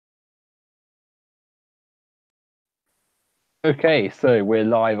Okay, so we're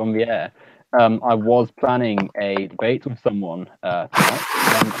live on the air. I was planning a debate with someone tonight.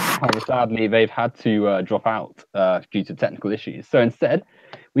 However, sadly, they've had to drop out due to technical issues. So instead,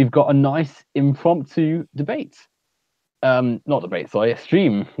 we've got a nice impromptu debate. Not debate, sorry, a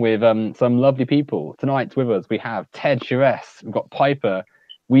stream with some lovely people. Tonight with us, we have Ted Shires, we've got Piper,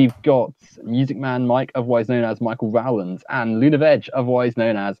 we've got Music Man Mike, otherwise known as Michael Rowlands, and Luna Veg, otherwise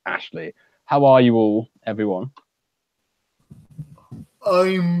known as Ashley. How are you all, everyone?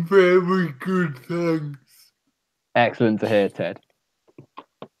 I'm very good, thanks. Excellent to hear, Ted.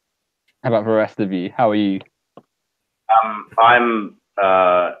 How about the rest of you? How are you? Yeah, I'm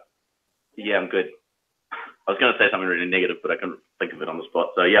good. I was going to say something really negative, but I couldn't think of it on the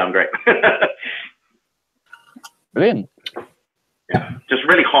spot. So yeah, I'm great. Brilliant. Yeah, just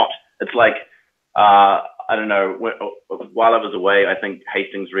really hot. It's like, I don't know, while I was away, I think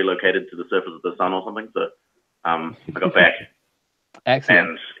Hastings relocated to the surface of the sun or something. So I got back. Excellent.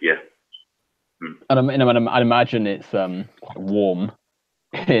 And yeah. I'd imagine it's quite warm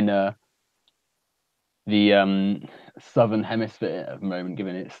in the southern hemisphere at the moment,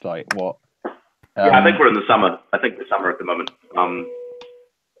 given it's like what? Yeah, I think we're in the summer. I think the summer at the moment,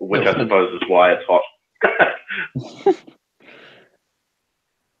 which I suppose is why it's hot.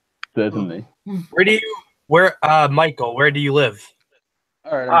 Certainly. Michael, where do you live?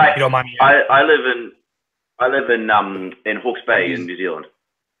 All right. If you don't mind me. I live in Hawke's Bay in New Zealand.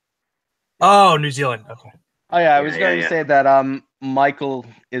 Oh, New Zealand. Okay. Oh yeah, I was going to say that Michael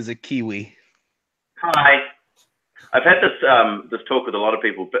is a Kiwi. Hi. I've had this talk with a lot of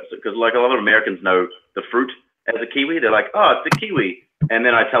people because like a lot of Americans know the fruit as a kiwi. They're like, oh, it's a kiwi, and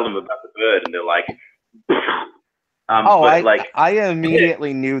then I tell them about the bird, and they're like, I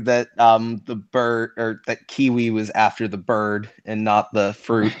immediately knew that the bird or that kiwi was after the bird and not the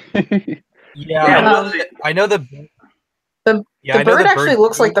fruit. Yeah, I know the bird actually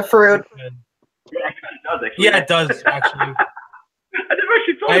looks like the fruit. Yeah, it kind of does actually. Yeah, it does actually. I never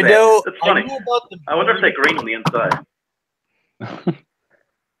actually thought of that. That's funny. I wonder if they're green on the inside.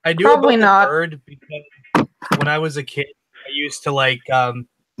 I knew Probably about the bird because when I was a kid, I used to like I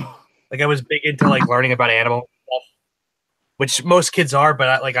was big into like learning about animal stuff, which most kids are, but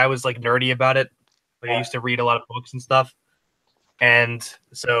I was like nerdy about it. Like I used to read a lot of books and stuff, and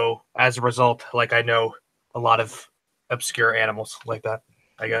so as a result, like I know a lot of obscure animals like that.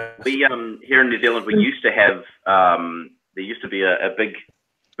 I guess we here in New Zealand we used to have there used to be a big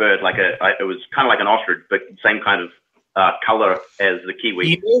bird it was kind of like an ostrich, but same kind of color as the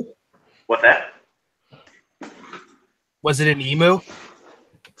kiwi. Emu? What's that? Was it an emu?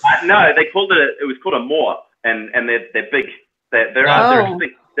 No, they called it. It was called a moor, and they're big. They're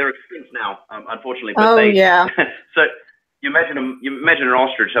extinct now, unfortunately. But so you imagine an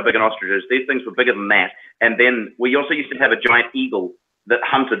ostrich. How big an ostrich is? These things were bigger than that. And then we also used to have a giant eagle that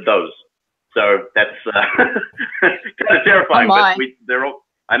hunted those. So that's kind of terrifying. But they're all.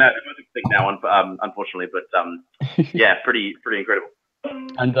 I know they're both extinct now, unfortunately. But yeah, pretty incredible.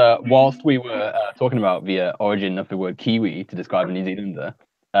 And whilst we were talking about the origin of the word Kiwi to describe a New Zealander,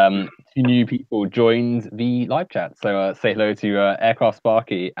 two new people joined the live chat. So say hello to Aircraft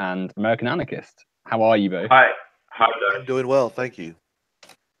Sparky and American Anarchist. How are you both? Hi. I'm doing well, thank you.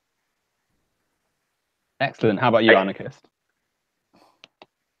 Excellent. How about you, Anarchist?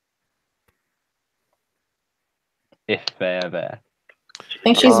 If they're there. I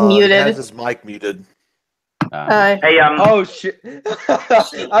think she's muted. Has his mic muted. Hey, Oh shit!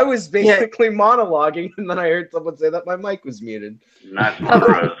 I was basically monologuing, and then I heard someone say that my mic was muted. Not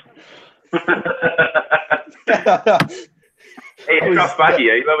gross. Hey, Sparky,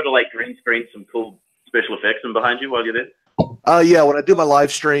 are you able to like green screen some cool special effects in behind you while you're there? Yeah, when I do my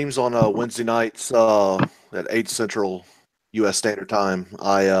live streams on Wednesday nights at 8 Central U.S. Standard Time,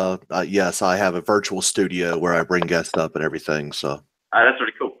 yes, I have a virtual studio where I bring guests up and everything. So that's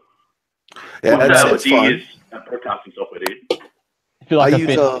really cool. Yeah, it's do you fun. use broadcasting software? Do you? I feel like I've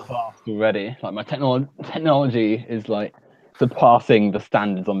been fast already. Like my technology is like surpassing the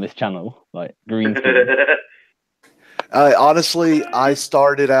standards on this channel. Like green screen. Honestly, I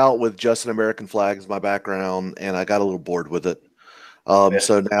started out with just an American flag as my background, and I got a little bored with it.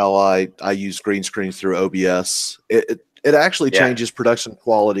 So now I use green screens through OBS. It actually changes production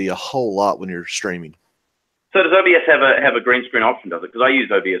quality a whole lot when you're streaming. So does OBS have a green screen option? Does it? Because I use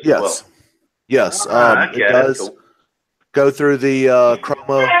OBS as well. Yes, okay, it does. cool. Go through the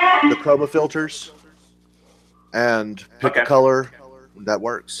chroma filters and pick a color. That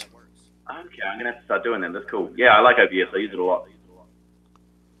works. Okay, I'm gonna have to start doing that. That's cool. Yeah, I like OBS. I use it a lot.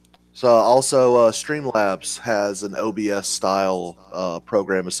 So also, Streamlabs has an OBS style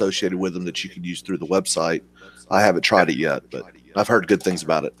program associated with them that you can use through the website. I haven't tried it yet, but I've heard good things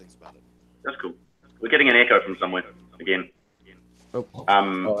about it. That's cool. We're getting an echo from somewhere again. Oh,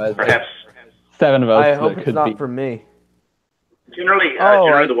 Perhaps 7 of us. I hope it's not from me. Generally,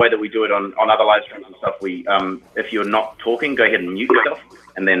 the way that we do it on other live streams and stuff, we if you're not talking, go ahead and mute yourself,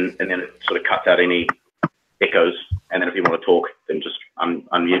 and then it sort of cuts out any echoes. And then if you want to talk, then just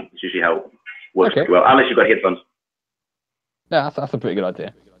unmute. It's usually how it works pretty well, unless you've got headphones. Yeah, that's a pretty good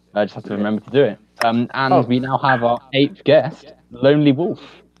idea. I just have to remember to do it. And we now have our 8th guest, Lonely Wolf.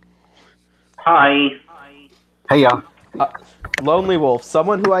 Hi. Hey, yeah. Lonely Wolf,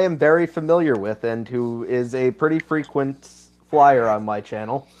 someone who I am very familiar with and who is a pretty frequent flyer on my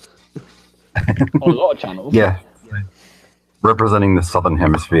channel. On a lot of channels. Yeah. Representing the Southern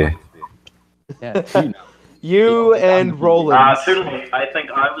Hemisphere. Yeah, you and Roland. I think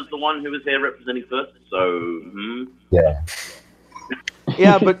I was the one who was here representing first, so... Yeah.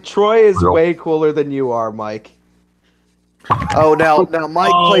 Yeah, but Troy is way cooler than you are, Mike. Oh, now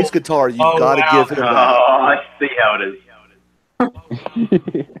Mike plays guitar. You've got to give him that. Oh, I see how it is.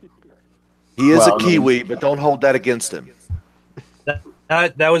 He is a Kiwi, but don't hold that against him.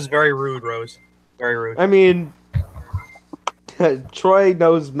 That was very rude, Rose. Very rude. I mean, Troy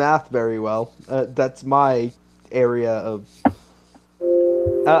knows math very well. That's my area of...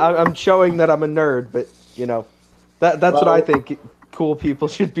 I'm showing that I'm a nerd, but, you know, that's what I think cool people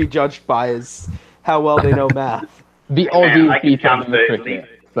should be judged by, is how well they know math. The Aussies beat us in the cricket,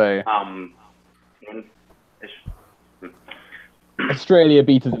 so... Australia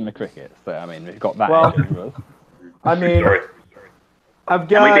beat us in the cricket, so, I mean, we've got that. Well, I mean, I've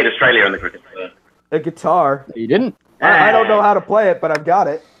got... And we beat Australia in the cricket. A guitar. You didn't? I don't know how to play it, but I've got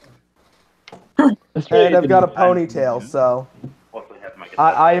it. And I've got a ponytail, so...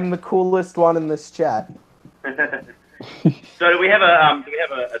 I am the coolest one in this chat. So do we have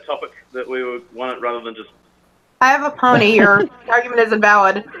a topic that we would want rather than just... I have a pony. Your argument isn't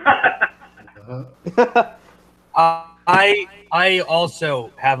valid. I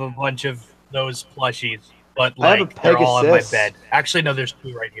also have a bunch of those plushies, but like they're all on my bed. Actually, no, there's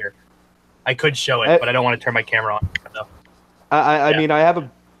 2 right here. I could show it, but I don't want to turn my camera on. So. I mean, I have a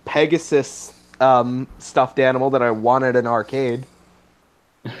Pegasus stuffed animal that I won at an arcade.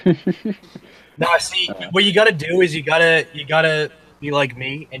 No, see, what you gotta do is you gotta be like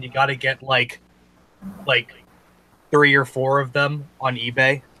me, and you gotta get like 3 or 4 of them on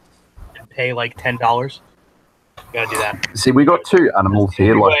eBay and pay like $10. You gotta do that. See, we got 2 animals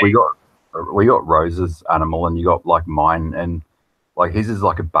here. Like we got Rose's animal, and you got like mine, and like his is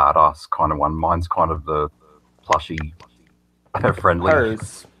like a badass kind of one. Mine's kind of the plushy, friendly.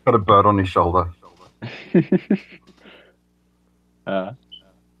 Hers. Got a bird on his shoulder.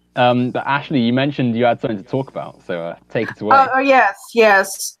 But Ashley, you mentioned you had something to talk about, so take it away.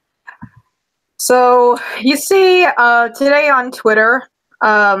 Yes. So, you see, today on Twitter,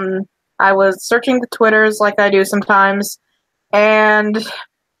 I was searching the Twitters like I do sometimes, and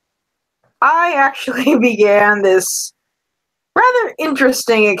I actually began this rather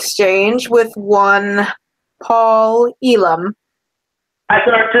interesting exchange with one Paul Elam. I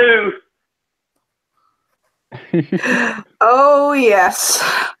saw too. Oh yes,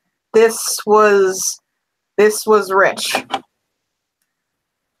 this was rich.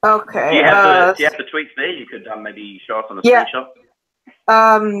 Okay. Do you have the tweets there? You could maybe show us on the screenshot.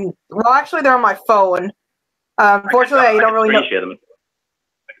 Well, actually, they're on my phone. Fortunately, I don't really know. Share them. I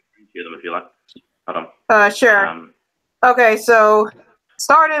can share them if you like. Hold on. Sure. Okay, so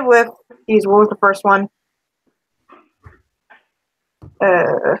started with these. What was the first one?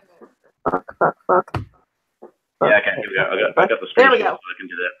 Fuck. Yeah, okay, here we go. I got the screenshot. There we go. So I can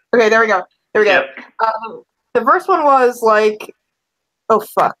do that. Okay, there we go. The first one was like, oh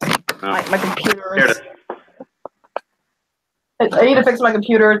fuck, my computer. Here it is. I need to fix my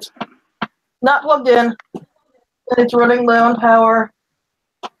computer. It's not plugged in, and it's running low on power.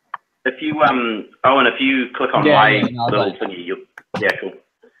 If you Owen, if you click on my little thingy, cool.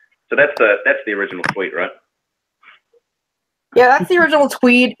 So that's the original tweet, right? Yeah, that's the original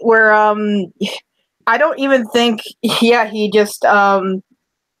tweet where I don't even think he just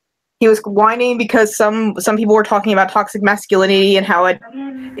he was whining because some people were talking about toxic masculinity and how it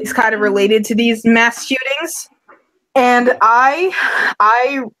is kind of related to these mass shootings. And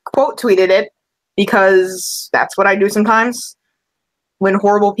I quote tweeted it because that's what I do sometimes when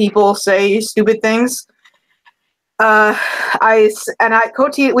horrible people say stupid things. I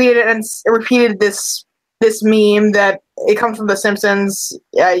quote tweeted it and repeated this meme that it comes from The Simpsons.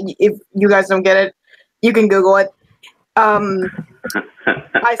 If you guys don't get it, you can Google it. I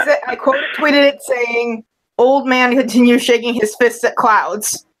tweeted it saying, "Old man continues shaking his fists at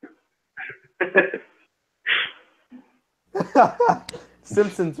clouds."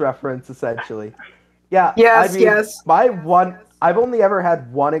 Simpsons reference, essentially. Yeah. Yes. I mean, Yes. I've only ever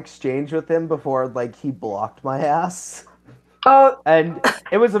had one exchange with him before, like, he blocked my ass. Oh. And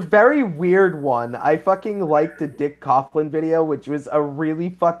it was a very weird one. I fucking liked a Dick Coughlin video, which was a really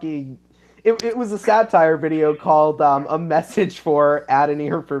fucking... It was a satire video called A Message for Add an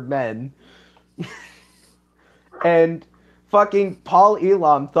Ear for Men. And fucking Paul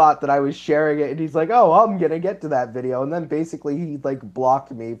Elam thought that I was sharing it, and he's like, oh, I'm gonna get to that video. And then basically he, like,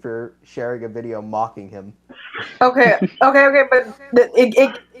 blocked me for sharing a video mocking him. Okay, but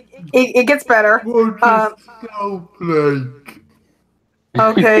it gets better.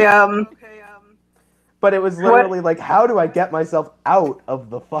 Okay, But it was literally like, how do I get myself out of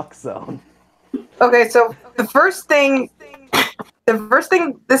the fuck zone? Okay, so the first thing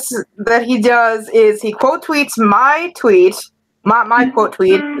that he does is he quote tweets my tweet, my quote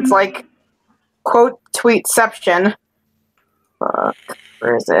tweet. It's like quote tweetception. Fuck,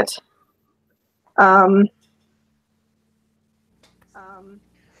 where is it? Oh,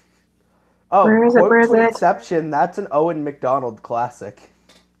 where is it? Where is it? Tweetception, that's an Owen MacDonald classic.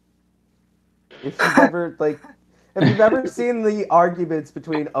 If you've ever have you ever seen the arguments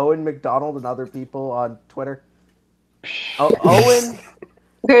between Owen MacDonald and other people on Twitter? Owen.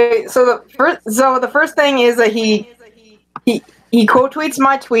 Okay, so the first thing is that he quote tweets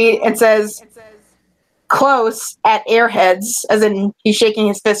my tweet and says close at Airheads, as in he's shaking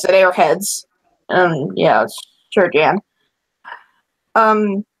his fist at Airheads. Yeah, sure, Jan.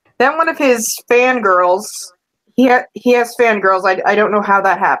 Then one of his fangirls, he has fangirls. I don't know how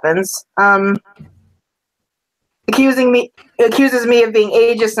that happens. Accuses me of being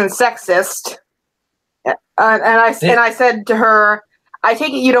ageist and sexist. And I said to her, I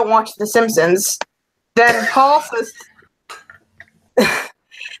take it you don't watch The Simpsons. Then Paul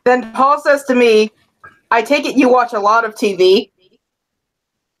says to me, I take it you watch a lot of TV.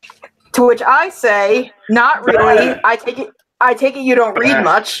 To which I say, not really. I take it you don't read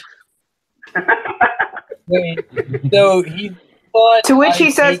much. Wait, so he thought to which he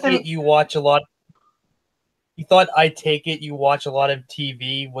says you watch a lot. He thought I take it you watch a lot of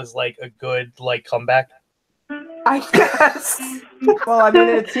TV was like a good comeback. I guess. Well, I mean,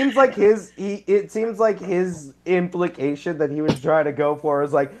 it seems like his implication that he was trying to go for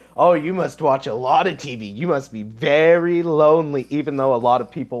is like, oh, you must watch a lot of TV. You must be very lonely, even though a lot of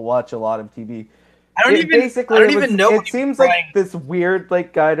people watch a lot of TV. I don't even know. It seems like this weird,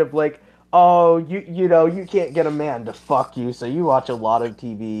 kind of oh, you know, you can't get a man to fuck you, so you watch a lot of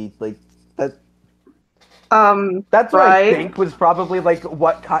TV, that. That's what I think was probably I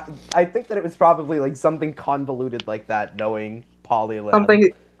think that it was probably something convoluted like that, knowing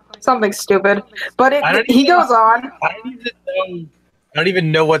Polyland. Something stupid. But he goes on. I don't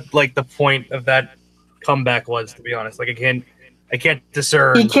even know what the point of that comeback was, to be honest. I can't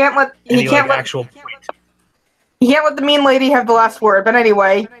discern. He can't let actual point. He can't let the mean lady have the last word. But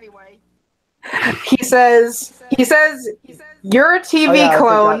anyway, he says you're a TV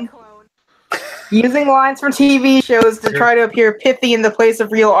clone. Using lines from TV shows to try to appear pithy in the place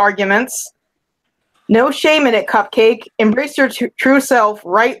of real arguments. No shame in it, Cupcake. Embrace your true self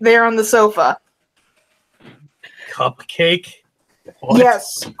right there on the sofa. Cupcake? What?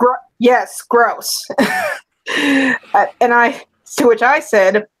 Yes, gross. To which I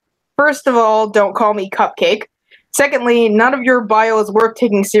said, first of all, don't call me Cupcake. Secondly, none of your bio is worth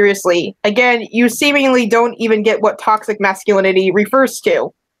taking seriously. Again, you seemingly don't even get what toxic masculinity refers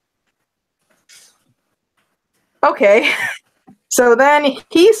to. Okay, so then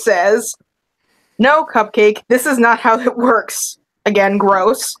he says, no, Cupcake, this is not how it works. Again,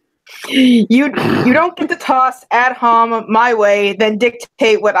 gross. You don't get to toss ad hom my way, then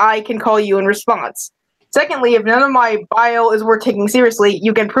dictate what I can call you in response. Secondly, if none of my bio is worth taking seriously,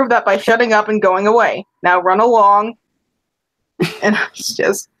 you can prove that by shutting up and going away. Now run along. And it's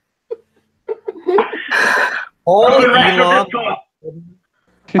just...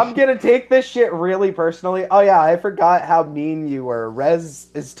 I'm gonna take this shit really personally. Oh yeah, I forgot how mean you were. Rez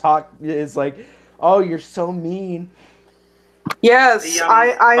is like, oh, you're so mean. Yes,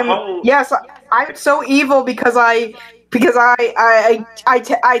 I'm so evil because I tell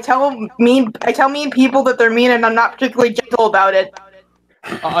mean people that they're mean, and I'm not particularly gentle about it.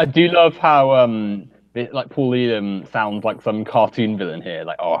 I do love how Paul Elam sounds like some cartoon villain here.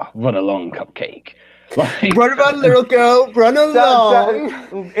 Like, oh, run along, Cupcake. Run along, little girl, run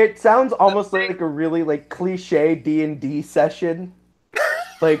along. It sounds almost like a really cliche D&D session.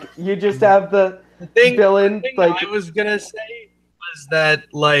 You just have the villain. I was gonna say was that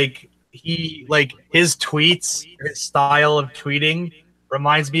his tweets, his style of tweeting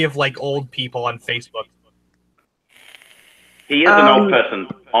reminds me of old people on Facebook. He is an old person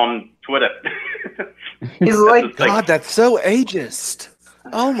on Twitter. He's like, God, that's so ageist.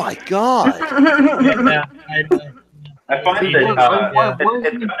 Oh my God. Yeah, I find that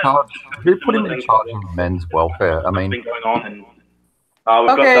who put him in charge of men's welfare? I mean, been going on, and we've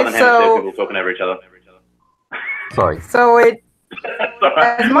got Southern Hemisphere people talking over each other. Sorry. So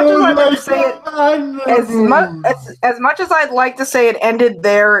as much as I'd like to say it, as much as I'd like to say it ended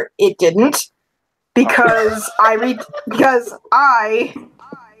there, it didn't, because I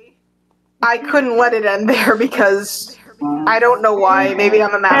couldn't let it end there because I don't know why. Maybe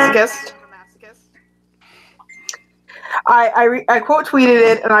I'm a masochist. I quote tweeted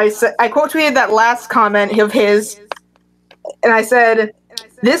it, and I quote tweeted that last comment of his, and I said,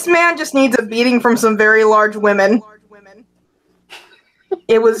 "This man just needs a beating from some very large women."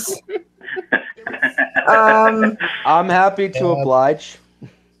 It was. I'm happy to oblige.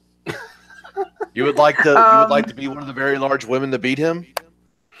 You would like to be one of the very large women to beat him?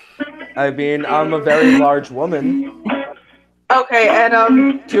 I mean, I'm a very large woman. Okay, and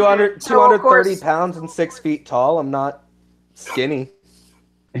 230 pounds and 6 feet tall. I'm not skinny.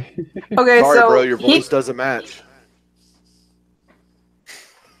 Okay, sorry, so bro, your voice doesn't match.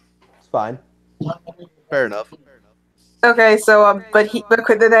 It's fine. Fair enough. Okay, so but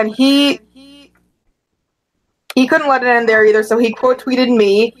then he couldn't let it end there either, so he quote tweeted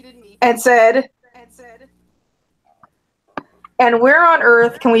me and said, "And where on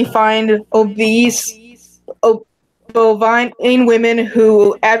earth can we find obese, bovine women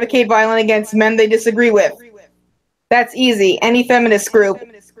who advocate violence against men they disagree with? That's easy. Any feminist group.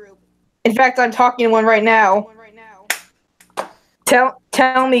 In fact, I'm talking to one right now.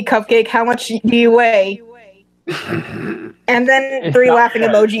 Tell me, Cupcake, how much do you weigh?" And then 3 laughing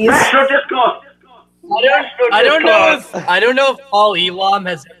emojis. I don't know if Paul Elam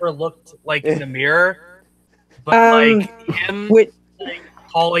has ever looked in the mirror, but him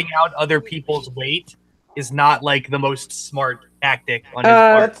calling out other people's weight is not the most smart tactic on his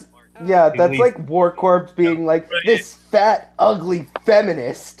part. That's like War Corps being like, this fat, ugly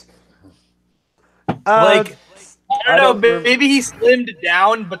feminist. I don't know, maybe he slimmed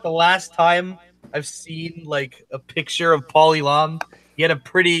down, but the last time I've seen a picture of Paul Elam, he had a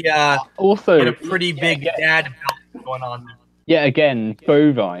pretty big dad belt going on there. Yeah, again,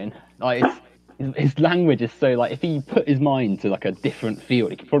 bovine. His language is so if he put his mind to a different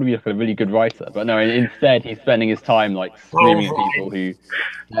field, he could probably be a really good writer. But no, instead he's spending his time screaming at people who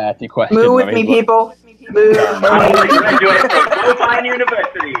to question. Move with me, people. Move. Bovine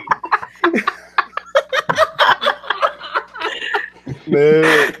University.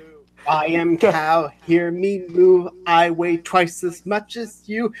 Move. I am cow, hear me move. I weigh twice as much as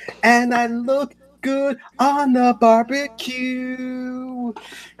you, and I look good on the barbecue.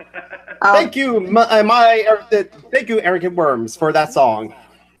 Thank you, thank you, Arrogant Worms, for that song.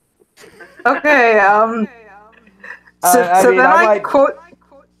 Okay,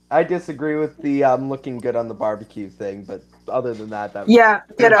 I disagree with the looking good on the barbecue thing, but other than that,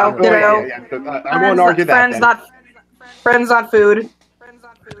 ditto. I won't argue that. Friends, not food.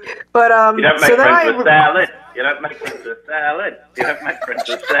 But you don't make friends with salad. You don't make friends with salad. You don't make friends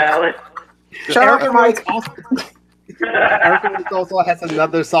with salad. Shut up, Mike. Eric also has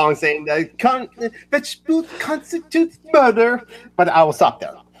another song saying that vegetable constitutes murder, but I will stop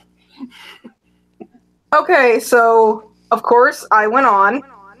there. Okay, so of course I went on,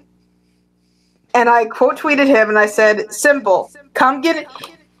 and I quote tweeted him, and I said, "Simple. Come get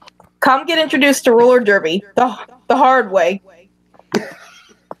introduced to roller derby the hard way.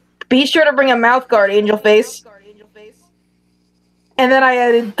 Be sure to bring a mouth guard, Angel Face." And then I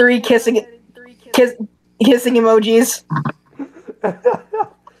added 3 kissing emojis.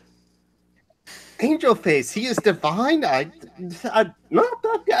 Angel Face, he is divine. I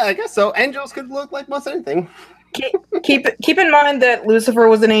guess so. Angels could look like most anything. Keep in mind that Lucifer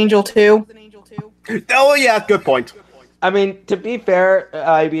was an angel too. Oh yeah, good point. I mean, to be fair,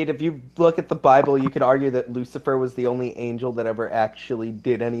 if you look at the Bible, you could argue that Lucifer was the only angel that ever actually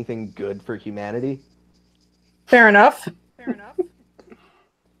did anything good for humanity. Fair enough.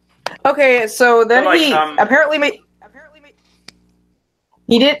 Okay, so then he apparently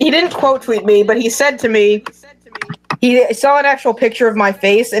he didn't quote tweet me, but he said to me, he saw an actual picture of my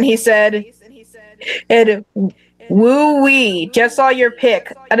face, and he said, "And woo wee, just saw your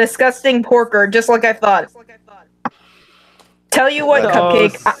pic, a disgusting porker, just like I thought. Tell you what,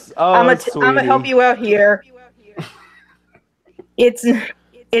 Cupcake, I'm gonna help you out here. It's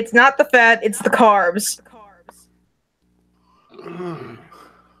It's not the fat, it's the carbs.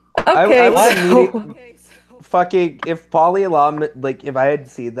 Okay, fucking, if Polyalam, like, if I had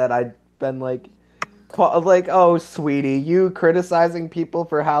seen that, I'd been like, oh, sweetie, you criticizing people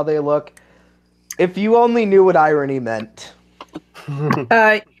for how they look. If you only knew what irony meant.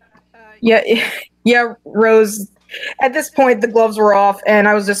 Yeah, Rose. At this point, the gloves were off, and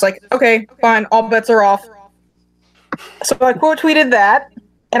I was just like, okay, fine, all bets are off. So I quote tweeted that,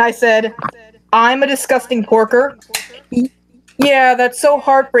 and I said, I'm a disgusting porker. Yeah, that's so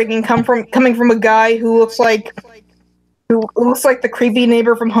heartbreaking coming from a guy who looks like the creepy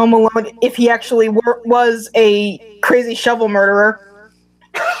neighbor from Home Alone if he actually was a crazy shovel murderer.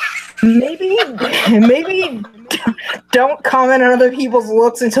 Maybe don't comment on other people's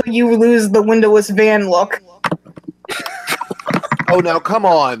looks until you lose the windowless van look. Oh, now come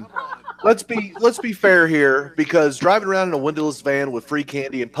on. Let's be fair here, because driving around in a windowless van with free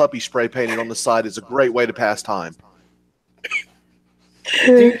candy and puppy spray painted on the side is a great way to pass time.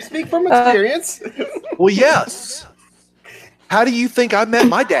 Do you speak from experience? Well, yes. How do you think I met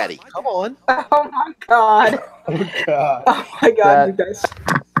my daddy? Come on. Oh my god. Oh god. Oh my god, you guys.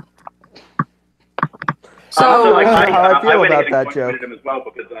 So I feel went about ahead and that joke. him as well,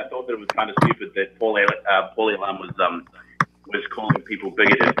 because I thought that it was kind of stupid that Paulie Alam was calling people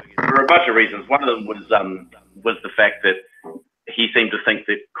bigoted for a bunch of reasons. One of them was the fact that he seemed to think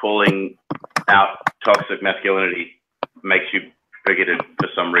that calling out toxic masculinity makes you bigoted for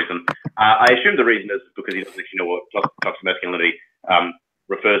some reason. I assume the reason is because he doesn't actually know what toxic masculinity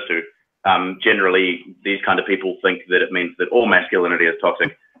refers to. Generally, these kind of people think that it means that all masculinity is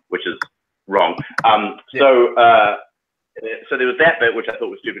toxic, which is wrong. So there was that bit, which I thought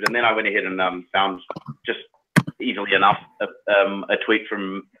was stupid, and then I went ahead and found just easily enough a tweet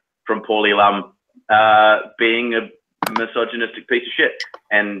from Paulie Lum being a misogynistic piece of shit,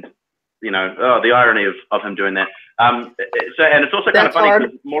 and the irony of him doing that. And it's also kind of funny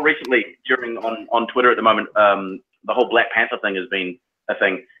because more recently, on Twitter at the moment, the whole Black Panther thing has been a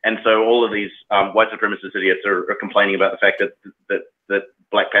thing, and so all of these white supremacist idiots are complaining about the fact that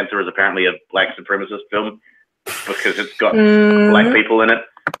Black Panther is apparently a black supremacist film because it's got black people in it.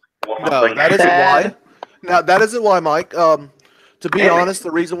 No, that isn't why. Now, that isn't why, Mike. To be honest,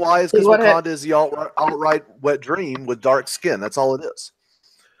 the reason why is because Wakanda is the alt-right wet dream with dark skin. That's all it is.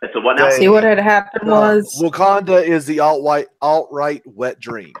 It's a what now? See, what had happened was Wakanda is the alt-right wet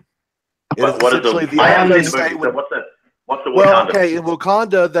dream. What is the? I haven't seen the movie. So what's the Wakanda? Well, okay, in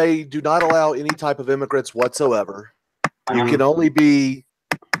Wakanda, they do not allow any type of immigrants whatsoever. You can only be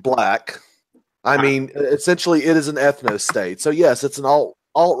black. I mean, essentially, it is an ethno state. So yes, it's an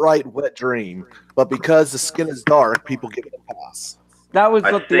alt-right wet dream, but because the skin is dark, people get a pass. That was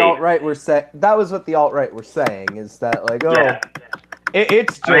what the alt-right were saying. That was what the alt-right were saying. Is that like,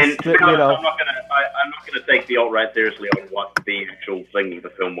 it's just I'm not gonna take the alt-right seriously on what the actual thing of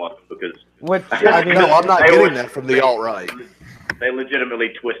the film was, because I'm not getting that from the alt-right. They legitimately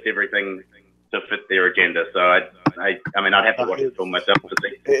twist everything to fit their agenda. So I'd have to watch the film myself to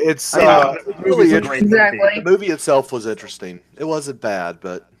see. It's really interesting. Exactly. The movie itself was interesting. It wasn't bad,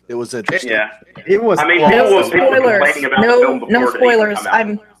 but it was interesting. Yeah, it was. I mean, no people were complaining about the film before no spoilers. I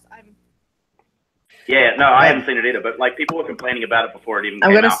haven't seen it either, but like people were complaining about it before it even came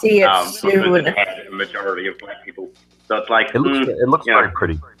out. I'm gonna see it soon. It had a majority of black people, so it's like it looks very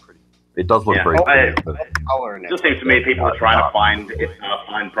pretty. It does look very pretty. It just seems to me people are trying to find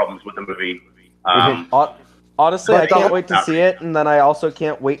problems with the movie. Honestly, I can't wait to see it, and then I also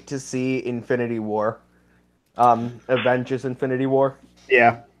can't wait to see Infinity War. Avengers Infinity War.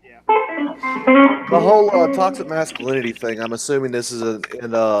 Yeah. The whole toxic masculinity thing, I'm assuming this is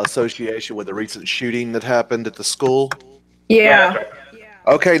in association with the recent shooting that happened at the school. Yeah.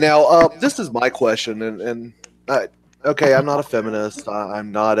 Okay, now this is my question, and okay, I'm not a feminist.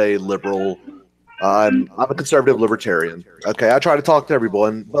 I'm not a liberal. I'm a conservative libertarian. Okay, I try to talk to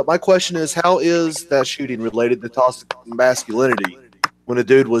everyone, but my question is, how is that shooting related to toxic masculinity when a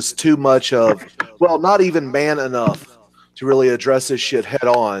dude was too much of, well, not even man enough to really address this shit head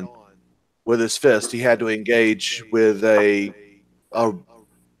on with his fist? He had to engage with a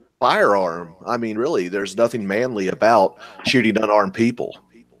firearm. I mean, really, there's nothing manly about shooting unarmed people.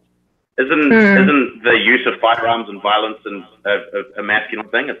 Isn't the use of firearms and violence and a masculine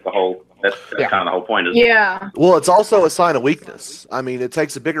thing? It's the whole. That's kind of the whole point. Isn't it? Well, it's also a sign of weakness. I mean, it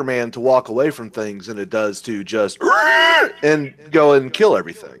takes a bigger man to walk away from things than it does to just and go and kill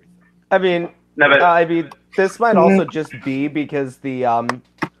everything. I mean, this might also just be because the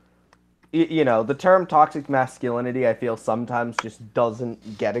the term toxic masculinity, I feel sometimes just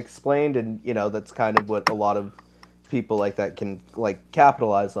doesn't get explained, and that's kind of what a lot of people like that can like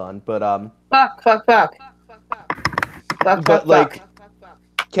capitalize on. But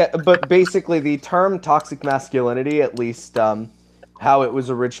but basically, the term toxic masculinity, at least how it was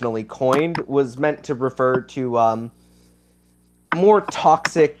originally coined, was meant to refer to more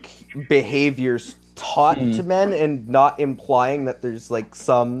toxic behaviors taught to men, and not implying that there's like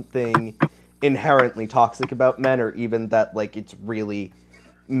something inherently toxic about men, or even that like it's really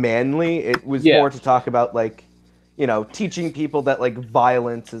manly. It was more to talk about like, you know, teaching people that like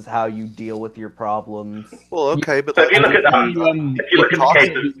violence is how you deal with your problems. Well, okay, but so if you look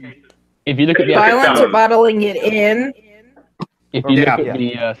at the violence or bottling it in. If you look at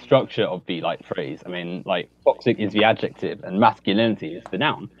the structure of the like phrase, I mean, like toxic is the adjective and masculinity is the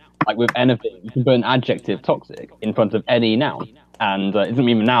noun. Like with anything, you can put an adjective toxic in front of any noun, and it doesn't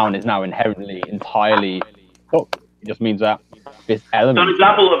mean the noun is now inherently entirely toxic. It just means that this element. So an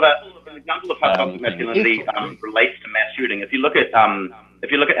example of how toxic masculinity relates to mass shooting. If you look at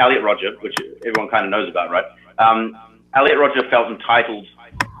Elliot Rodger, which everyone kind of knows about, right? Elliot Rodger felt entitled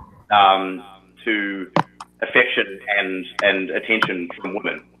to affection and attention from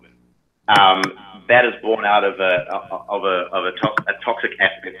women. That is born out of a toxic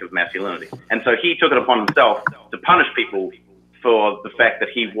aspect of masculinity, and so he took it upon himself to punish people for the fact that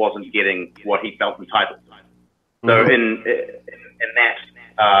he wasn't getting what he felt entitled. So in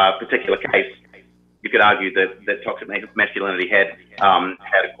that particular case, you could argue that toxic masculinity had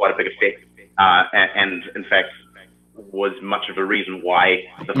quite a big effect, and in fact was much of a reason why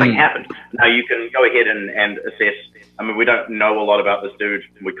the thing happened. Now you can go ahead and assess. I mean, we don't know a lot about this dude.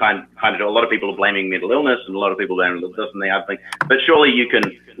 We kind of do. A lot of people are blaming mental illness, and a lot of people are blaming this and the other thing. But surely you can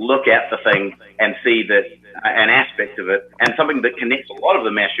look at the thing and see that an aspect of it, and something that connects a lot of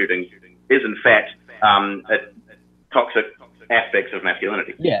the mass shootings, is in fact toxic aspects of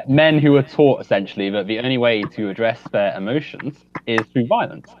masculinity. Yeah, men who are taught essentially that the only way to address their emotions is through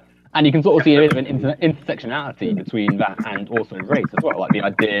violence. And you can sort of see a bit of an intersectionality between that and also race as well. Like the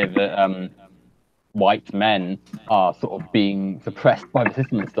idea that white men are sort of being suppressed by the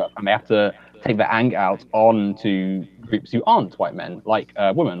system and stuff, and they have to take their anger out on to groups who aren't white men, like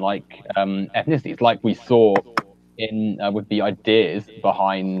women, like ethnicities, like we saw in with the ideas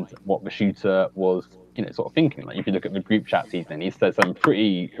behind what the shooter was, you know, sort of thinking. Like if you look at the group chats he's in, he says some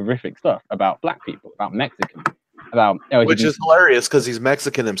pretty horrific stuff about black people, about Mexicans, about LGBT. Which is hilarious because he's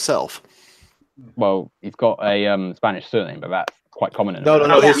Mexican himself. Well, he's got a Spanish surname, but that's quite common in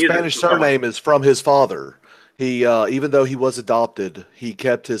No. His Spanish surname is from his father. He, even though he was adopted, he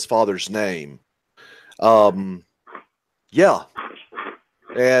kept his father's name. Yeah,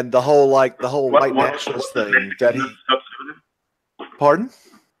 and the whole white nationalist thing that he. Pardon?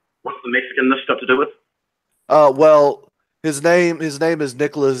 What's the Mexican stuff to do with? Well, his name is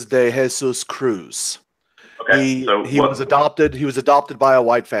Nicolas de Jesus Cruz. Okay, he was adopted. He was adopted by a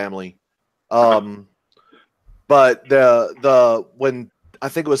white family. But when I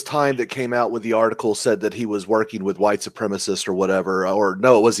think it was Time that came out with the article said that he was working with white supremacists or whatever, or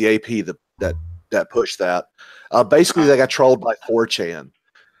no, it was the AP that pushed that. Basically, they got trolled by 4chan.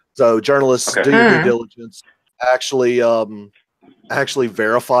 So journalists do your due diligence. Actually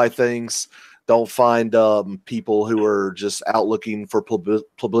verify things. Don't find people who are just out looking for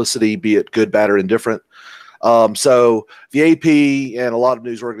publicity, be it good, bad, or indifferent. So the AP and a lot of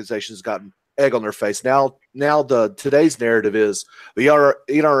news organizations got egg on their face. Now today's narrative is the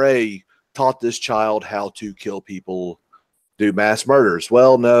NRA taught this child how to kill people, do mass murders.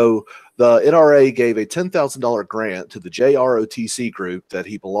 Well, no, the NRA gave a $10,000 grant to the JROTC group that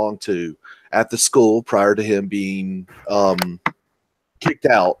he belonged to at the school prior to him being kicked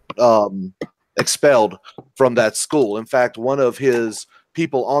out, expelled from that school. In fact, one of his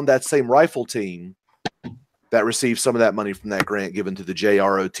people on that same rifle team that received some of that money from that grant given to the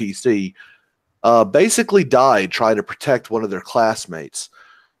JROTC basically died trying to protect one of their classmates.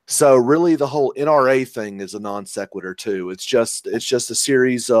 So really the whole NRA thing is a non sequitur too. It's just a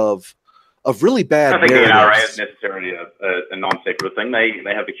series of really bad narratives. I think the NRA is necessarily a non sequitur thing.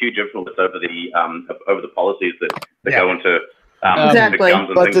 They have a huge influence over the policies that go into exactly.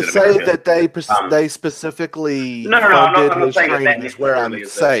 But to say that they specifically funded his training is where I'm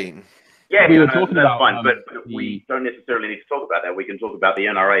saying. Yeah, that's fine, but we don't necessarily need to talk about that. We can talk about the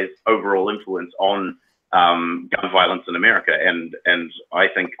NRA's overall influence on gun violence in America, and I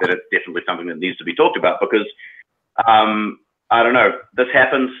think that it's definitely something that needs to be talked about because I don't know, this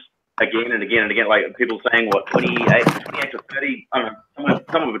happens again and again and again. Like people saying, what 28 to 30, I don't know,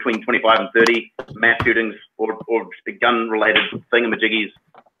 somewhere between 25 and 30 mass shootings or gun-related thingamajiggies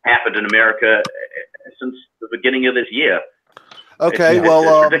happened in America since the beginning of this year. Okay,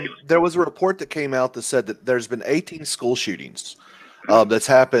 there was a report that came out that said that there's been 18 school shootings that's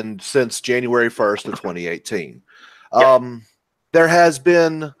happened since January 1st of 2018. There has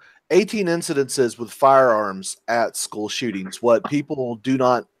been 18 incidences with firearms at school shootings. What people do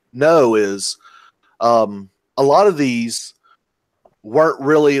not know is a lot of these weren't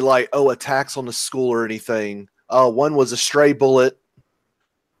really like, attacks on the school or anything. One was a stray bullet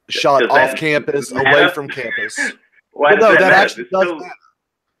shot off campus, away from campus. Why does that actually does matter.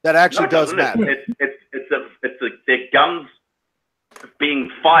 That actually does matter. It's their guns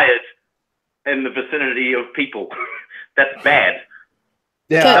being fired in the vicinity of people. That's bad.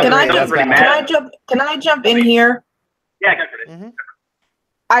 Yeah, can I jump in here? Yeah, go for it. Mm-hmm.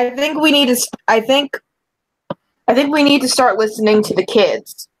 I think we need to start listening to the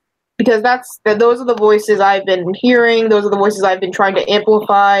kids, because those are the voices I've been hearing. Those are the voices I've been trying to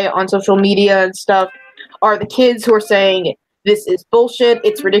amplify on social media and stuff. Are the kids who are saying this is bullshit?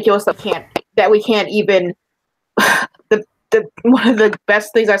 It's ridiculous that we can't even. One of the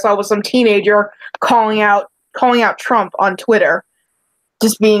best things I saw was some teenager calling out Trump on Twitter,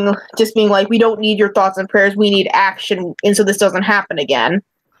 just being like, we don't need your thoughts and prayers, we need action, and so this doesn't happen again.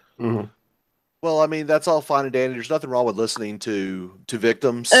 Mm-hmm. Well, I mean, that's all fine and dandy. There's nothing wrong with listening to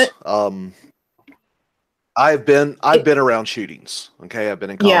victims. I've been around shootings. Okay, I've been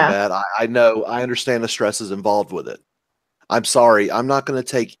in combat. Yeah. I understand the stresses involved with it. I'm sorry, I'm not going to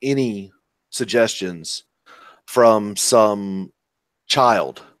take any suggestions from some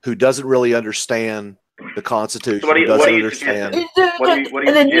child who doesn't really understand the Constitution. So what do you suggest?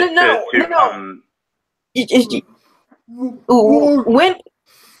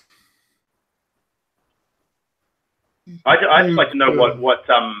 I'd just like to know what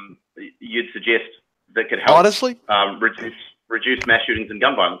you'd suggest that could help. Honestly, reduce mass shootings and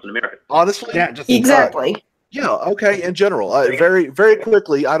gun violence in America. Honestly, yeah, exactly. Okay. In general, very, very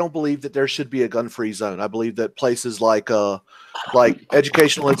quickly, I don't believe that there should be a gun-free zone. I believe that places like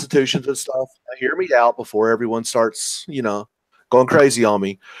educational institutions and stuff. Hear me out before everyone starts, going crazy on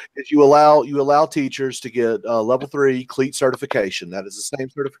me. Is you allow teachers to get level 3 cleat certification. That is the same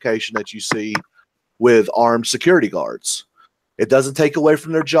certification that you see with armed security guards. It doesn't take away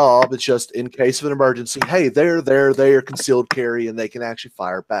from their job. It's just in case of an emergency. Hey, they are concealed carry and they can actually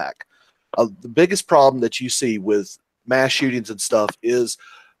fire back. The biggest problem that you see with mass shootings and stuff is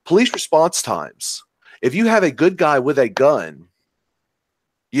police response times. If you have a good guy with a gun,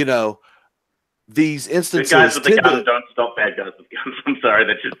 these instances. Good guys with the guns don't stop bad guys with guns. I'm sorry,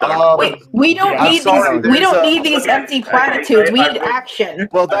 that's just. We don't need these empty platitudes. We need action.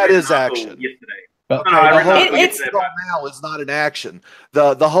 Well, that is action. Yesterday. It's now is not an action.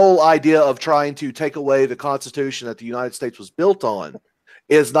 The whole idea of trying to take away the Constitution that the United States was built on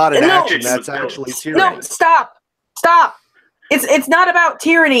is not an action. That's actually tyranny. No, stop. It's not about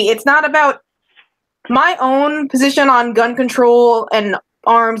tyranny. It's not about my own position on gun control and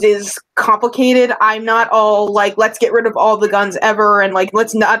arms is complicated. I'm not all like, let's get rid of all the guns ever and like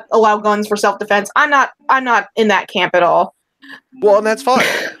let's not allow guns for self-defense. I'm not in that camp at all. Well, and that's fine,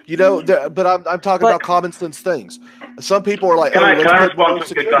 but I'm talking about common sense things. Some people are like, can I respond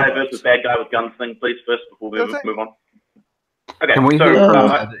to good guy versus bad guy with guns thing, please, first before we move on? Okay. Can we hear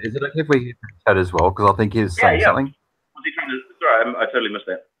is it okay if we hear Ted as well? Because I think he's saying something. Was he trying to? Sorry, I totally missed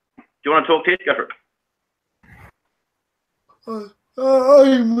that. Do you want to talk, Ted? Go for it.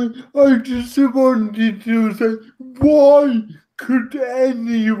 I just wanted to say, why could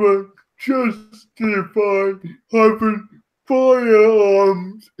anyone justify having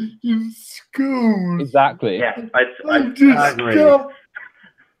firearms in schools? Exactly. Yeah, I agree.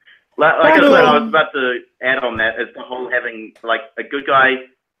 Like I was about to add on that is the whole having like a good guy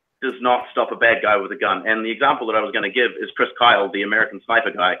does not stop a bad guy with a gun. And the example that I was going to give is Chris Kyle, the American sniper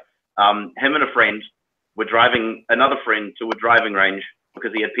guy. Him and a friend were driving another friend to a driving range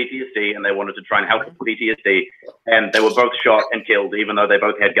because he had PTSD and they wanted to try and help with PTSD. And they were both shot and killed, even though they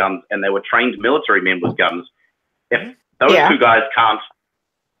both had guns and they were trained military men with guns. If those two guys can't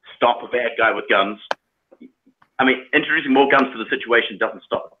stop a bad guy with guns, I mean, introducing more guns to the situation doesn't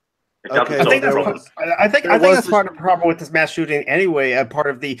stop it. I think that's part of the problem with this mass shooting anyway, a part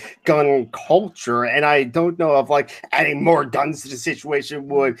of the gun culture. And I don't know if like adding more guns to the situation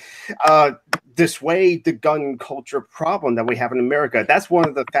would dissuade the gun culture problem that we have in America. That's one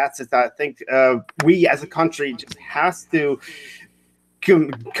of the facets that I think we as a country just has to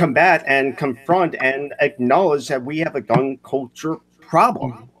combat and confront and acknowledge that we have a gun culture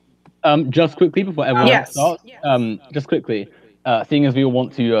problem. Just quickly before everyone starts, just quickly. Seeing as we all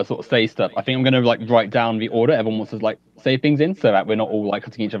want to sort of say stuff, I think I'm going to like write down the order everyone wants to like say things in, so that we're not all like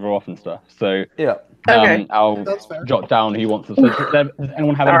cutting each other off and stuff. So Okay. I'll jot down who wants to. So does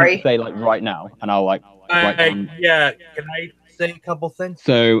anyone have anything to say like right now? And I'll like write down. Yeah. Can I say a couple things?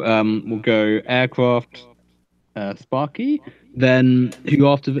 So we'll go aircraft, Sparky. Then who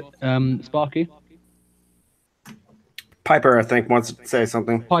after Sparky? Piper, I think, wants to say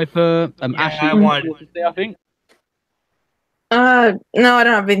something. Piper, Ashley, I want to say, I think. No, I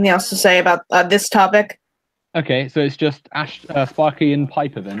don't have anything else to say about this topic. Okay, so it's just Sparky and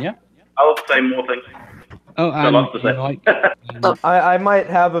Piper then, yeah? I'll say more things. Oh, and lots to say. I might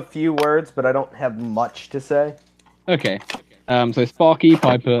have a few words, but I don't have much to say. Okay, so Sparky,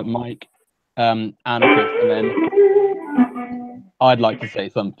 Piper, Mike, and Chris, and then I'd like to say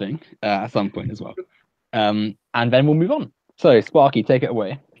something at some point as well. And then we'll move on. So, Sparky, take it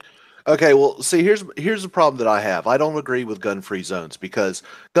away. Okay, well, see, here's the problem that I have. I don't agree with gun-free zones because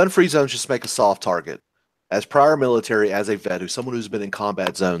gun-free zones just make a soft target. As prior military, as a vet, who's someone who's been in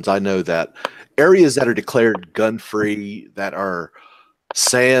combat zones, I know that areas that are declared gun-free, that are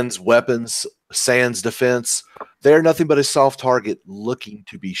sans weapons, sans defense, they're nothing but a soft target looking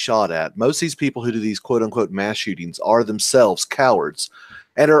to be shot at. Most of these people who do these quote-unquote mass shootings are themselves cowards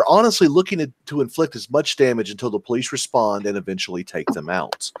and are honestly looking to inflict as much damage until the police respond and eventually take them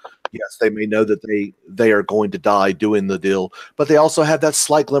out. Yes, they may know that they are going to die doing the deal, but they also have that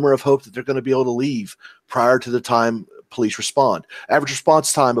slight glimmer of hope that they're going to be able to leave prior to the time police respond. Average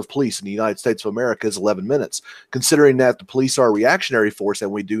response time of police in the United States of America is 11 minutes. Considering that the police are a reactionary force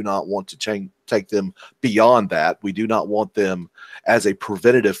and we do not want to take them beyond that, we do not want them as a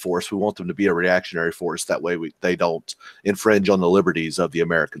preventative force. We want them to be a reactionary force. That way they don't infringe on the liberties of the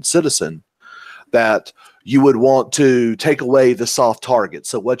American citizen. That you would want to take away the soft target.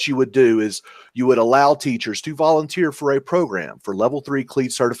 So what you would do is you would allow teachers to volunteer for a program for level 3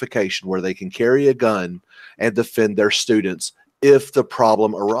 cleat certification where they can carry a gun and defend their students if the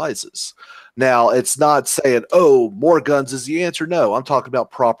problem arises. Now, it's not saying, oh, more guns is the answer. No, I'm talking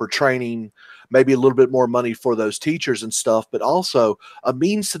about proper training, maybe a little bit more money for those teachers and stuff, but also a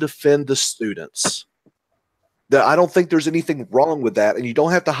means to defend the students. I don't think there's anything wrong with that, and you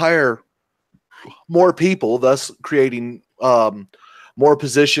don't have to hire more people, thus creating more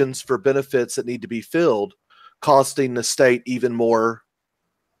positions for benefits that need to be filled, costing the state even more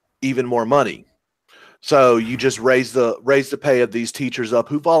money. So you just raise the pay of these teachers up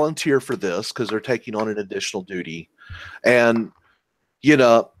who volunteer for this because they're taking on an additional duty. And, you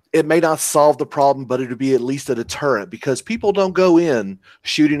know, it may not solve the problem, but it would be at least a deterrent because people don't go in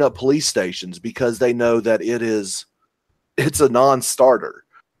shooting up police stations because they know that it's a non-starter.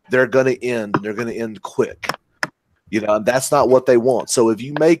 They're going to end, and they're going to end quick. You know, and that's not what they want. So if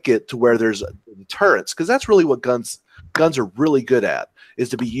you make it to where there's deterrence, because that's really what guns are really good at, is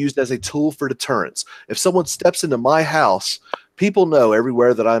to be used as a tool for deterrence. If someone steps into my house, people know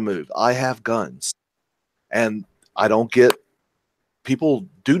everywhere that I move, I have guns. And people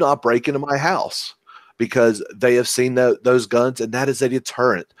do not break into my house because they have seen those guns, and that is a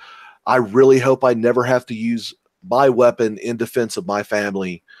deterrent. I really hope I never have to use my weapon in defense of my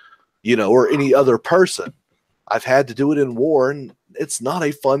family, you know, or any other person. I've had to do it in war, and it's not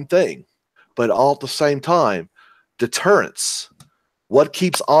a fun thing. But all at the same time, deterrence. What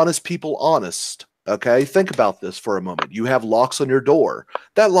keeps honest people honest? Okay, think about this for a moment. You have locks on your door.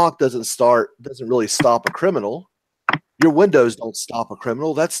 That lock doesn't really stop a criminal. Your windows don't stop a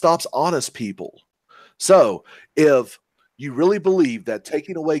criminal. That stops honest people. So if you really believe that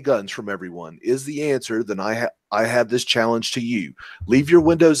taking away guns from everyone is the answer, then I have this challenge to you. Leave your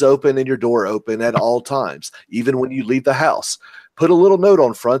windows open and your door open at all times, even when you leave the house. Put a little note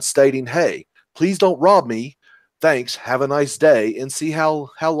on front stating, hey, please don't rob me. Thanks. Have a nice day, and see how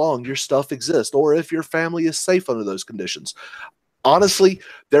long your stuff exists or if your family is safe under those conditions. Honestly,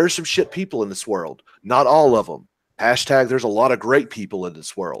 there are some shit people in this world. Not all of them. Hashtag there's a lot of great people in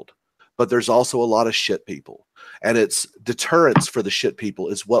this world, but there's also a lot of shit people. And it's deterrence for the shit people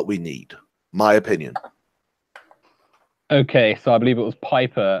is what we need. My opinion. Okay, so I believe it was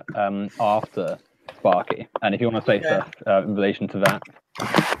Piper after Sparky. And if you want to say stuff in relation to that.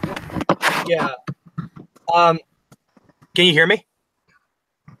 Yeah. Can you hear me?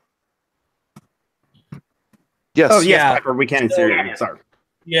 Yes. Oh, yeah. Piper, we can hear you. Sorry.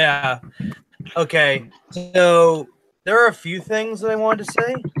 Yeah. Okay. So there are a few things that I wanted to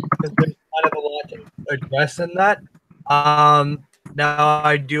say because there's kind of a lot to address in that. Now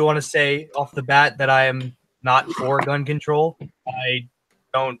I do want to say off the bat that I am not for gun control. I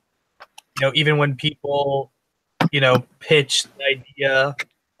don't, even when people, pitch the idea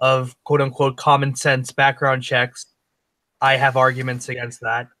of quote unquote common sense background checks, I have arguments against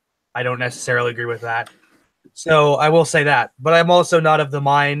that. I don't necessarily agree with that. So I will say that, but I'm also not of the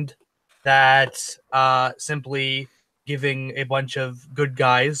mind that simply giving a bunch of good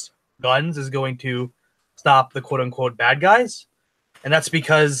guys guns is going to stop the quote unquote bad guys. And that's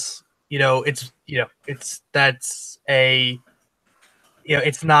because, it's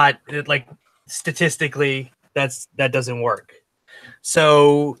not like statistically that doesn't work.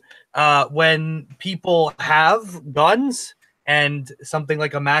 So when people have guns and something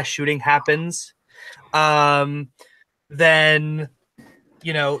like a mass shooting happens, then and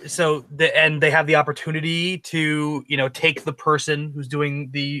they have the opportunity to take the person who's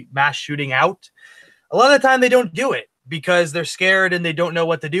doing the mass shooting out. A lot of the time they don't do it because they're scared and they don't know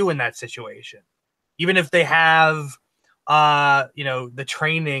what to do in that situation, even if they have the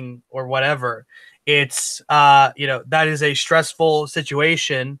training or whatever. It's that is a stressful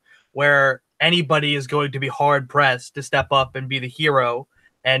situation where anybody is going to be hard pressed to step up and be the hero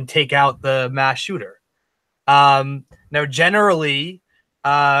and take out the mass shooter. Now, generally,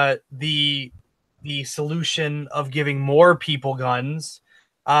 the solution of giving more people guns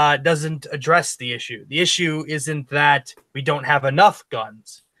doesn't address the issue. The issue isn't that we don't have enough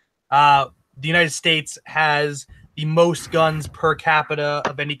guns. The United States has the most guns per capita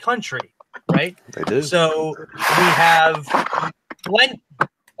of any country, right? They do. So we have plenty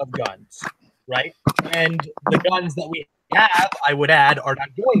of guns, right? And the guns that we have, I would add, are not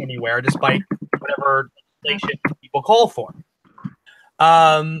going anywhere despite whatever legislation people call for.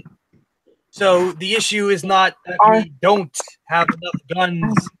 So the issue is not that we don't have enough guns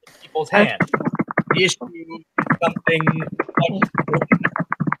in people's hands. The issue is something much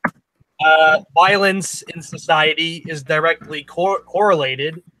violence in society is directly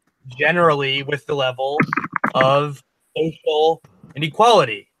correlated generally with the level of social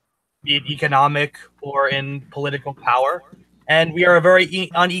inequality, be it economic or in political power. And we are a very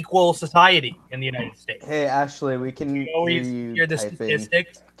unequal society in the United States. Hey, Ashley, we can we always hear the typing.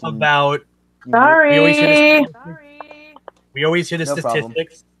 statistics about. Sorry. We always hear the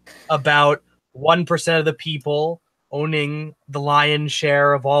statistics about 1% of the people owning the lion's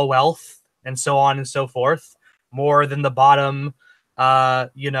share of all wealth, and so on and so forth, more than the bottom,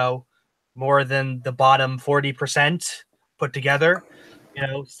 more than the bottom 40% put together,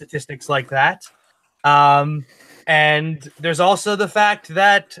 statistics like that. And there's also the fact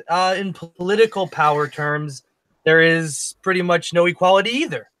that in political power terms, there is pretty much no equality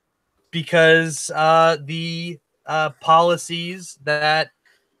either, because the policies that,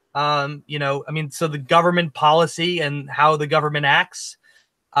 so the government policy and how the government acts,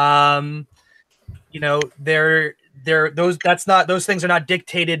 those things are not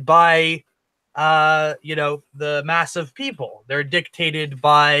dictated by the mass of people. They're dictated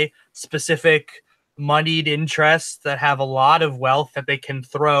by specific moneyed interests that have a lot of wealth that they can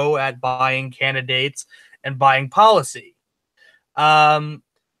throw at buying candidates and buying policy.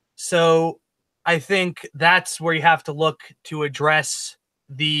 So I think that's where you have to look to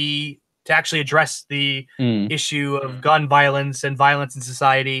actually address the issue of gun violence and violence in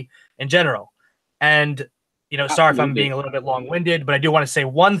society in general. And, sorry if I'm being a little bit long-winded, but I do want to say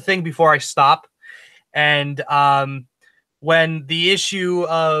one thing before I stop. And when the issue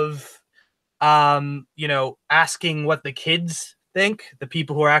of, asking what the kids think, the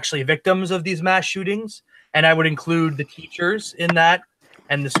people who are actually victims of these mass shootings, and I would include the teachers in that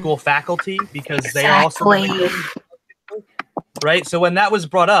and the school faculty, because they are also right. So when that was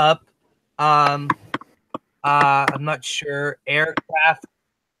brought up, I'm not sure, aircraft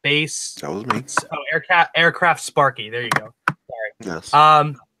base. That was me. Oh, aircraft Sparky. There you go. Sorry. Yes.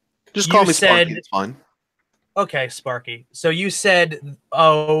 Just call me Sparky. It's fine. Okay, Sparky. So you said,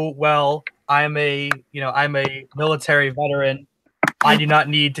 "Oh well, I'm a military veteran. I do not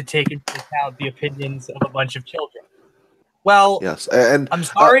need to take into account the opinions of a bunch of children." Well, yes, and I'm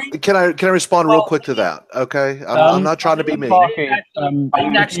sorry. Can I respond real quick to that? Okay, I'm not trying to be mean. I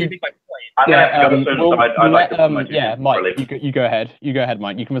didn't actually make my point. Mike, you go ahead. You go ahead,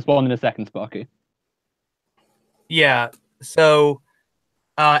 Mike. You can respond in a second, Sparky. Yeah. So,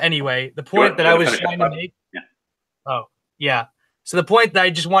 anyway, the point that I was trying to make. Yeah. Oh, yeah. So the point that I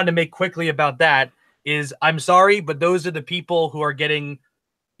just wanted to make quickly about that is, I'm sorry, but those are the people who are getting,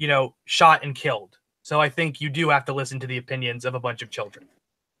 shot and killed. So I think you do have to listen to the opinions of a bunch of children.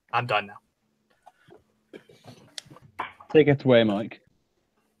 I'm done now. Take it away, Mike.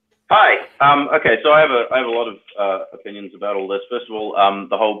 Hi. Okay, so I have a lot of opinions about all this. First of all,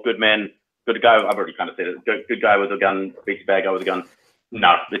 the whole good guy. I've already kind of said it. Good guy with a gun beats a bad guy with a gun.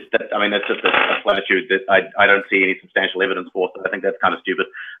 No, it's just a platitude that I don't see any substantial evidence for. So I think that's kind of stupid.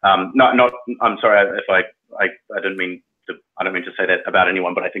 I'm sorry if I didn't mean to. I don't mean to say that about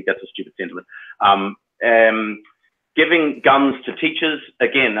anyone, but I think that's a stupid sentiment. giving guns to teachers,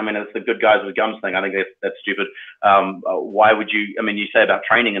 again, I mean, it's the good guys with guns thing. I think that's stupid. Why would you? I mean, you say about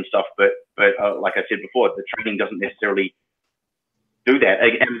training and stuff, but like I said before, the training doesn't necessarily do that.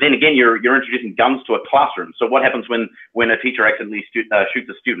 And then again, you're introducing guns to a classroom. So what happens when a teacher accidentally shoots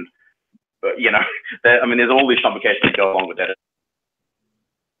a student? You know, I mean, there's all these complications that go along with that.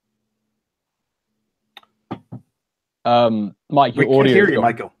 we Mike, your can't audio hear is you, gone.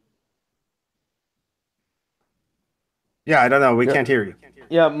 Michael. Yeah, I don't know. We can't hear you.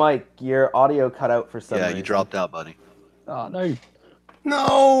 Yeah, Mike, your audio cut out for some reason. Yeah, you dropped out, buddy. Oh, no.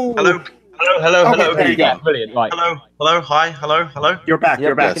 No. Hello. There you go. Brilliant. Right. Hello. Hi. Hello. You're back. Yep,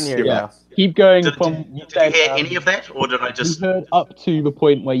 You're back. I can hear You're you back. now. Keep going Did from... you hear any of that, or did I We just... heard up to the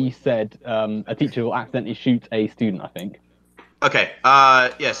point where you said a teacher will accidentally shoot a student, I think. Okay.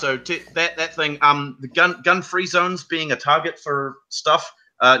 Yeah. So that thing. The gun-free zones being a target for stuff.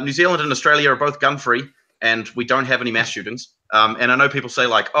 New Zealand and Australia are both gun-free, and we don't have any mass shootings. And I know people say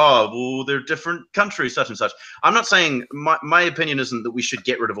like, oh, well, they're different countries, such and such. I'm not saying my opinion isn't that we should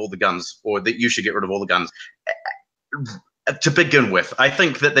get rid of all the guns or that you should get rid of all the guns. To begin with, I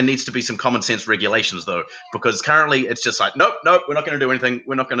think that there needs to be some common sense regulations, though, because currently it's just like, nope, we're not going to do anything.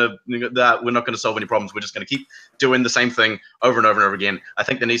 We're not going to solve any problems. We're just going to keep doing the same thing over and over and over again. I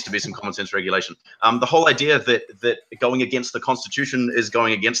think there needs to be some common sense regulation. The whole idea that going against the Constitution is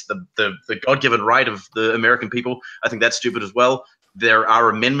going against the God-given right of the American people, I think that's stupid as well. There are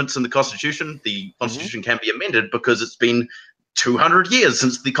amendments in the Constitution. The Constitution can be amended because it's been 200 years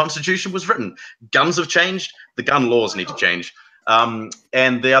since the Constitution was written. Guns have changed. The gun laws need to change. And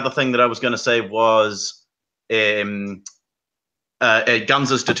the other thing that I was going to say was guns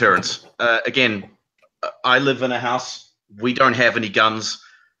as deterrence. Again, I live in a house. We don't have any guns.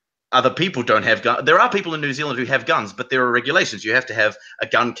 Other people don't have guns. There are people in New Zealand who have guns, but there are regulations. You have to have a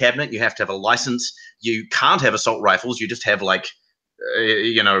gun cabinet. You have to have a license. You can't have assault rifles. You just have like,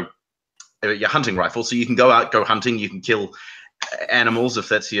 your hunting rifle. So you can go out, go hunting. You can kill animals if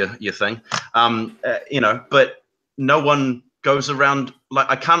that's your thing, but no one goes around.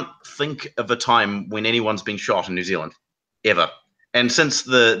 Like, I can't think of a time when anyone's been shot in New Zealand ever. And since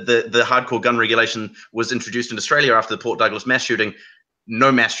the hardcore gun regulation was introduced in Australia after the Port Douglas mass shooting,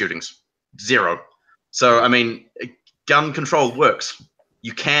 no mass shootings, zero. So I mean, gun control works.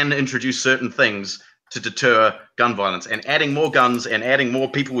 You can introduce certain things to deter gun violence, and adding more guns and adding more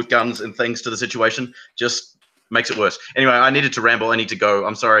people with guns and things to the situation just makes it worse. Anyway, I needed to ramble. I need to go.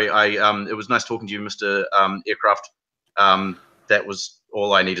 I'm sorry. It was nice talking to you, Mr. Aircraft. That was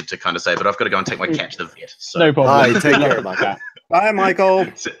all I needed to kind of say, but I've got to go and take my cat to the vet. So. No problem. All right, take care, my cat. Bye, Michael.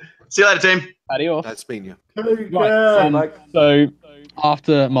 See you later, team. Adios. Nice meeting you. Right, so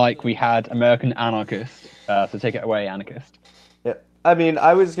after Mike, we had American Anarchist. So take it away, Anarchist. Yeah, I mean,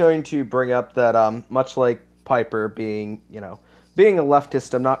 I was going to bring up that much like Piper being a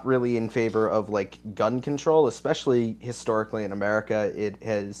leftist, I'm not really in favor of like gun control, especially historically in America. It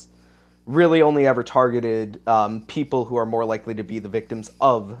has really only ever targeted people who are more likely to be the victims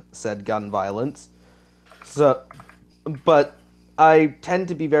of said gun violence. So, but I tend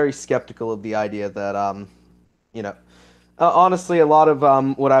to be very skeptical of the idea that, honestly, a lot of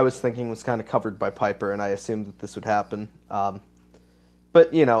what I was thinking was kind of covered by Piper, and I assumed that this would happen.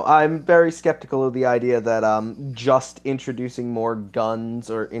 But, I'm very skeptical of the idea that just introducing more guns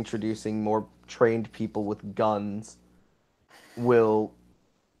or introducing more trained people with guns will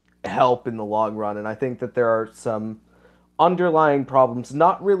help in the long run. And I think that there are some underlying problems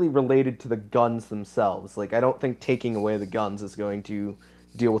not really related to the guns themselves. Like, I don't think taking away the guns is going to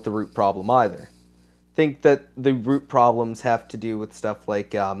deal with the root problem either. I think that the root problems have to do with stuff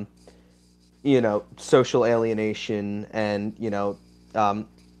like, social alienation and,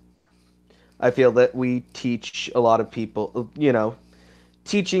 I feel that we teach a lot of people,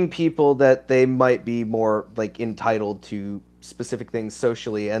 teaching people that they might be more like entitled to specific things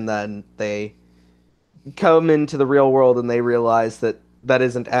socially, and then they come into the real world and they realize that that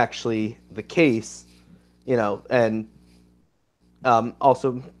isn't actually the case, and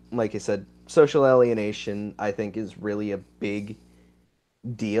also, like I said, social alienation, I think, is really a big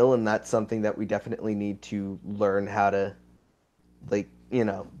deal, and that's something that we definitely need to learn how to,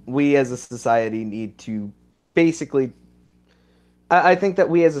 we as a society need to basically, I think that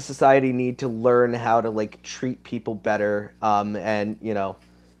we as a society need to learn how to, treat people better, and,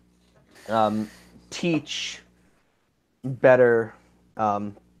 teach better,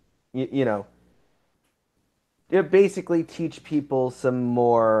 basically teach people some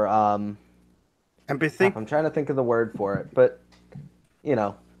more, empathy? I'm trying to think of the word for it, but,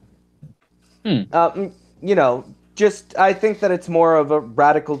 Just, I think that it's more of a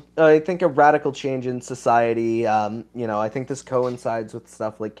radical. I think a radical change in society. You know, I think this coincides with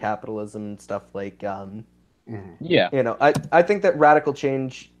stuff like capitalism and stuff like. Yeah. You know, I think that radical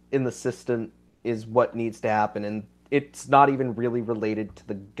change in the system is what needs to happen, and it's not even really related to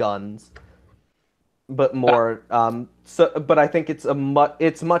the guns, but more. But I think it's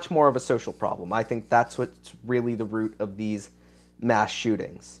it's much more of a social problem. I think that's what's really the root of these mass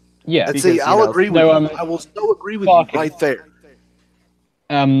shootings. Yeah. And see, I'll agree with you. I will so agree with you right there.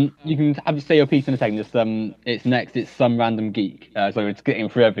 You can have say your piece in a second. Just it's next. It's some random geek. So it's getting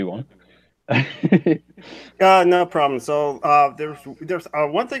for everyone. No problem. So there's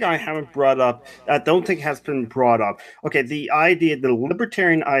one thing I haven't brought up. I don't think has been brought up. Okay, the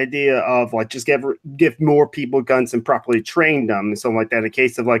libertarian idea of like just give more people guns and properly train them and something like that in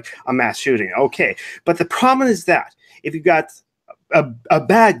case of like a mass shooting. Okay, but the problem is that if you got a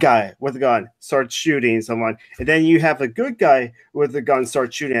bad guy with a gun starts shooting someone, and then you have a good guy with a gun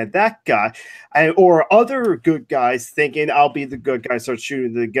start shooting at that guy, or other good guys thinking I'll be the good guy start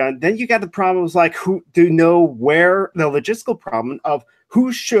shooting the gun, then you got the problems like who do know where the logistical problem of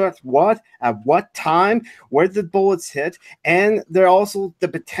who shot what at what time, where the bullets hit, and there also the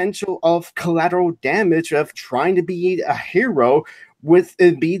potential of collateral damage of trying to be a hero with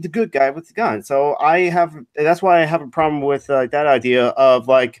be the good guy with the gun. So that's why I have a problem with that idea of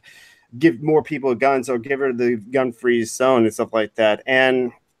like give more people guns or give her the gun-free zone and stuff like that.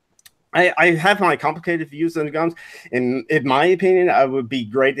 And I have my complicated views on guns. In my opinion, it would be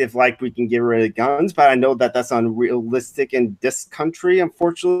great if like we can get rid of guns, but I know that that's unrealistic in this country.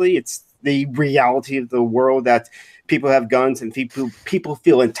 Unfortunately, it's the reality of the world that people have guns and people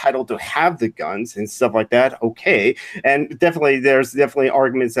feel entitled to have the guns and stuff like that. Okay, and there's definitely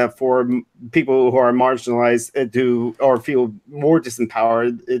arguments that for people who are marginalized do or feel more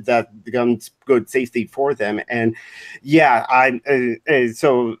disempowered that the guns good safety for them. And yeah,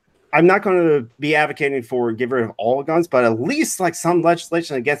 so I'm not going to be advocating for get rid of all guns, but at least like some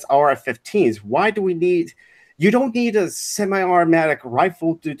legislation against AR-15s. Why do we need? You don't need a semi-automatic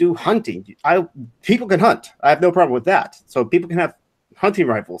rifle to do hunting. People can hunt. I have no problem with that. So people can have hunting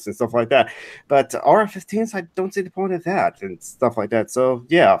rifles and stuff like that. But AR-15s, I don't see the point of that and stuff like that. So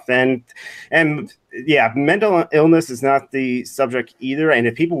yeah, and yeah, mental illness is not the subject either. And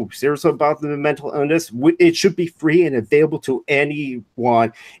if people are serious about the mental illness, it should be free and available to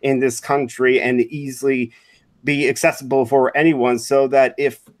anyone in this country and easily be accessible for anyone. So that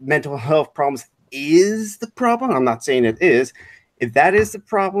if mental health problems is the problem, I'm not saying it is, if that is the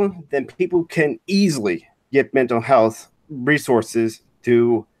problem, then people can easily get mental health resources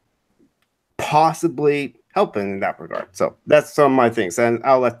to possibly help in that regard. So that's some of my things, and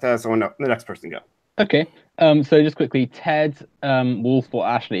I'll let the next person go. Okay. So just quickly, Ted, Wolf, or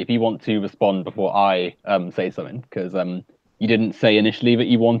Ashley, if you want to respond before I say something, because you didn't say initially that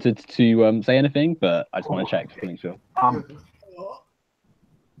you wanted to say anything, but I just want to check to make sure.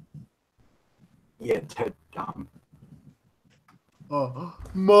 Yeah, Ted.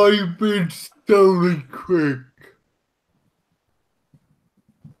 My bit's really quick.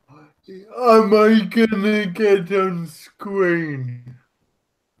 Am I gonna get on screen?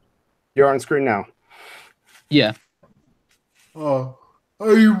 You're on screen now. Yeah. I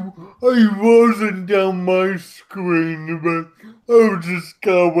wasn't on my screen, but I'll just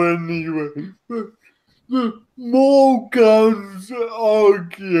go anyway. The more guns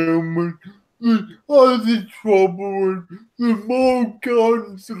argument, the other trouble is the more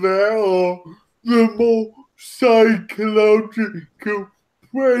guns there are, the more psychological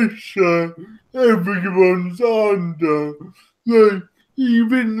pressure everyone's under. Like,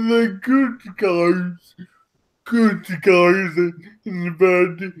 even the good guys in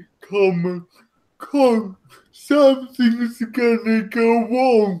inverted commas, something's gonna go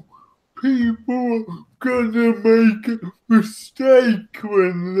wrong. People are gonna make a mistake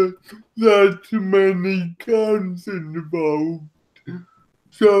when there's that many guns involved.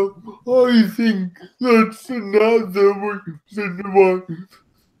 So I think that's another reason why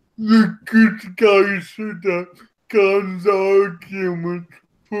the good guys should have guns argument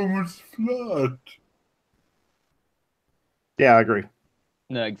falls flat. Yeah, I agree.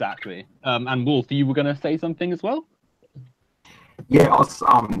 No, exactly. And Wolf, you were going to say something as well? Yeah,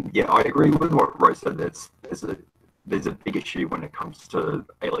 I agree with what Rose said. There's a big issue when it comes to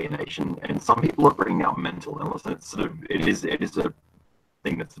alienation, and some people are bringing out mental illness. And it is a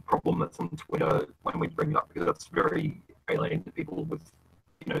thing that's a problem that's on Twitter when we bring it up, because that's very alienating to people with,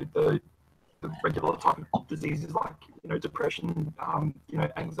 the regular type of diseases like, depression,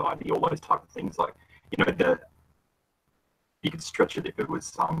 anxiety, all those type of things. Like, you could stretch it if it was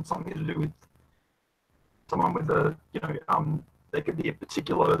something to do with someone with a, there could be a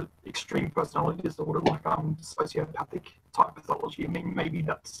particular extreme personality disorder, like sociopathic type pathology. I mean, maybe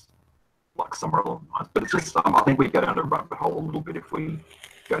that's like somewhere along the lines, but it's just, I think we go down a rabbit hole a little bit if we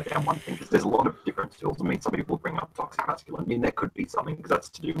go down one thing, because there's a lot of different tools. I mean, some people bring up toxic masculinity, and there could be something, because that's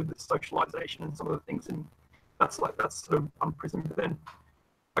to do with the socialization and some of the things, and that's sort of unprismed. But then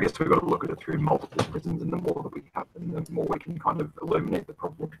I guess we've got to look at it through multiple prisms, and the more that we have, and the more we can kind of illuminate the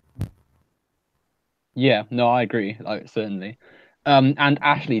problem. Yeah, no, I agree, like, certainly. And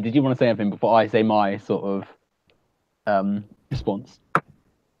Ashley, did you want to say anything before I say my sort of response?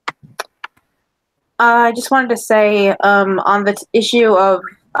 I just wanted to say on the issue of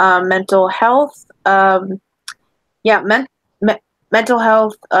mental health, mental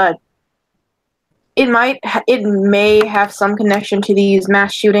health, it may have some connection to these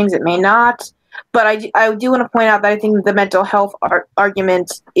mass shootings, it may not, but I do want to point out that I think the mental health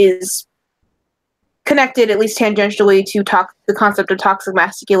argument is connected, at least tangentially, to the concept of toxic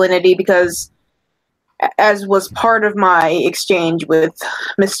masculinity, because as was part of my exchange with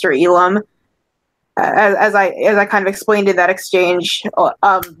Mr. Elam, as I kind of explained in that exchange,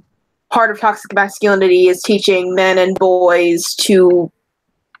 part of toxic masculinity is teaching men and boys to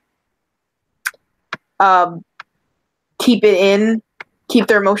keep their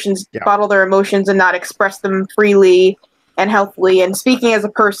emotions, bottle their emotions, and not express them freely and healthily. And speaking as a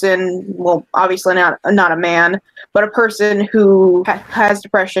person, well, obviously not a man, but a person who has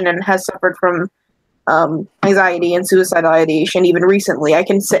depression and has suffered from anxiety and suicidal ideation, even recently, I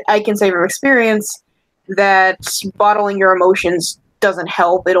can say from experience that bottling your emotions doesn't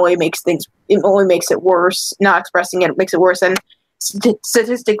help. It only makes it worse. Not expressing it makes it worse. And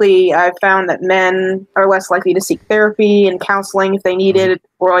statistically, I've found that men are less likely to seek therapy and counseling if they need it,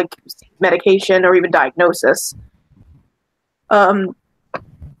 or like medication or even diagnosis. So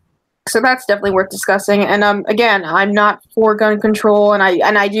that's definitely worth discussing. And again, I'm not for gun control, and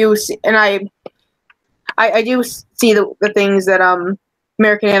I do see the things that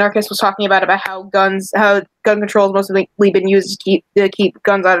American Anarchist was talking about how gun control has mostly been used to keep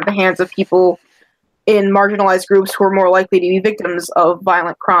guns out of the hands of people in marginalized groups who are more likely to be victims of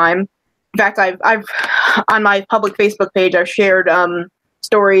violent crime. In fact, I've on my public Facebook page, I've shared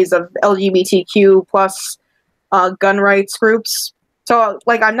stories of LGBTQ plus gun rights groups. So,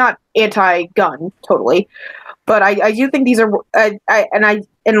 like, I'm not anti-gun totally, but I do think these are I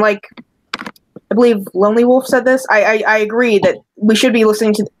believe Lonely Wolf said this. I agree that we should be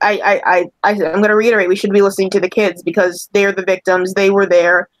listening to. I'm going to reiterate. We should be listening to the kids, because they're the victims. They were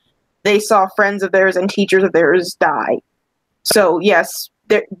there. They saw friends of theirs and teachers of theirs die. So yes,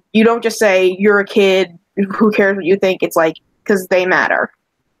 you don't just say you're a kid. Who cares what you think? It's like, because they matter.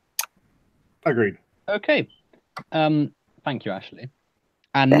 Agreed. Okay. Thank you, Ashley.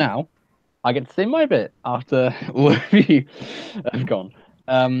 And now I get to say my bit after all of you have gone.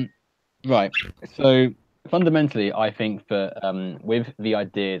 Right. So fundamentally, I think that with the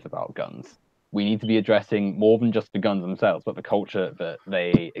ideas about guns, we need to be addressing more than just the guns themselves, but the culture that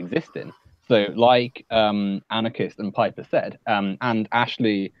they exist in. So, like Anarchist and Piper said, and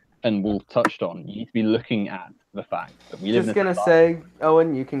Ashley and Wolf touched on, you need to be looking at the fact that we live in a society. Just gonna say,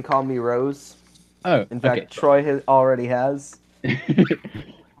 Owen, you can call me Rose. Oh, in fact, Troy already has.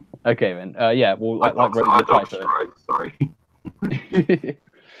 Okay, then. Yeah, well, like Rose and Piper. Sorry.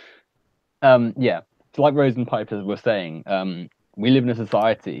 Yeah, so like Rose and Piper were saying, we live in a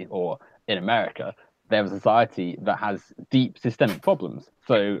society, or in America, there's a society that has deep systemic problems.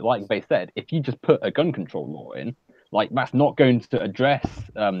 So, like they said, if you just put a gun control law in, like, that's not going to address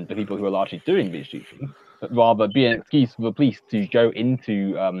the people who are largely doing these shootings, but rather be an excuse for the police to go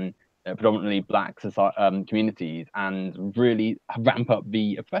into predominantly black communities and really ramp up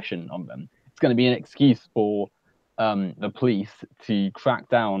the oppression on them. It's going to be an excuse for the police to crack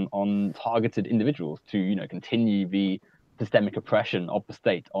down on targeted individuals to, continue the systemic oppression of the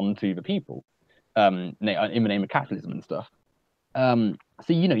state onto the people, in the name of capitalism and stuff.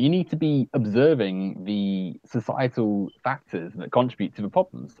 So, you need to be observing the societal factors that contribute to the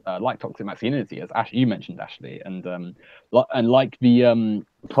problems, like toxic masculinity, as you mentioned, Ashley, and like the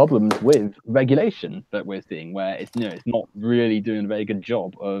problems with regulation that we're seeing, where it's not really doing a very good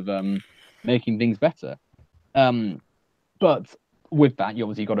job of making things better. But with that, you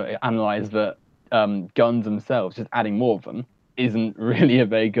obviously got to analyze that guns themselves, just adding more of them, isn't really a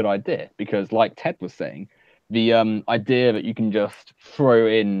very good idea, because, like Ted was saying, the idea that you can just throw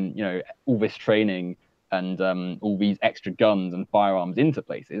in, all this training and all these extra guns and firearms into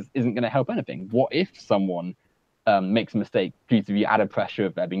places isn't going to help anything. What if someone makes a mistake due to the added pressure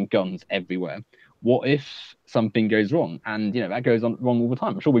of there being guns everywhere? what if something goes wrong? And that goes on wrong all the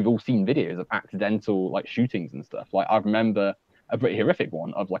time. I'm sure we've all seen videos of accidental like shootings and stuff. Like I remember a pretty horrific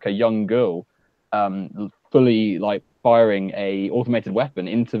one of like a young girl fully like firing a automated weapon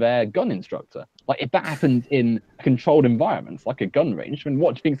into their gun instructor. Like if that happened in a controlled environment, like a gun range, then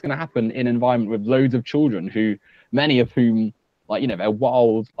what do you think is going to happen in an environment with loads of children who, many of whom, like they're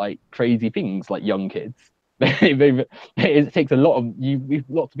wild, like crazy things, like young kids. It takes a lot of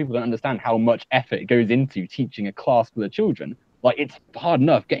lots of people don't understand how much effort goes into teaching a class full of children. Like it's hard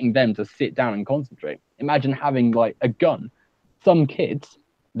enough getting them to sit down and concentrate. Imagine having like a gun. Some kids,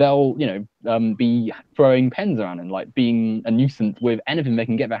 they'll be throwing pens around and like being a nuisance with anything they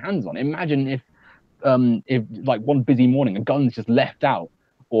can get their hands on. Imagine if like one busy morning a gun's just left out,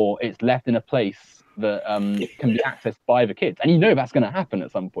 or it's left in a place that can be accessed by the kids, and that's going to happen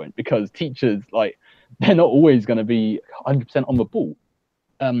at some point because teachers, like, they're not always going to be 100% on the ball.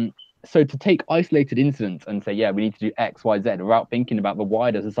 So to take isolated incidents and say, we need to do X, Y, Z without thinking about the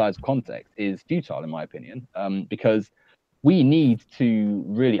wider societal context is futile, in my opinion, because we need to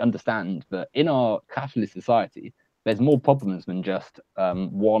really understand that in our capitalist society, there's more problems than just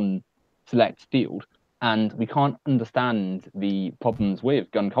one select field. And we can't understand the problems with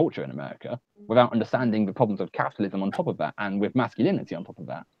gun culture in America without understanding the problems of capitalism on top of that and with masculinity on top of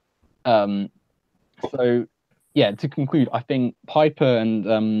that. So, to conclude, I think Piper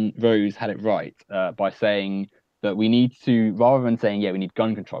and Rose had it right by saying that we need to, rather than saying, we need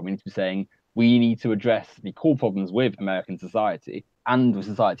gun control, we need to be saying we need to address the core problems with American society and with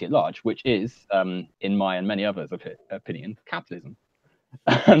society at large, which is, in my and many others' opinion, capitalism.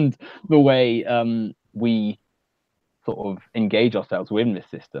 And the way we sort of engage ourselves within this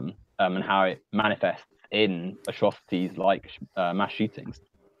system and how it manifests in atrocities like mass shootings.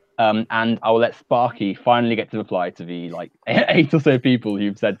 And I will let Sparky finally get to reply to the like 8 or so people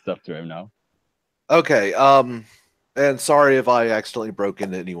who've said stuff to him now. Okay. And sorry if I accidentally broke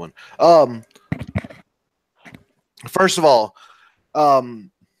into anyone. First of all,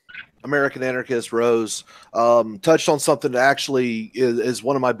 American Anarchist Rose touched on something that actually is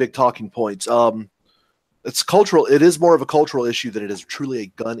one of my big talking points. It's cultural. It is more of a cultural issue than it is truly a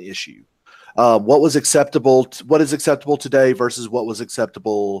gun issue. What is acceptable today versus what was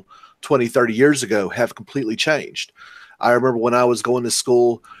acceptable 20, 30 years ago have completely changed. I remember when I was going to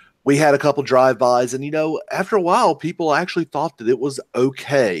school, we had a couple drive-bys, and after a while, people actually thought that it was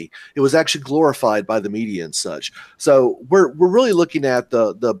okay. It was actually glorified by the media and such. So we're really looking at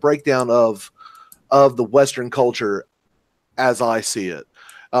the breakdown of the Western culture as I see it.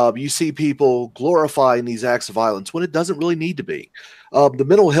 You see people glorifying these acts of violence when it doesn't really need to be. The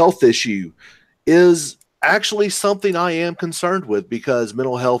mental health issue is actually something I am concerned with because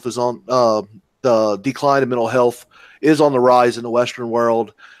mental health is on the decline of mental health is on the rise in the Western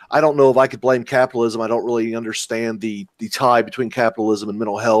world. I don't know if I could blame capitalism. I don't really understand the tie between capitalism and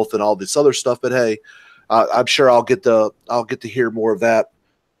mental health and all this other stuff. But hey, I'm sure I'll get to hear more of that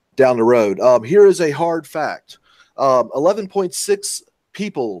down the road. Here is a hard fact: 11.6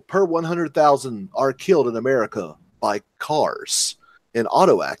 people per 100,000 are killed in America by cars in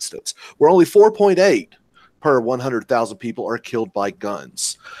auto accidents, where only 4.8 per 100,000 people are killed by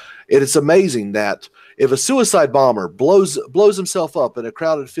guns. It is amazing that if a suicide bomber blows himself up in a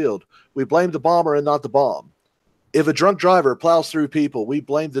crowded field, we blame the bomber and not the bomb. If a drunk driver plows through people, we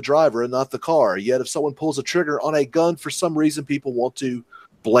blame the driver and not the car. Yet if someone pulls a trigger on a gun, for some reason, people want to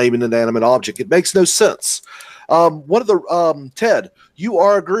blame an inanimate object. It makes no sense. Ted,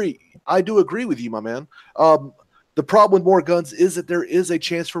 I do agree with you, my man. The problem with more guns is that there is a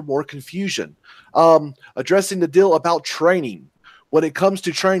chance for more confusion. Addressing the deal about training. When it comes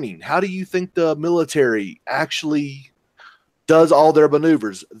to training, how do you think the military actually does all their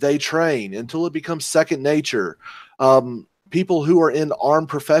maneuvers? They train until it becomes second nature. People who are in armed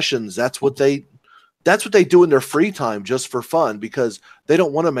professions, that's what they do in their free time just for fun because they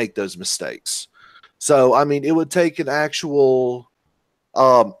don't want to make those mistakes. So, I mean, it would take an actual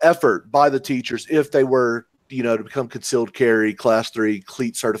effort by the teachers if they were, to become concealed carry, class 3,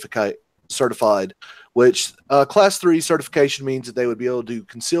 cleat certified, which class 3 certification means that they would be able to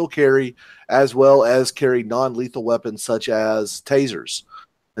conceal carry as well as carry non-lethal weapons such as tasers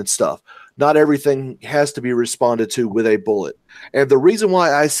and stuff. Not everything has to be responded to with a bullet. And the reason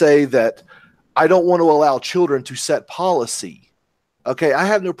why I say that I don't want to allow children to set policy, okay, I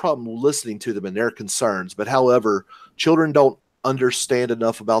have no problem listening to them and their concerns, but however, children don't understand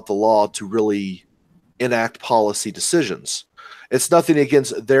enough about the law to really enact policy decisions. It's nothing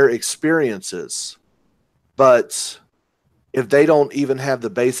against their experiences, but if they don't even have the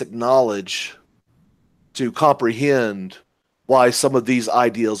basic knowledge to comprehend why some of these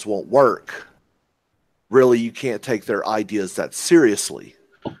ideas won't work, really you can't take their ideas that seriously.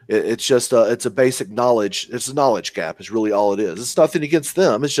 It's just it's a basic knowledge. It's a knowledge gap is really all it is. It's nothing against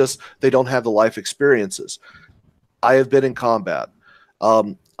them. It's just they don't have the life experiences. I have been in combat.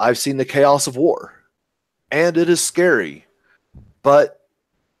 I've seen the chaos of war, and it is scary. But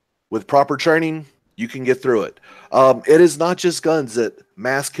with proper training, you can get through it. It is not just guns that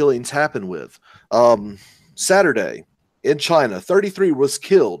mass killings happen with. Saturday in China, 33 was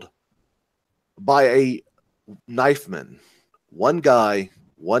killed by a knifeman. One guy,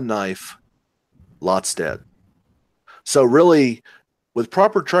 one knife, lots dead. So really, with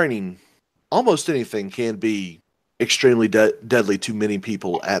proper training, almost anything can be extremely deadly to many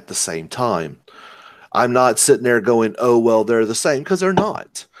people at the same time. I'm not sitting there going, oh, well, they're the same, because they're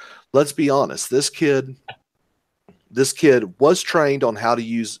not. Let's be honest. This kid was trained on how to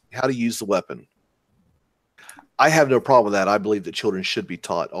use the weapon. I have no problem with that. I believe that children should be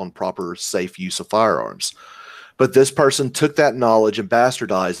taught on proper, safe use of firearms. But this person took that knowledge and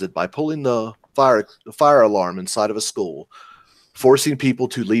bastardized it by pulling the fire alarm inside of a school, forcing people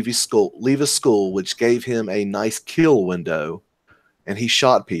to leave a school, which gave him a nice kill window, and he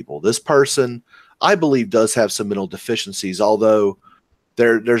shot people. This person, I believe, does have some mental deficiencies, although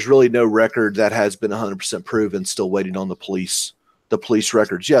there's really no record that has been 100% proven, still waiting on the police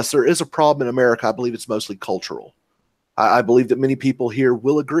records. Yes, there is a problem in America. I believe it's mostly cultural. I believe that many people here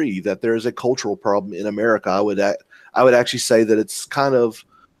will agree that there is a cultural problem in America. I would actually say that it's kind of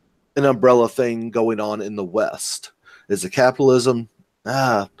an umbrella thing going on in the West. Is it capitalism?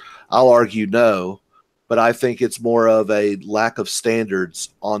 I'll argue no, but I think it's more of a lack of standards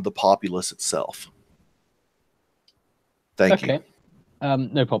on the populace itself. Thank you.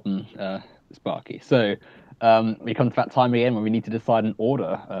 No problem, Sparky. So we come to that time again when we need to decide an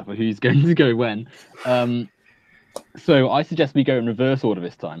order for who's going to go when. So I suggest we go in reverse order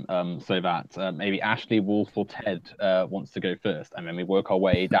this time, so that maybe Ashley, Wolf, or Ted wants to go first, and then we work our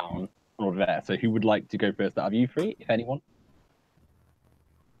way down over there. So who would like to go first out of you three, if anyone?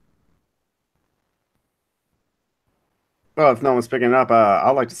 Well, if no one's picking it up,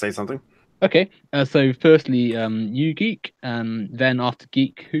 I'd like to say something. Okay, so firstly, you, Geek, then after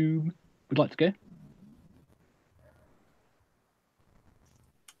Geek, who would like to go?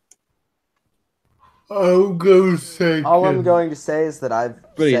 I'll go second. All I'm going to say is that I've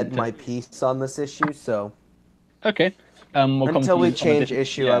said my piece on this issue, so... Okay. We'll until we change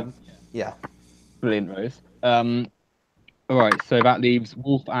issue, yeah. Brilliant, Rose. All right, so that leaves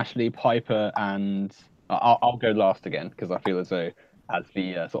Wolf, Ashley, Piper, and... I'll go last again, because I feel as though, as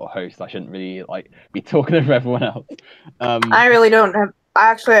the sort of host, I shouldn't really be talking over everyone else. I really don't have...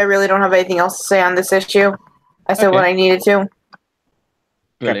 Actually, I really don't have anything else to say on this issue. I said what I needed to.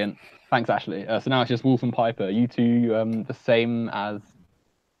 Brilliant. Okay. Thanks, Ashley. So now it's just Wolf and Piper. You two the same as...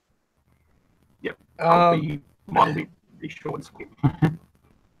 Yep. I'll be short and sweet.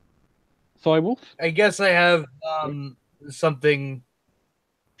 Sorry, Wolf? I guess I have something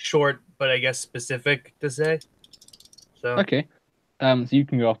short, but I guess specific to say. So okay. So you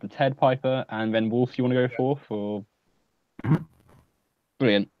can go after Ted, Piper, and then Wolf, you want to go fourth? Or...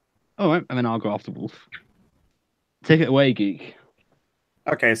 Brilliant. All right, and then I'll go after Wolf. Take it away, Geek.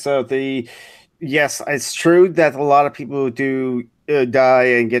 Okay, so yes, it's true that a lot of people do die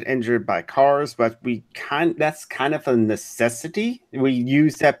and get injured by cars, but that's kind of a necessity. We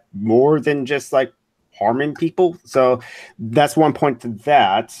use that more than just harming people. So that's one point to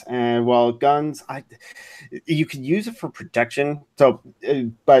that. And while guns, you could use it for protection. So,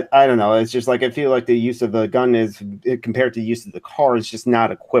 but I don't know. It's just I feel like the use of the gun is compared to the use of the car is just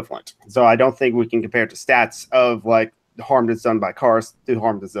not equivalent. So I don't think we can compare to stats of the harm that's done by cars to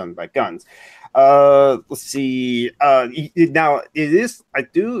harm that's done by guns. Let's see. Now it is. I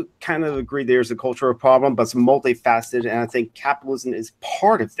do kind of agree there's a cultural problem, but it's multifaceted, and I think capitalism is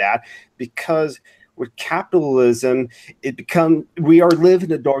part of that because with capitalism, we are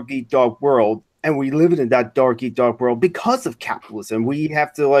living in a dog eat dog world, and we live in that dog eat dog world because of capitalism. We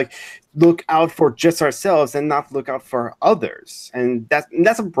have to look out for just ourselves and not look out for others, and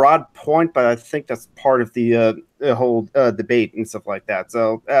that's a broad point, but I think that's part of the whole debate and stuff like that.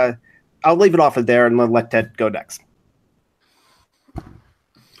 So I'll leave it off of there and let Ted go next.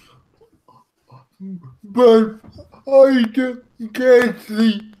 But I get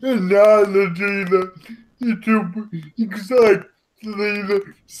the analogy that it's exactly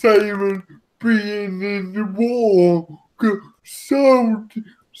the same as being in the war. Soldiers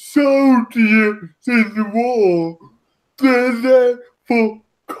in the war, they're there for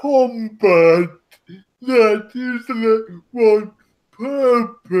combat. That is the one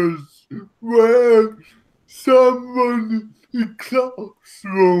purpose. Where someone in the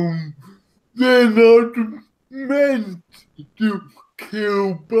classroom they're not meant to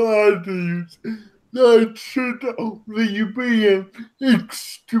kill bodies. That should only be an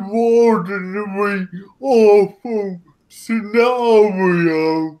extraordinary, awful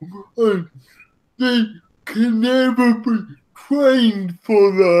scenario. And they can never be trained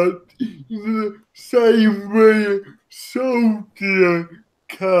for that in the same way a soldier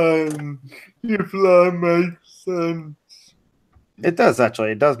can, if that makes sense. It does,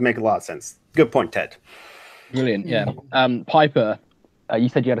 actually. It does make a lot of sense. Good point, Ted. Brilliant, yeah. Piper, you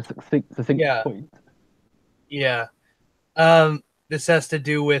said you had a succinct point. Yeah. This has to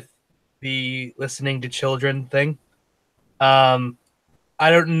do with the listening to children thing. I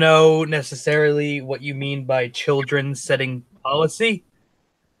don't know necessarily what you mean by children setting policy.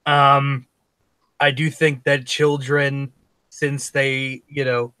 I do think that children, since they,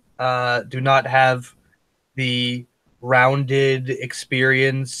 do not have the rounded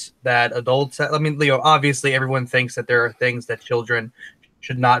experience that adults have. I mean, obviously everyone thinks that there are things that children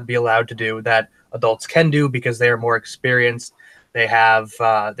should not be allowed to do that adults can do because they are more experienced. They have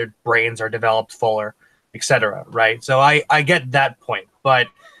their brains are developed fuller, etc. Right? So I get that point, but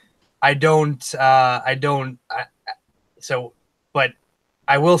I don't. But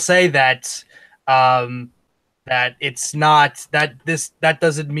I will say that that it's not that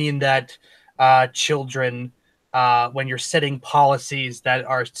doesn't mean that children, when you're setting policies that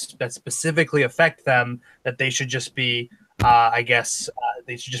specifically affect them, that they should just be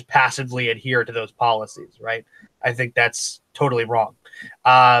they should just passively adhere to those policies, right? I think that's totally wrong.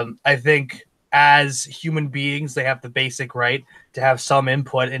 I think as human beings, they have the basic right to have some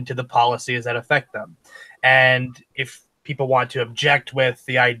input into the policies that affect them. And if people want to object with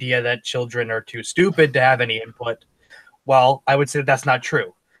the idea that children are too stupid to have any input, well, I would say that that's not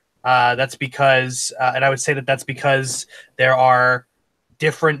true. That's because, and I would say that that's because there are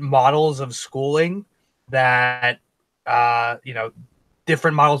different models of schooling that,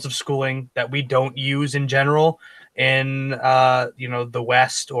 different models of schooling that we don't use in general in, the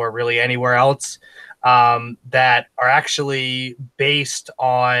West or really anywhere else, that are actually based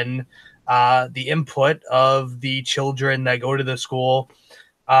on the input of the children that go to the school,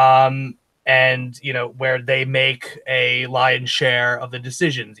 and where they make a lion's share of the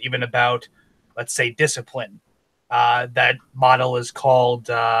decisions, even about, let's say, discipline. That model is called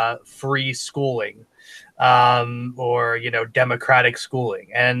free schooling, or democratic schooling,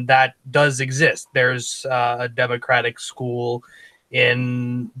 and that does exist. There's a democratic school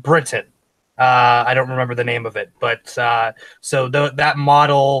in Britain. I don't remember the name of it, but so that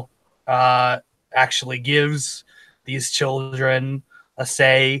model actually gives these children a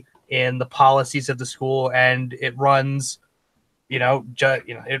say in the policies of the school, and it runs,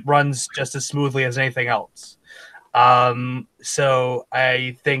 it runs just as smoothly as anything else. So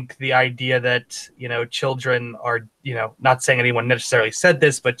I think the idea that, children are, not saying anyone necessarily said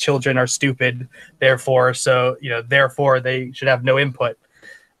this, but children are stupid, therefore they should have no input.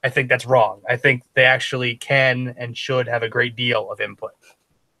 I think that's wrong. I think they actually can and should have a great deal of input.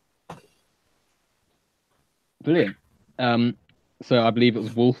 Brilliant. So I believe it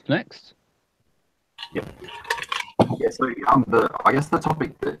was Wolf next. Yep. Yeah, so I guess the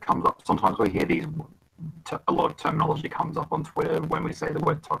topic that comes up, sometimes we hear a lot of terminology comes up on Twitter when we say the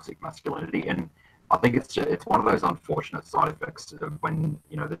word toxic masculinity, and I think it's one of those unfortunate side effects of when,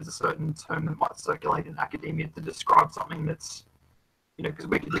 there's a certain term that might circulate in academia to describe something that's, because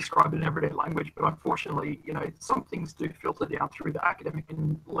we can describe it in everyday language, but unfortunately, some things do filter down through the academic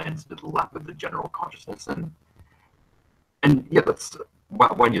and lands into the lap of the general consciousness, and yeah, that's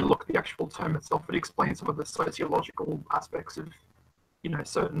when you look at the actual term itself, it explains some of the sociological aspects of,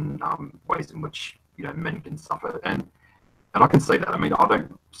 certain ways in which, men can suffer. And I can say that, I mean, I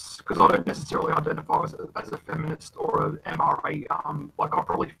don't necessarily identify as a feminist or an MRA. Like, I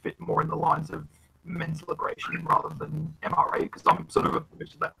probably fit more in the lines of men's liberation rather than MRA, because I'm sort of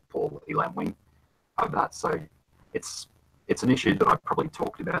opposed to that Paul Elam wing of that. So it's an issue that I probably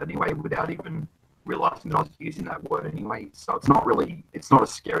talked about anyway without even realizing that I was using that word anyway. So it's not a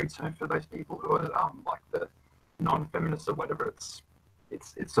scary term for those people who are like the non-feminists or whatever.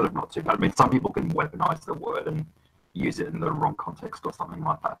 It's sort of not too bad. I mean, some people can weaponize the word and use it in the wrong context or something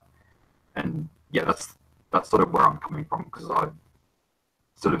like that. And yeah, that's sort of where I'm coming from, because I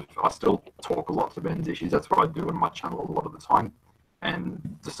still talk a lot to men's issues. That's what I do on my channel a lot of the time,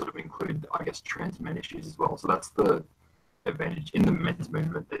 and to sort of include, I guess, trans men issues as well. So that's the advantage in the men's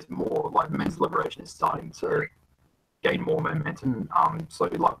movement. There's more, like, men's liberation is starting to gain more momentum. So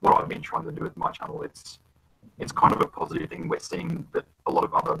like what I've been trying to do with my channel, it's kind of a positive thing. We're seeing that a lot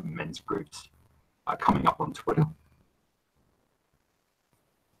of other men's groups are coming up on Twitter,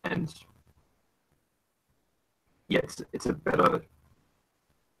 and yeah, it's a better,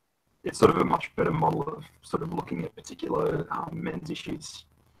 it's sort of a much better model of sort of looking at particular men's issues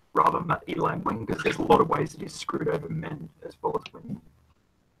rather than that e-labeling, because there's a lot of ways that he's screwed over men as well as women.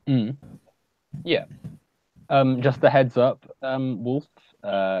 Yeah. Just a heads up, Wolf,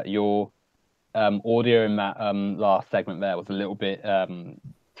 your audio in that last segment there was a little bit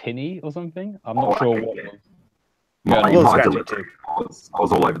tinny or something. I'm not sure what was. My delivery, I was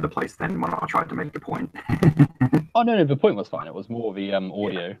all over the place then when I tried to make the point. Oh no, the point was fine. It was more the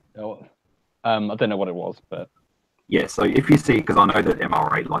audio. I don't know what it was, but yeah. So if you see, because I know that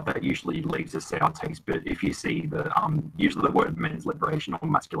MRA like that usually leaves a sour taste, but if you see the usually the word men's liberation or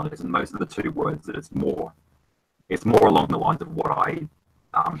masculinism, those are the two words that it's more along the lines of what I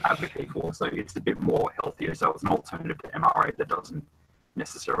advocate for. So it's a bit more healthier. So it's an alternative to MRA that doesn't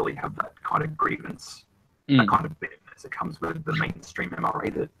necessarily have that kind of grievance, that kind of bitterness that comes with the mainstream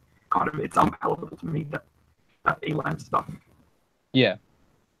MRA. That kind of, it's unpalatable to me, that ELAM stuff. Yeah.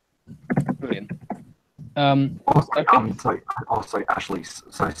 Brilliant. Also, Ashley,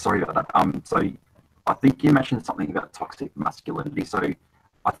 so sorry about that. So I think you mentioned something about toxic masculinity. So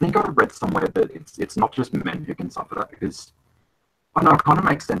I think I read somewhere that it's not just men who can suffer that, because I know it kind of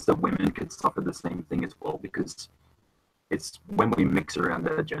makes sense that women could suffer the same thing as well, because it's when we mix around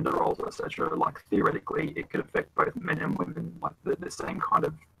their gender roles, etc. Like theoretically, it could affect both men and women, like the same kind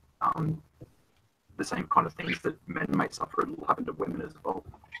of things that men may suffer will happen to women as well.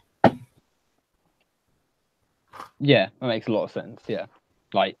 Yeah, that makes a lot of sense. Yeah,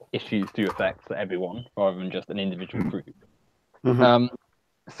 like issues do affect everyone rather than just an individual group.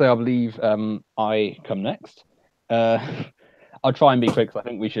 So I believe I come next. I'll try and be quick, because I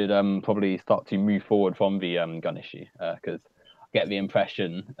think we should probably start to move forward from the gun issue, because I get the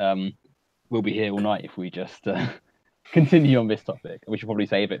impression we'll be here all night if we just continue on this topic. We should probably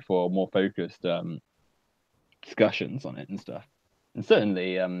save it for more focused discussions on it and stuff. And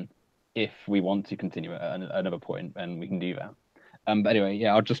certainly, if we want to continue at another point, then we can do that. But anyway,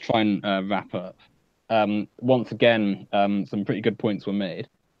 yeah, I'll just try and wrap up. Once again, some pretty good points were made.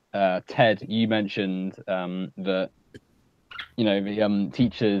 Ted, you mentioned that the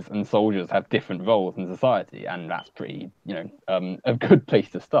teachers and soldiers have different roles in society, and that's pretty, a good place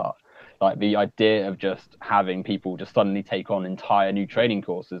to start. Like the idea of just having people just suddenly take on entire new training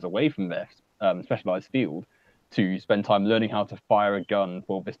courses away from their specialized field to spend time learning how to fire a gun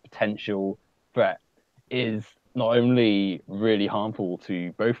for this potential threat is not only really harmful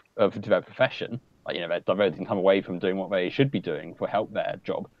to both to their profession, like they're diverting time away from doing what they should be doing for help their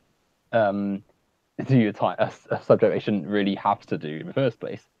job, to a subject they shouldn't really have to do in the first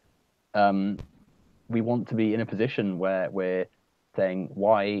place. We want to be in a position where we're saying,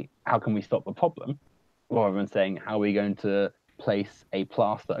 how can we stop the problem, rather than saying, how are we going to place a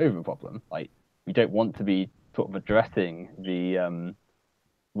plaster over the problem? Like, we don't want to be sort of addressing the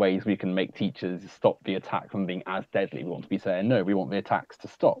ways we can make teachers stop the attack from being as deadly. We want to be saying, no, we want the attacks to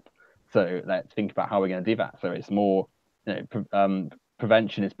stop. So let's think about how we're going to do that. So it's more,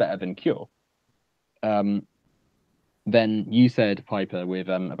 prevention is better than cure. Then you said, Piper, with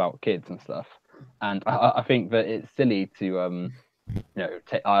about kids and stuff, and I think that it's silly to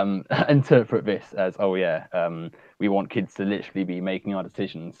interpret this as, we want kids to literally be making our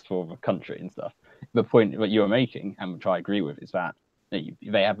decisions for the country and stuff. The point that you are making, and which I agree with, is that they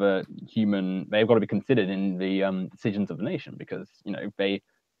have they've got to be considered in the decisions of the nation, because they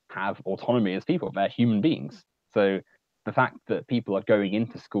have autonomy as people. They're human beings. So the fact that people are going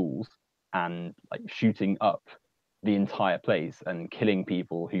into schools and like shooting up the entire place and killing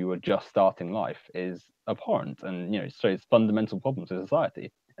people who are just starting life is abhorrent, and shows fundamental problems in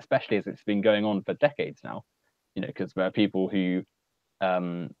society, especially as it's been going on for decades now. Because there are people who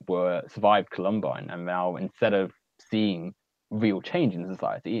survived Columbine, and now, instead of seeing real change in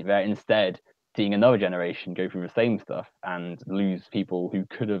society, they're instead seeing another generation go through the same stuff and lose people who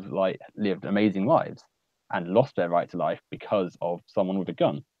could have lived amazing lives and lost their right to life because of someone with a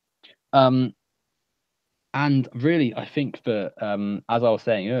gun. And really, I think that, as I was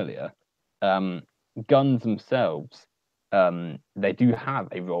saying earlier, guns themselves, they do have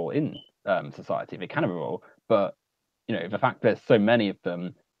a role in society. They can have a role, but the fact there's so many of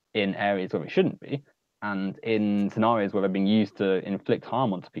them in areas where they shouldn't be, and in scenarios where they're being used to inflict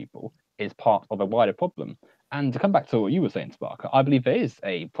harm onto people, is part of a wider problem. And to come back to what you were saying, Sparker, I believe there is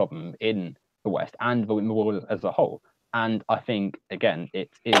a problem in the West and in the world as a whole. And I think, again, it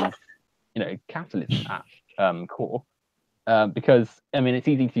is, capitalism at core. Because, it's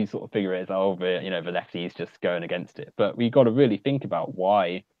easy to sort of figure it as, the lefties just going against it. But we've got to really think about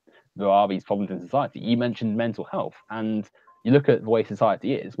why there are these problems in society. You mentioned mental health, and you look at the way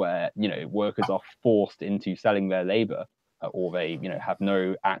society is, where workers are forced into selling their labor, or they have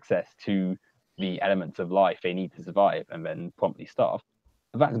no access to the elements of life they need to survive, and then promptly starve.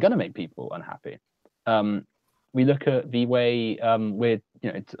 That's going to make people unhappy. We look at the way we're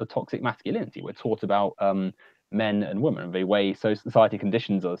a toxic masculinity. We're taught about men and women, the way society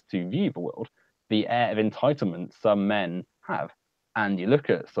conditions us to view the world, the air of entitlement some men have. And you look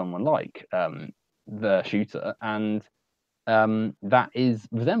at someone like the shooter, and that is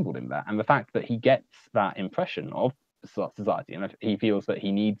resembled in that. And the fact that he gets that impression of society, and he feels that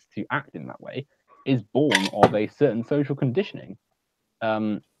he needs to act in that way, is born of a certain social conditioning.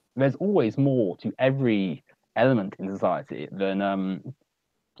 There's always more to every element in society than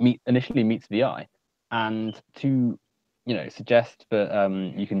initially meets the eye. And to suggest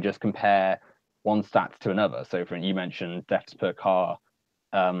that you can just compare one stat to another. So you mentioned deaths per car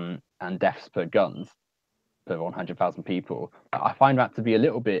and deaths per guns per 100,000 people. I find that to be a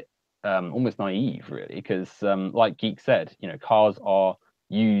little bit almost naive, really, because like Geek said, cars are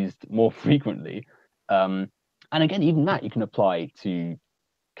used more frequently. And again, even that you can apply to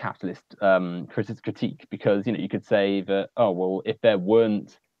capitalist critique, because you could say that, oh well, if there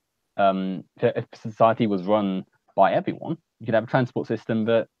weren't if society was run by everyone, you could have a transport system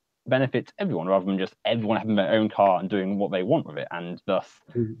that benefits everyone, rather than just everyone having their own car and doing what they want with it, and thus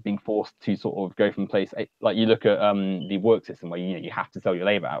being forced to sort of go from place. Like you look at the work system, where you have to sell your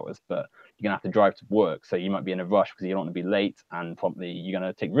labor hours, but you're gonna have to drive to work, so you might be in a rush because you don't want to be late, and promptly you're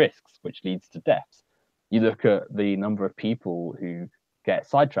gonna take risks, which leads to deaths. You look at the number of people who get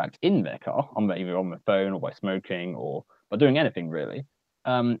sidetracked in their car, either on their phone or by smoking or by doing anything really,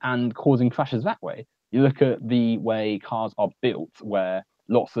 and causing crashes that way. You look at the way cars are built, where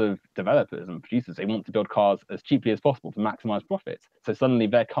lots of developers and producers, they want to build cars as cheaply as possible to maximize profits. So suddenly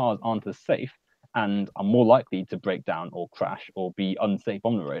their cars aren't as safe and are more likely to break down or crash or be unsafe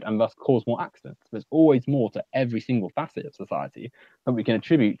on the road, and thus cause more accidents. There's always more to every single facet of society that we can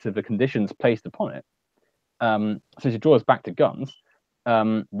attribute to the conditions placed upon it. So to draw us back to guns,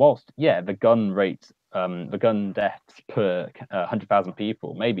 whilst the gun rate, the gun deaths per 100,000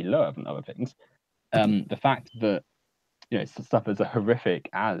 people may be lower than other things, the fact that stuff as horrific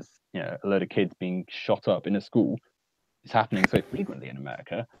as a load of kids being shot up in a school is happening so frequently in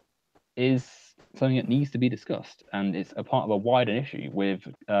America is something that needs to be discussed, and it's a part of a wider issue with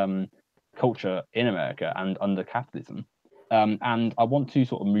culture in America and under capitalism. And I want to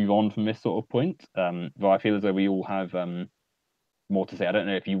sort of move on from this sort of point, though I feel as though we all have more to say. I don't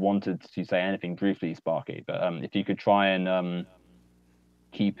know if you wanted to say anything briefly, Sparky, but if you could try and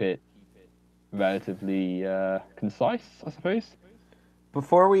keep it relatively concise, I suppose.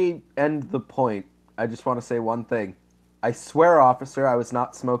 Before we end the point, I just want to say one thing. I swear, officer, I was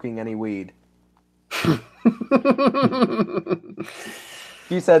not smoking any weed.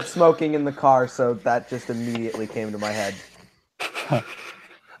 You said smoking in the car, so that just immediately came to my head.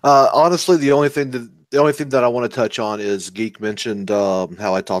 Honestly, the only thing that I want to touch on is Geek mentioned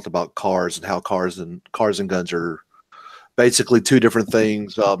how I talked about cars and how cars and guns are basically two different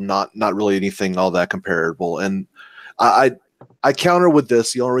things, not really anything all that comparable. And I counter with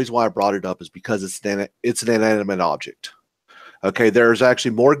this. The only reason why I brought it up is because it's an inanimate object. Okay, there's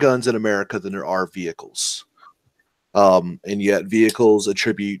actually more guns in America than there are vehicles, and yet vehicles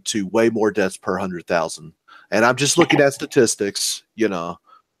attribute to way more deaths per 100,000. And I'm just looking at statistics, and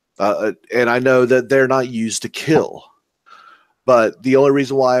I know that they're not used to kill. But the only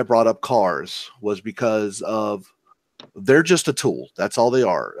reason why I brought up cars was because of they're just a tool. That's all they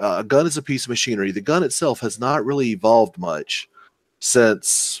are. A gun is a piece of machinery. The gun itself has not really evolved much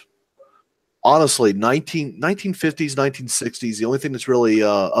since, honestly, 1950s, 1960s. The only thing that's really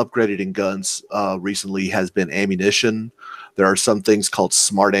upgraded in guns recently has been ammunition. There are some things called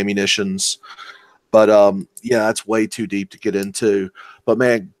smart ammunitions. But that's way too deep to get into. But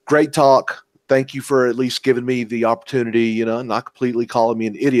man, great talk. Thank you for at least giving me the opportunity, not completely calling me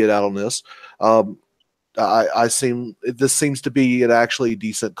an idiot out on this. This seems to be an actually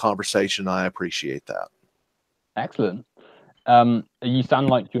decent conversation. I appreciate that. Excellent. You sound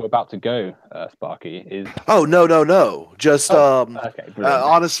like you're about to go, Sparky. Oh no. Just okay,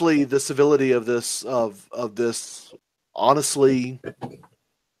 honestly, the civility of this honestly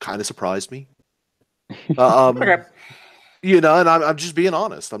kind of surprised me. Okay. And I'm just being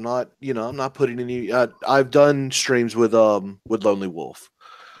honest. I'm not putting any. I've done streams with Lonely Wolf.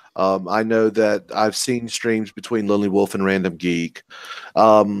 I know that I've seen streams between Lonely Wolf and Random Geek.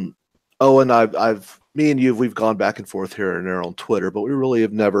 Owen, me and you, we've gone back and forth here and there on Twitter, but we really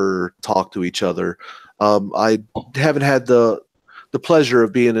have never talked to each other. I haven't had the pleasure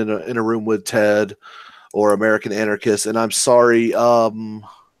of being in a room with Ted or American Anarchist. And I'm sorry. I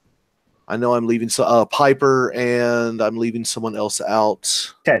know I'm leaving Piper, and I'm leaving someone else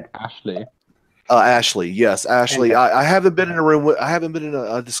out. Ted. Ashley. Ashley, yes, Ashley. I haven't been in a room. I haven't been in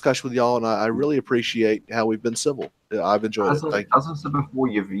a discussion with y'all, and I really appreciate how we've been civil. I've enjoyed it. As I said before,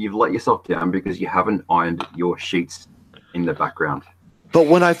 you've let yourself down because you haven't ironed your sheets in the background. But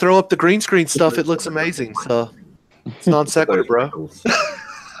when I throw up the green screen stuff, it looks amazing. So it's non sequitur, bro.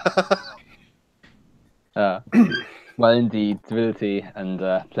 Well, indeed, civility and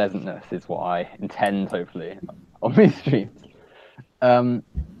pleasantness is what I intend, hopefully, on these streams.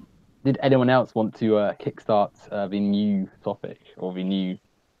 Did anyone else want to kickstart the new topic or the new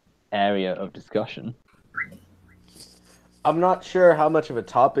area of discussion? I'm not sure how much of a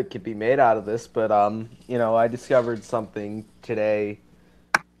topic could be made out of this, but you know, I discovered something today,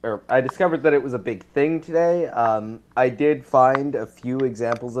 or I discovered that it was a big thing today. I did find a few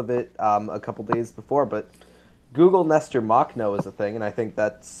examples of it a couple days before, but Google Nestor Machno is a thing, and I think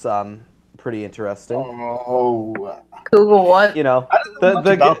that's pretty interesting. Oh, Google what? You know,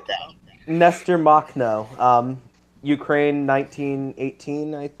 about that. Nestor Machno, Ukraine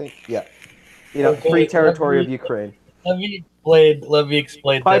 1918, I think. Yeah, you know, free territory of Ukraine. Let me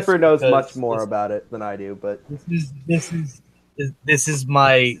explain. Piper knows much more about it than I do, but this is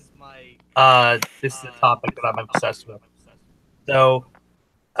my this is the topic that I'm obsessed with. So,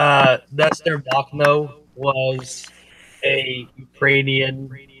 Nestor Machno was a Ukrainian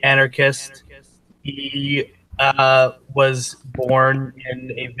anarchist. He was born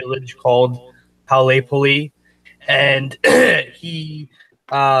in a village called Halepoli, and he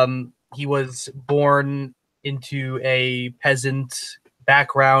was born into a peasant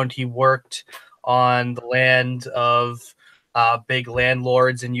background. He worked on the land of big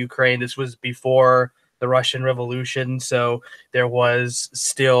landlords in Ukraine. This was before the Russian Revolution, so there was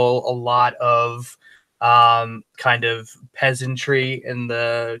still a lot of kind of peasantry in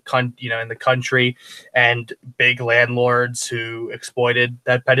the country, and big landlords who exploited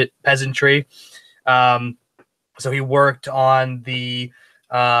that peasantry. So he worked on the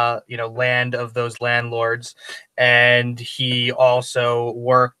land of those landlords, and he also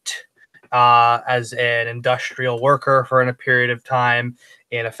worked as an industrial worker for a period of time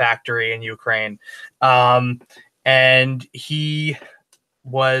in a factory in Ukraine. And he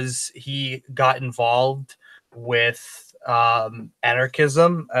got involved with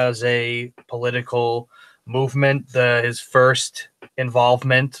anarchism as a political movement. His first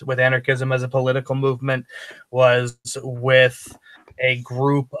involvement with anarchism as a political movement was with a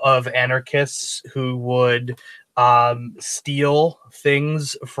group of anarchists who would steal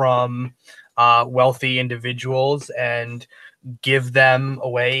things from wealthy individuals and give them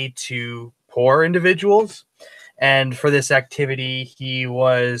away to poor individuals. And for this activity, he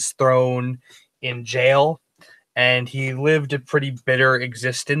was thrown in jail, and he lived a pretty bitter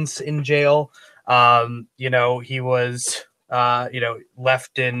existence in jail. He was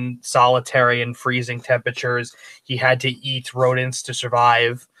left in solitary and freezing temperatures. He had to eat rodents to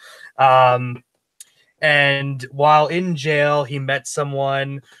survive. And while in jail, he met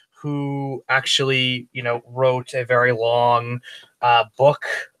someone who actually, wrote a very long book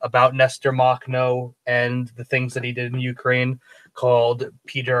about Nestor Machno and the things that he did in Ukraine, called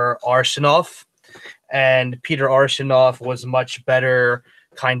Peter Arshinov. And Peter Arshinov was much better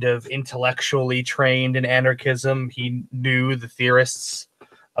kind of intellectually trained in anarchism. He knew the theorists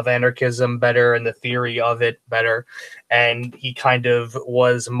of anarchism better and the theory of it better. And he kind of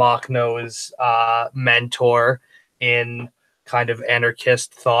was Machno's mentor in kind of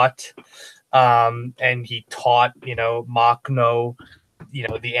anarchist thought. And he taught, Machno,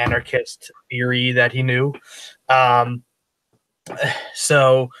 the anarchist theory that he knew. And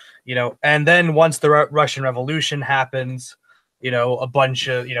then once the Russian Revolution happens, a bunch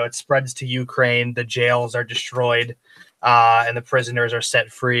of, it spreads to Ukraine, the jails are destroyed, and the prisoners are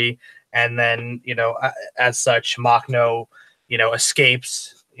set free. And then, as such, Machno,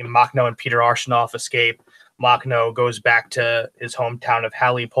 escapes. Machno and Peter Arshinov escape. Machno goes back to his hometown of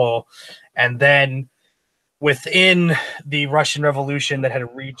Halepol. And then within the Russian Revolution that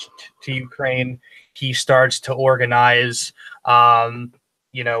had reached to Ukraine, he starts to organize, an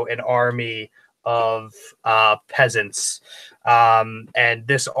army of peasants. And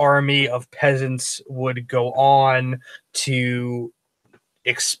this army of peasants would go on to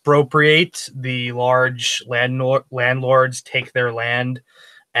expropriate the large landlords, take their land,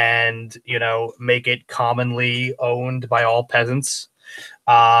 and make it commonly owned by all peasants.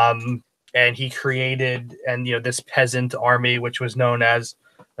 And he created, this peasant army, which was known as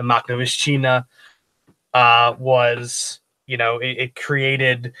the Makhnovishchina, was, it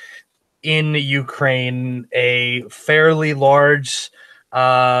created in Ukraine a fairly large,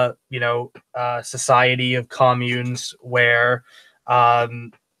 society of communes where,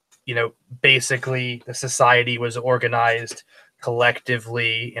 basically the society was organized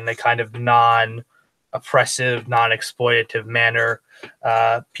collectively in a kind of non-oppressive, non-exploitative manner.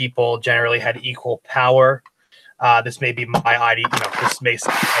 People generally had equal power. This may be this may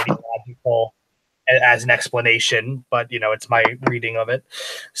sound ideological as an explanation, but it's my reading of it.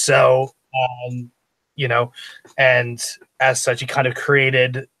 So, and as such, he kind of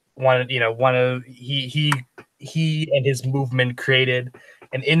created he and his movement created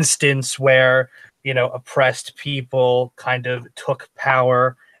an instance where oppressed people kind of took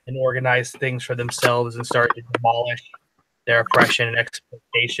power and organized things for themselves and started to demolish their oppression and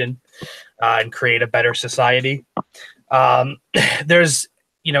exploitation and create a better society. There's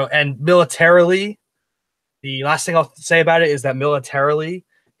and militarily, the last thing I'll say about it is that militarily,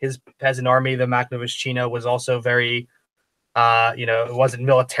 his peasant army, the Makhnovishchina, was also very, it wasn't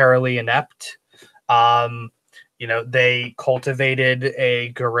militarily inept. They cultivated a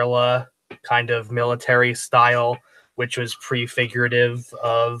guerrilla kind of military style, which was prefigurative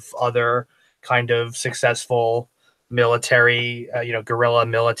of other kind of successful military, guerrilla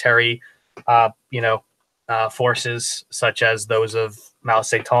military, forces such as those of Mao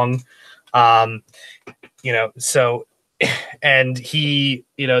Zedong. So, and he,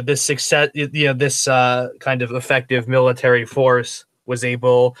 this success, this kind of effective military force was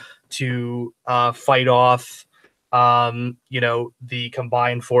able to fight off, the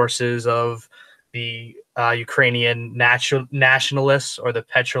combined forces of the Ukrainian nationalists or the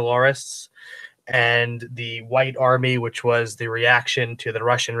Petrolorists and the White Army, which was the reaction to the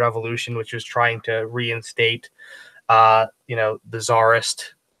Russian Revolution, which was trying to reinstate, the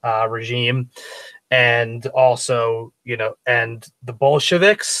Tsarist regime. And also, and the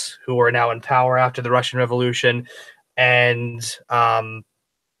Bolsheviks, who were now in power after the Russian Revolution, and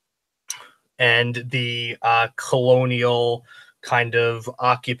the colonial kind of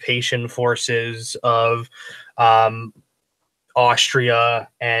occupation forces of Austria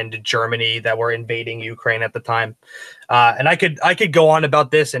and Germany that were invading Ukraine at the time. And I could go on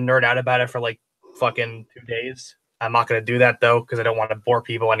about this and nerd out about it for like fucking 2 days. I'm not going to do that, though, because I don't want to bore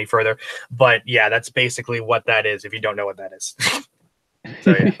people any further. But yeah, that's basically what that is, if you don't know what that is. So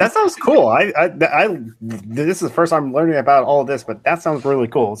yeah, that sounds cool. This is the first time I'm learning about all of this, but that sounds really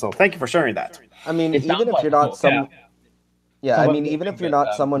cool. So thank you for sharing that. I mean, even if you're not someone... Yeah, I mean, even if you're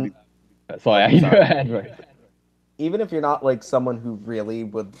not someone... Sorry, go ahead, right. Even if you're not, like, someone who really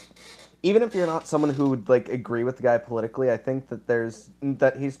would... Even if you're not someone who would, like, agree with the guy politically, I think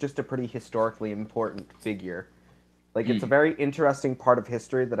that he's just a pretty historically important figure. Like, it's a very interesting part of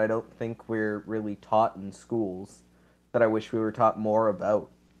history that I don't think we're really taught in schools, that I wish we were taught more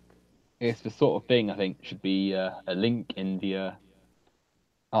about. It's the sort of thing I think should be a link in the...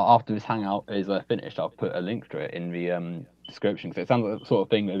 after this Hangout is finished, I'll put a link to it in the description, because it sounds like the sort of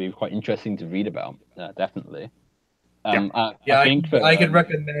thing that would be quite interesting to read about, definitely. I could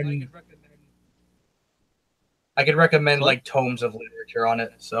recommend... I could recommend, like, tomes of literature on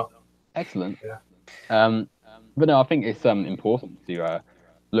it, so... Excellent. Yeah. But no, I think it's important to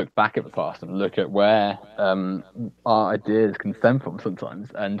look back at the past and look at where our ideas can stem from sometimes,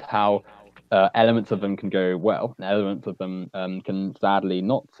 and how elements of them can go well, and elements of them can sadly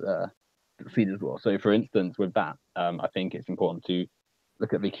not succeed as well. So, for instance, with that, I think it's important to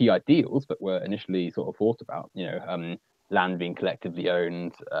look at the key ideals that were initially sort of thought about. Land being collectively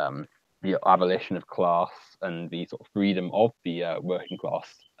owned, the abolition of class, and the sort of freedom of the working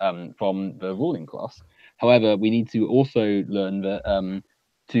class from the ruling class. However, we need to also learn that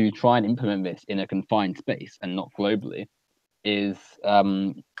to try and implement this in a confined space and not globally is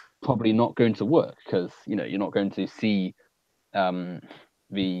probably not going to work, because you're not going to see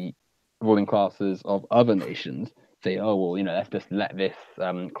the ruling classes of other nations say, oh well, let's just let this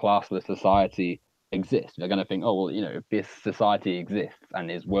classless society exist. They're going to think, oh well, if this society exists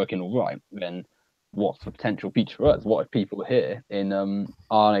and is working all right, then what's the potential future for us? What if people here in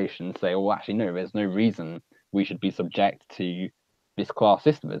our nation say, well, actually, no, there's no reason we should be subject to this class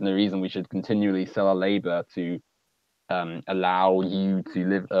system. There's no reason we should continually sell our labor to allow you to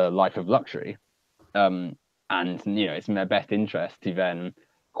live a life of luxury. And, it's in their best interest to then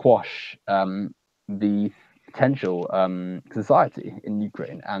quash the potential society in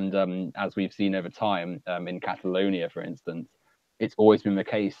Ukraine. And as we've seen over time in Catalonia, for instance, it's always been the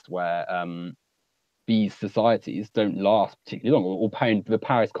case where these societies don't last particularly long, or the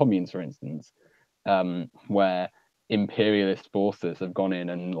Paris communes, for instance, where imperialist forces have gone in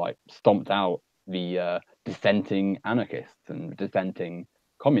and like stomped out the dissenting anarchists and dissenting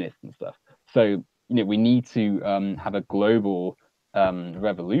communists and stuff. So we need to have a global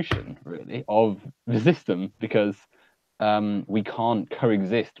revolution, really, of the system, because we can't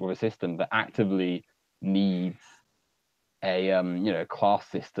coexist with a system that actively needs a class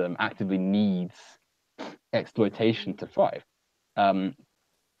system, actively needs exploitation to thrive. And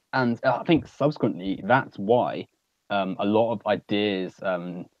I think subsequently that's why a lot of ideas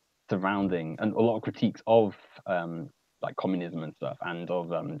surrounding, and a lot of critiques of like communism and stuff, and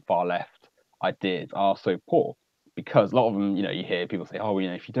of far left ideas are so poor, because a lot of them, you hear people say, oh,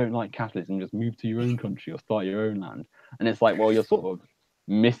 if you don't like capitalism, just move to your own country or start your own land. And it's like, well, you're sort of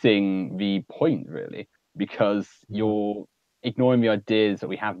missing the point, really, because you're ignoring the ideas that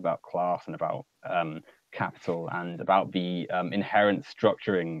we have about class and about capital and about the inherent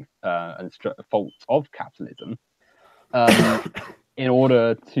structuring and faults of capitalism in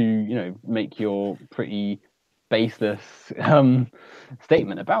order to make your pretty baseless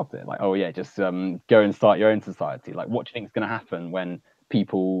statement about it, like, oh yeah, just go and start your own society. Like, what do you think is going to happen when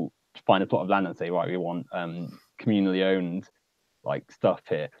people find a plot of land and say, right, we want communally owned like stuff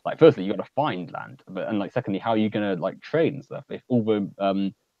here? Like, firstly, you got to find land, and like secondly, how are you going to like trade and stuff if all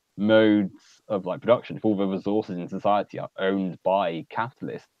the modes of like production, if all the resources in society are owned by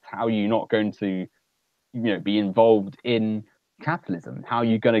capitalists? How are you not going to be involved in capitalism? How are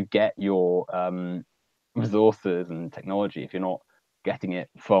you going to get your resources and technology if you're not getting it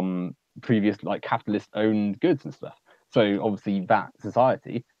from previous like capitalist owned goods and stuff? So obviously that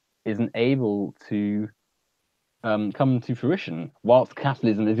society isn't able to come to fruition whilst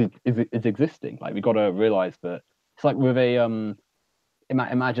capitalism is existing. Like, we've got to realize that it's like with a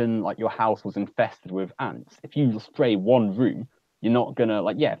imagine like your house was infested with ants. If you spray one room, you're not gonna,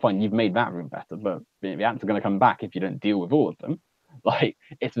 like, yeah, fine, you've made that room better, but the ants are gonna come back if you don't deal with all of them. Like,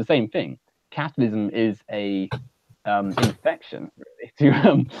 it's the same thing. Capitalism is a infection, really,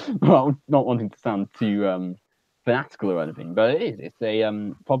 to well, not wanting to sound too fanatical or anything, but it is. It's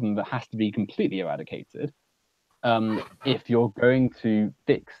a problem that has to be completely eradicated if you're going to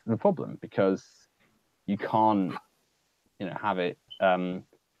fix the problem, because you can't have it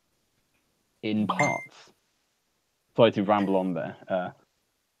in parts. Sorry to ramble on there. If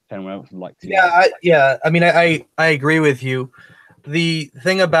anyone else would like to. Yeah. I mean, I agree with you. The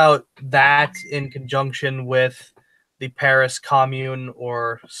thing about that, in conjunction with the Paris Commune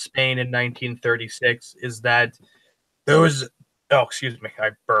or Spain in 1936, is that those. Oh, excuse me.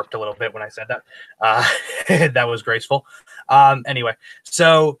 I burped a little bit when I said that. That was graceful. Anyway,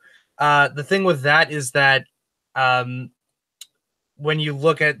 so the thing with that is that when you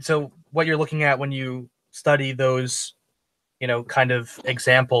look at, so what you're looking at when you study those, kind of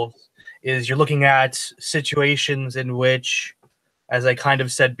examples, is you're looking at situations in which, as I kind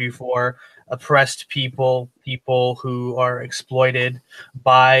of said before, oppressed people who are exploited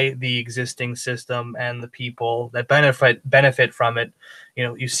by the existing system, and the people that benefit from it.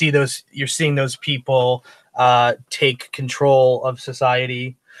 You're seeing those people take control of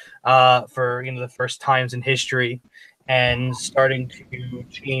society for the first times in history, and starting to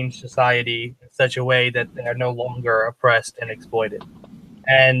change society in such a way that they are no longer oppressed and exploited.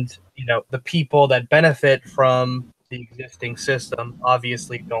 And the people that benefit from the existing system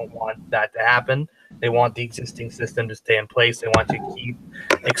obviously don't want that to happen. They want the existing system to stay in place. They want to keep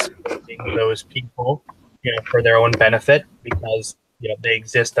exploiting those people, for their own benefit, because they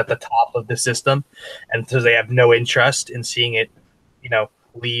exist at the top of the system, and so they have no interest in seeing it,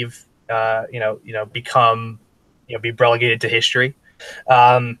 leave, become, be relegated to history.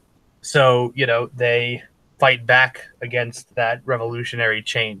 So they fight back against that revolutionary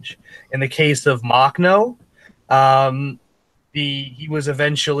change. In the case of Makhno, he was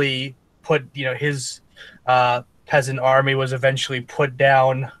eventually put, his peasant army was eventually put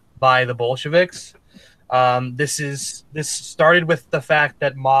down by the Bolsheviks. This started with the fact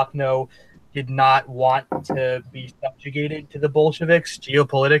that Makhno did not want to be subjugated to the Bolsheviks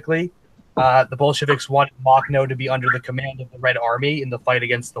geopolitically. The Bolsheviks wanted Makhno to be under the command of the Red Army in the fight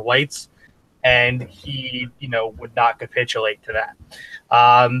against the Whites, and he, would not capitulate to that.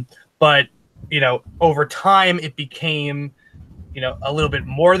 But over time, it became, a little bit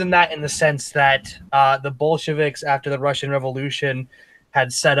more than that, in the sense that the Bolsheviks, after the Russian Revolution,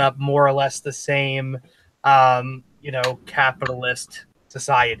 had set up more or less the same, capitalist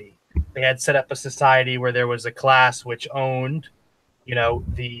society. They had set up a society where there was a class which owned,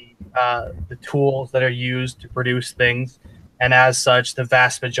 the tools that are used to produce things, and as such, the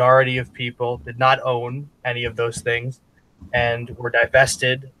vast majority of people did not own any of those things, and were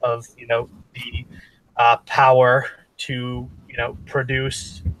divested of, the power to,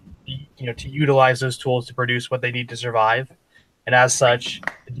 produce, to utilize those tools to produce what they need to survive. and as such,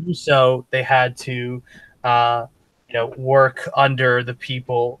 to do so, they had to, work under the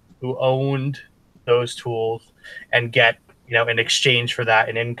people who owned those tools and get, in exchange for that,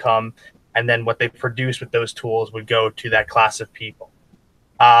 an income, and then what they produced with those tools would go to that class of people.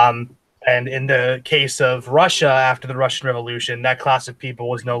 And in the case of Russia, after the Russian Revolution, that class of people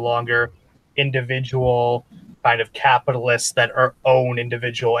was no longer individual kind of capitalists that own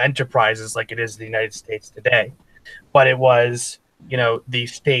individual enterprises like it is in the United States today, but it was, the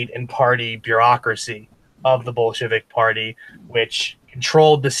state and party bureaucracy of the Bolshevik Party, which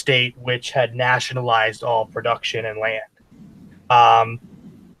controlled the state, which had nationalized all production and land.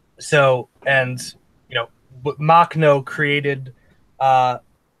 Makhno created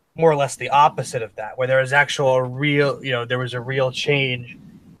more or less the opposite of that, where there was there was a real change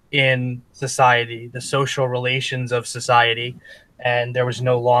in society, the social relations of society, and there was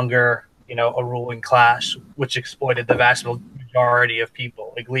no longer, a ruling class which exploited the vast majority of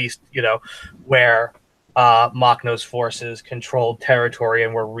people, at least, where Makhno's forces controlled territory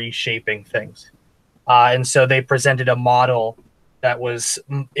and were reshaping things. And so they presented a model that was,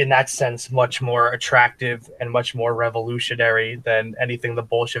 in that sense, much more attractive and much more revolutionary than anything the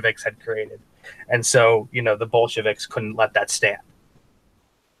Bolsheviks had created. And so, the Bolsheviks couldn't let that stand.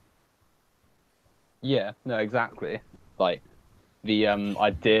 Yeah, no, exactly. Like, the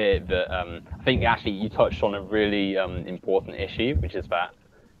idea that, I think actually you touched on a really important issue, which is that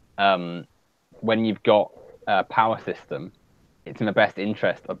when you've got a power system, it's in the best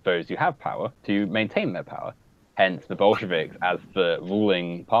interest of those who have power to maintain their power. Hence, the Bolsheviks, as the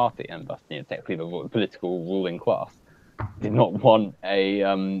ruling party, and thus technically the political ruling class, did not want a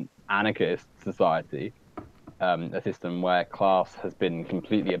anarchist society, a system where class has been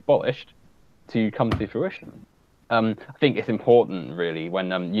completely abolished, to come to fruition. I think it's important, really,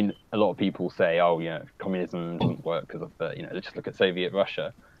 when a lot of people say, "Oh, communism doesn't work because of the, just look at Soviet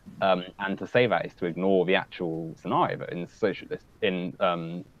Russia," and to say that is to ignore the actual scenario in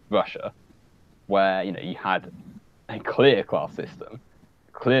Russia, where you had a clear class system,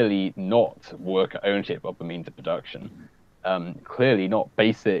 clearly not worker ownership of the means of production, clearly not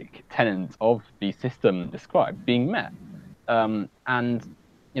basic tenets of the system described being met, and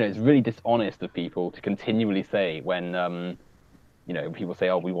it's really dishonest of people to continually say when people say,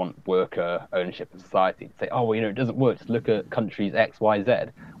 "Oh, we want worker ownership of society," to say, "Oh, well, it doesn't work. Just look at countries X, Y,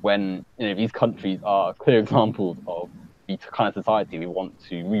 Z." When these countries are clear examples of the kind of society we want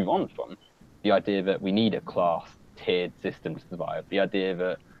to move on from. The idea that we need a class-tiered system to survive, the idea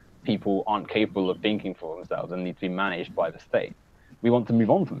that people aren't capable of thinking for themselves and need to be managed by the state. We want to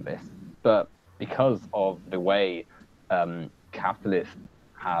move on from this, but because of the way capitalists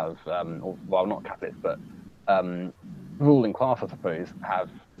have, not capitalists, but ruling class, I suppose,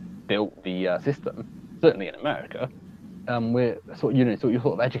 have built the system, certainly in America, we're you're sort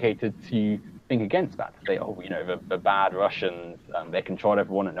of educated to think against that, to say, "Oh, the bad Russians, they control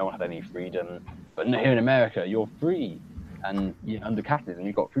everyone and no one has any freedom. But here in America, you're free, and under capitalism,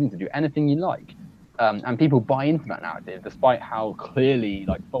 you've got freedom to do anything you like." And people buy into that narrative, despite how clearly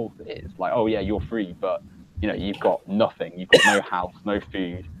false it is. Like, "Oh yeah, you're free, but you've got nothing. You've got no house, no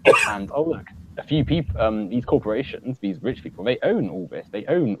food, and oh look, a few people, these corporations, these rich people, they own all this. They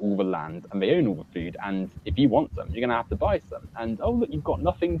own all the land and they own all the food. And if you want some, you're gonna have to buy some. And oh look, you've got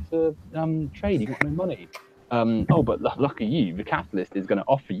nothing to trade. You've got no money. But lucky you, the capitalist is going to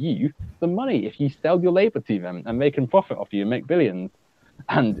offer you some money if you sell your labor to them, and they can profit off you and make billions.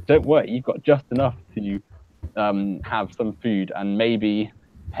 And don't worry, you've got just enough to have some food and maybe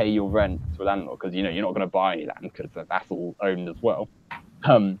pay your rent to a landlord, because you're not going to buy any land because that's all owned as well."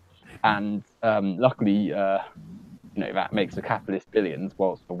 Luckily, that makes the capitalist billions,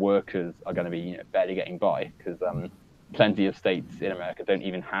 whilst the workers are going to be barely getting by, because plenty of states in America don't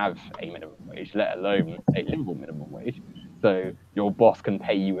even have a minimum wage, let alone a livable minimum wage. So your boss can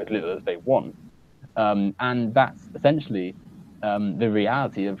pay you as little as they want, and that's essentially the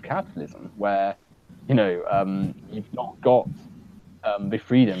reality of capitalism, where you've not got the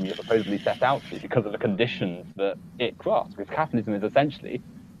freedom you're supposedly set out to because of the conditions that it crafts. Because capitalism is essentially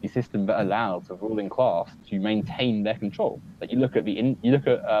the system that allows the ruling class to maintain their control. Like you look at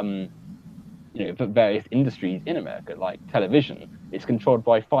various industries in America, like television. It's controlled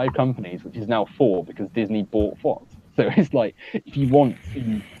by 5 companies, which is now 4 because Disney bought Fox. So it's like, if you want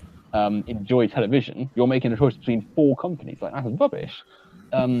to enjoy television, you're making a choice between 4 companies. Like, that's rubbish.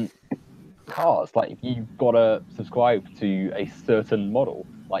 Cars, like, if you've got to subscribe to a certain model,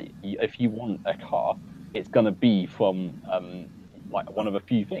 like if you want a car, it's going to be from like one of a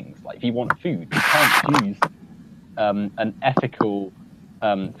few things. Like if you want food, you can't choose an ethical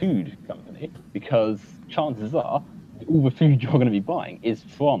food company, because chances are all the food you're going to be buying is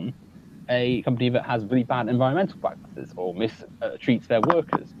from a company that has really bad environmental practices, or mistreats their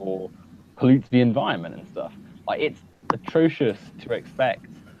workers, or pollutes the environment and stuff. Like, it's atrocious to expect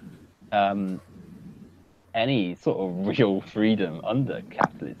any sort of real freedom under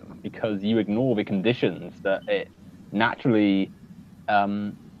capitalism, because you ignore the conditions that it naturally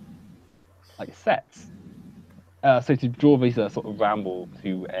sets. So to draw this sort of ramble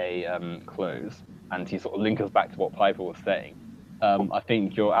to a close, and to sort of link us back to what Piper was saying, I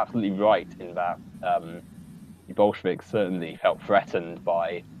think you're absolutely right in that the Bolsheviks certainly felt threatened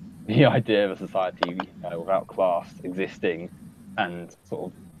by the idea of a society without class existing, and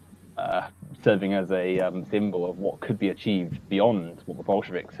sort of serving as a symbol of what could be achieved beyond what the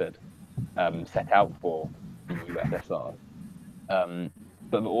Bolsheviks had set out for the USSR.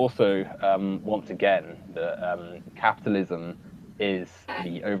 But also, once again, that capitalism is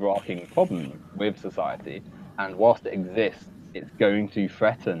the overarching problem with society, and whilst it exists, it's going to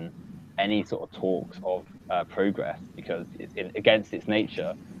threaten any sort of talks of progress, because it's against its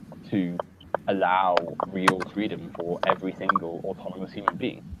nature to allow real freedom for every single autonomous human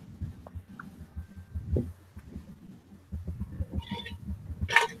being.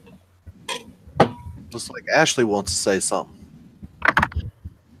 Looks like Ashley wants to say something.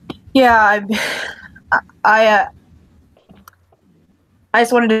 Yeah, I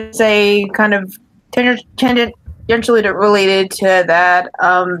just wanted to say, kind of tangentially related to that,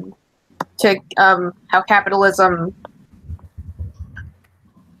 how capitalism,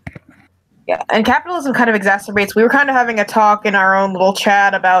 and capitalism kind of exacerbates. We were kind of having a talk in our own little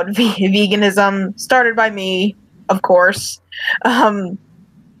chat about veganism, started by me, of course.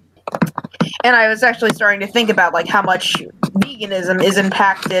 And I was actually starting to think about like how much veganism is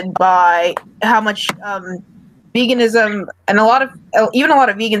impacted by how much veganism, and even a lot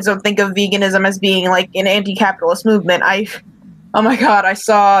of vegans don't think of veganism as being like an anti-capitalist movement. Oh my god, I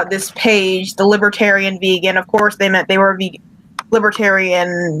saw this page, the Libertarian Vegan. Of course, they meant they were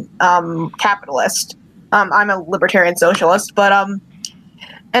libertarian capitalist. I'm a libertarian socialist, but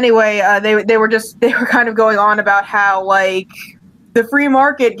anyway, they were kind of going on about how like the free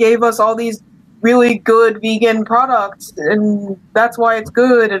market gave us all these really good vegan products, and that's why it's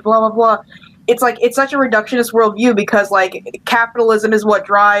good, and blah blah blah. It's like, it's such a reductionist worldview, because like capitalism is what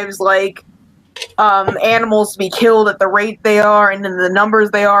drives like animals to be killed at the rate they are, and in the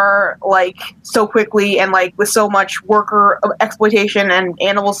numbers they are, like so quickly, and like with so much worker exploitation, and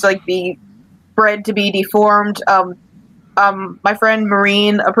animals to like be bred to be deformed. My friend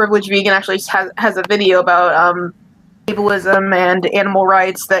Maureen, a privileged vegan, actually has a video about ableism and animal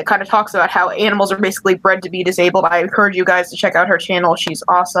rights that kind of talks about how animals are basically bred to be disabled. I encourage you guys to check out her channel. She's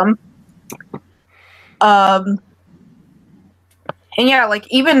awesome. And yeah, like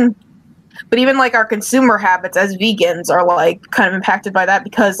even like our consumer habits as vegans are like kind of impacted by that,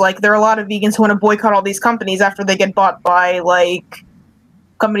 because like there are a lot of vegans who want to boycott all these companies after they get bought by like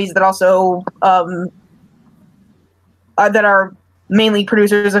companies that also that are mainly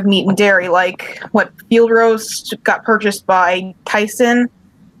producers of meat and dairy, like Field Roast got purchased by Tyson,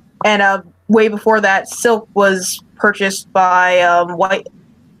 and way before that, Silk was purchased by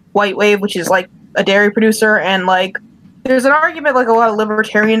White Wave, which is like a dairy producer. And like there's an argument like a lot of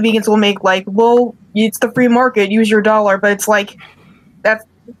libertarian vegans will make, like, well, it's the free market, use your dollar, but it's like that's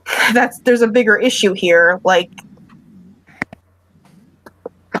there's a bigger issue here, like,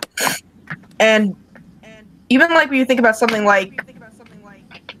 and even like when you think about something like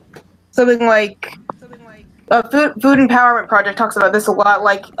Food Empowerment Project talks about this a lot,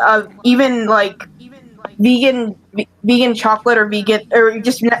 like even like vegan chocolate, or vegan, or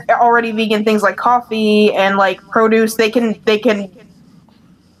just already vegan things like coffee and like produce, they can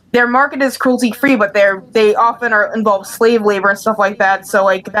their market is cruelty free, but they often involve slave labor and stuff like that. So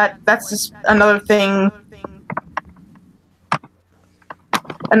like that's just another thing,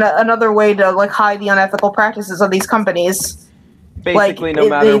 and another way to like hide the unethical practices of these companies. Basically, like, no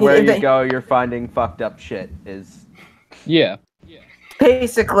matter where you go, you're finding fucked up shit. Yeah.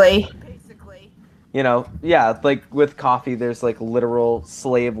 Basically. You know, yeah, like with coffee, there's like literal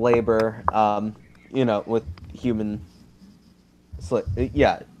slave labor, you know, with human.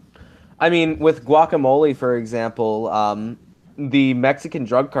 Yeah. I mean, with guacamole, for example, the Mexican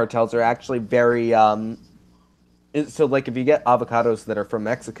drug cartels are actually very. So, like, if you get avocados that are from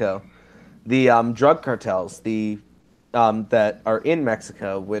Mexico, the drug cartels, that are in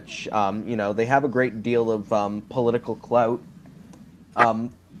Mexico, which, you know, they have a great deal of political clout,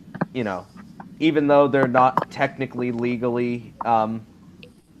 you know, even though they're not technically legally,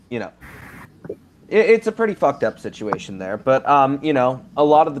 you know, It's a pretty fucked up situation there, but you know, a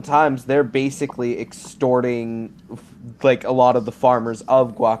lot of the times they're basically extorting like a lot of the farmers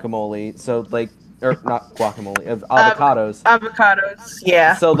of guacamole. So like, or not guacamole, of avocados. Avocados,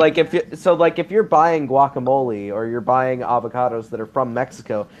 yeah. So like if you're buying guacamole or you're buying avocados that are from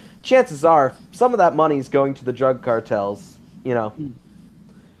Mexico, chances are some of that money is going to the drug cartels. You know,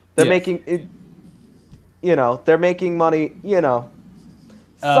 they're making it. You know, they're making money. You know.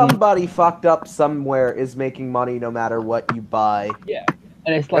 Somebody fucked up somewhere is making money no matter what you buy. Yeah.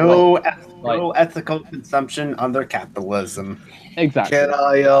 And it's like no ethical consumption under capitalism. Exactly.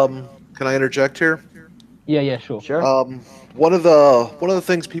 Can I interject here? Yeah, sure. One of the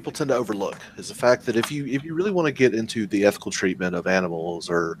things people tend to overlook is the fact that if you really want to get into the ethical treatment of animals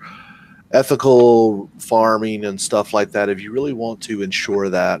or ethical farming and stuff like that, if you really want to ensure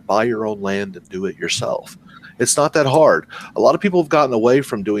that, buy your own land and do it yourself. It's not that hard. A lot of people have gotten away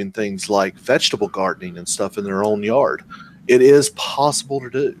from doing things like vegetable gardening and stuff in their own yard. It is possible to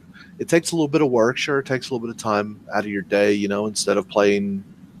do. It takes a little bit of work. Sure, it takes a little bit of time out of your day, you know, instead of playing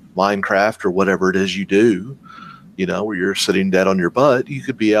Minecraft or whatever it is you do, you know, where you're sitting dead on your butt. You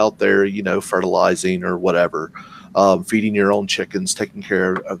could be out there, you know, fertilizing or whatever, feeding your own chickens, taking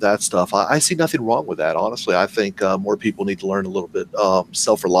care of that stuff. I see nothing wrong with that, honestly. I think more people need to learn a little bit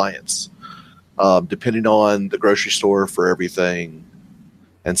self-reliance. Depending on the grocery store for everything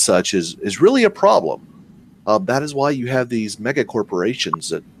and such is really a problem. That is why you have these mega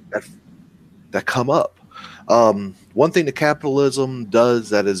corporations that come up. One thing that capitalism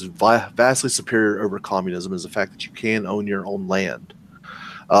does that is vastly superior over communism is the fact that you can own your own land.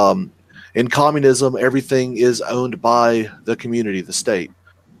 In communism, everything is owned by the community, the state.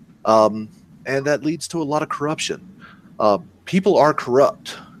 And that leads to a lot of corruption. People are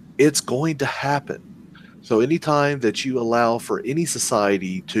corrupt. It's going to happen. So anytime that you allow for any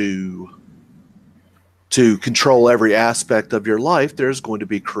society to control every aspect of your life, there's going to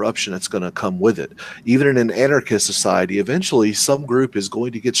be corruption that's going to come with it. Even in an anarchist society, eventually some group is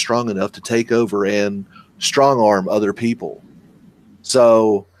going to get strong enough to take over and strong arm other people.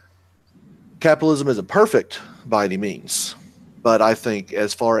 So capitalism isn't perfect by any means, but I think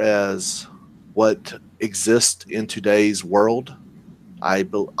as far as what exists in today's world,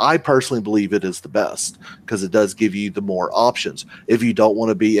 I personally believe it is the best because it does give you the more options. If you don't want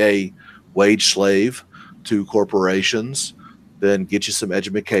to be a wage slave to corporations, then get you some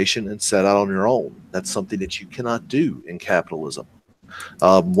education and set out on your own. That's something that you cannot do in capitalism.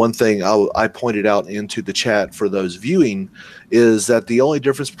 One thing I pointed out into the chat for those viewing is that the only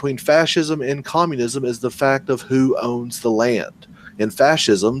difference between fascism and communism is the fact of who owns the land. In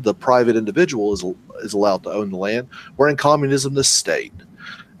fascism, the private individual is allowed to own the land, where in communism, the state.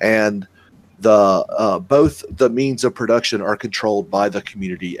 And both the means of production are controlled by the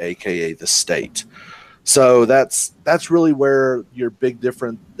community, aka the state. So that's really where your big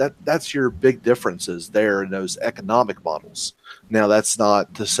that's your big differences there in those economic models. Now, that's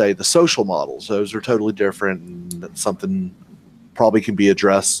not to say the social models; those are totally different, and something probably can be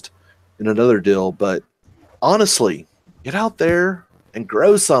addressed in another deal. But honestly, get out there and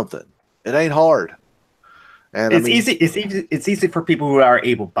grow something. It ain't hard. And it's easy. It's easy for people who are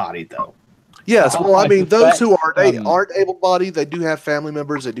able-bodied, though. Yes, well, I mean, those who aren't able-bodied, they do have family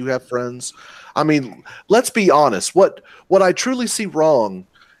members, they do have friends. I mean, let's be honest. What I truly see wrong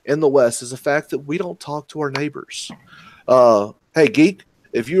in the West is the fact that we don't talk to our neighbors. Hey, geek,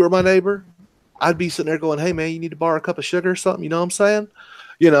 if you were my neighbor, I'd be sitting there going, "Hey, man, you need to borrow a cup of sugar or something?" You know what I'm saying?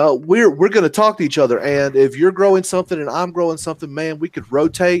 You know, we're going to talk to each other, and if you're growing something and I'm growing something, man, we could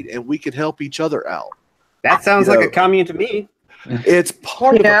rotate and we could help each other out. That sounds like a commune to me. It's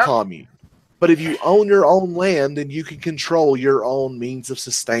part of a commune. But if you own your own land, then you can control your own means of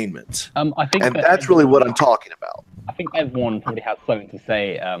sustainment. I think that's really what I'm talking about. I think everyone probably has something to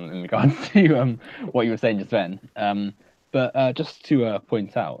say in regards to what you were saying just then. But just to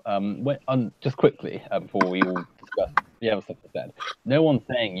point out, just quickly before we all discuss the other stuff I said, no one's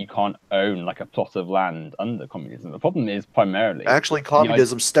saying you can't own like a plot of land under communism. The problem is primarily actually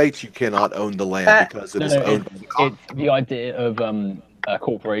communism states you cannot own the land because it is owned by the communist. It's the idea of a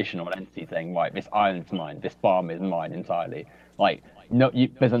corporation or an entity saying, right, this island's mine, this farm is mine entirely. Like,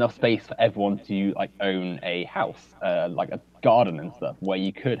 there's enough space for everyone to like own a house, like a garden and stuff, where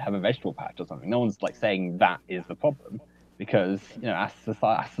you could have a vegetable patch or something. No one's like saying that is the problem, because as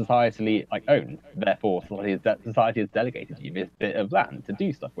societally like owned, therefore society has delegated you this bit of land to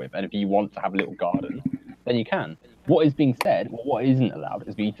do stuff with, and if you want to have a little garden, then you can. What is being said, or what isn't allowed,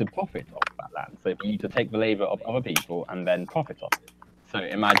 is for you to profit off that land. So for you to take the labor of other people and then profit off it. So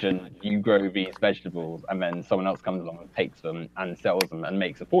imagine you grow these vegetables and then someone else comes along and takes them and sells them and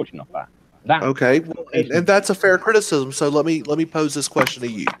makes a fortune off that. Okay, well, and that's a fair criticism. So let me pose this question to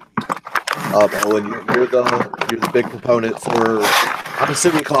you. Owen, you're the big proponent for, I'm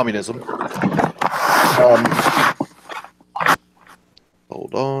assuming, communism.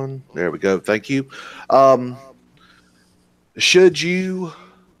 Hold on. There we go. Thank you. Should you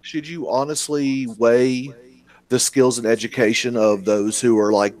honestly weigh the skills and education of those who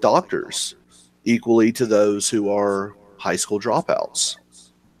are like doctors equally to those who are high school dropouts?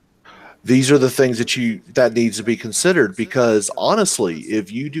 These are the things that needs to be considered, because honestly,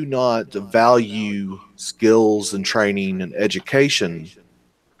 if you do not value skills and training and education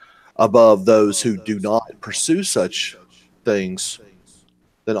above those who do not pursue such things,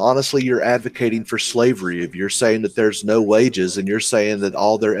 then honestly, you're advocating for slavery. If you're saying that there's no wages and you're saying that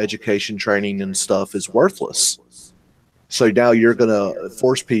all their education, training, and stuff is worthless. So now you're going to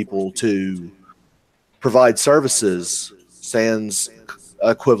force people to provide services sans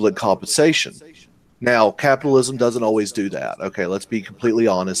equivalent compensation. Now, capitalism doesn't always do that. Okay, let's be completely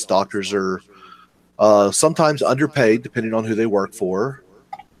honest. Doctors are sometimes underpaid depending on who they work for,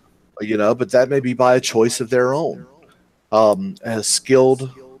 but that may be by a choice of their own. As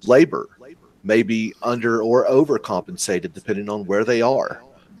skilled labor may be under or overcompensated depending on where they are.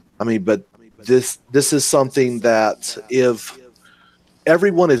 I mean, but this is something that if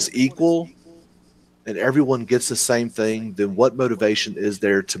everyone is equal and everyone gets the same thing, then what motivation is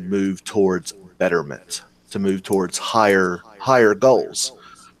there to move towards betterment, to move towards higher goals?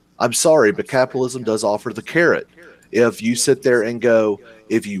 I'm sorry, but capitalism does offer the carrot. If you sit there and go,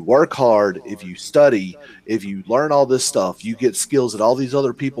 if you work hard, if you study, if you learn all this stuff, you get skills that all these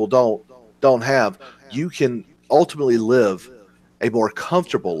other people don't have, you can ultimately live a more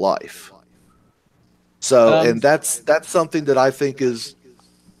comfortable life. So, and that's something that I think is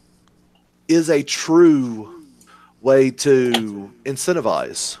a true way to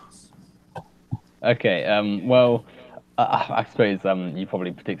incentivize. Okay. Well, I suppose you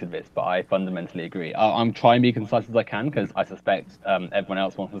probably predicted this, but I fundamentally agree. I'm trying to be concise as I can because I suspect everyone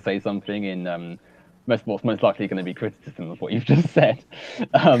else wants to say something in what's most likely going to be criticism of what you've just said.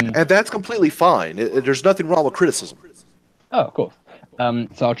 And that's completely fine. There's nothing wrong with criticism. Oh, of course.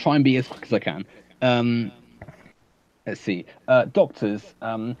 So I'll try and be as quick as I can. Let's see. Doctors,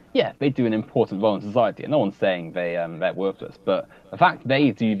 yeah, they do an important role in society, and no one's saying they're worthless. But the fact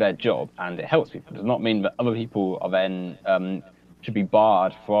they do their job and it helps people does not mean that other people are then should be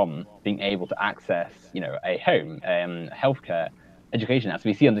barred from being able to access, a home, healthcare, education, as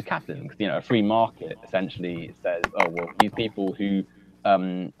we see under capitalism. Because a free market essentially says, oh well, these people who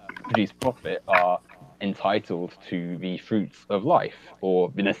produce profit are entitled to the fruits of life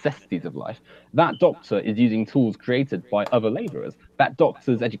or the necessities of life. That doctor is using tools created by other laborers. That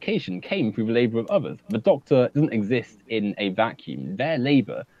doctor's education came through the labor of others. The doctor doesn't exist in a vacuum. Their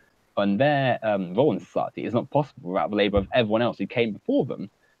labor and their role in society is not possible without the labor of everyone else who came before them.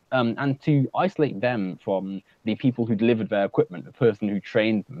 And to isolate them from the people who delivered their equipment, the person who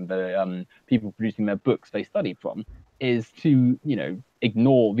trained them, the people producing their books they studied from, is to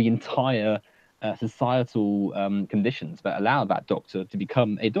ignore the entire societal conditions that allow that doctor to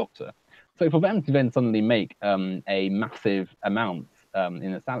become a doctor. So for them to then suddenly make a massive amount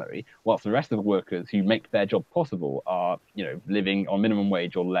in a salary, whilst the rest of the workers who make their job possible are, living on minimum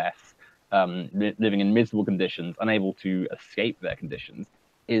wage or less, living in miserable conditions, unable to escape their conditions,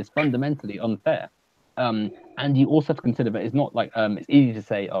 is fundamentally unfair. And you also have to consider that it's not like it's easy to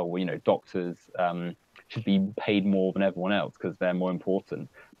say, oh, well, doctors should be paid more than everyone else because they're more important.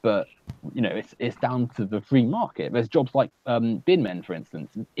 But it's down to the free market. There's jobs like bin men, for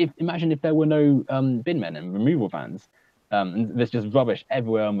instance. Imagine if there were no bin men and removal vans, and there's just rubbish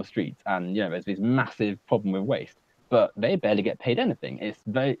everywhere on the streets, and there's this massive problem with waste. But they barely get paid anything.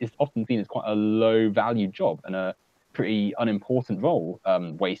 It's often seen as quite a low value job and a pretty unimportant role,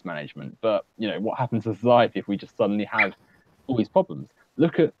 waste management. But what happens to society if we just suddenly have all these problems?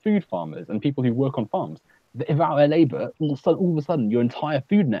 Look at food farmers and people who work on farms. Without their labor, all of a sudden your entire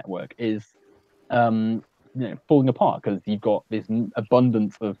food network is falling apart because you've got this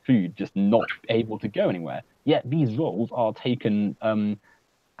abundance of food just not able to go anywhere. Yet these roles are taken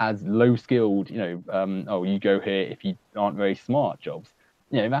as low skilled, oh, you go here if you aren't very smart jobs.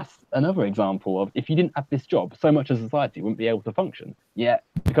 That's another example of if you didn't have this job, so much of society wouldn't be able to function. Yet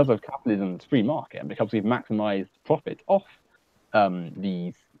because of capitalism's free market and because we've maximized profit off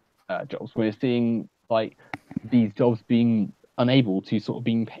these jobs, we're seeing like these jobs being unable to sort of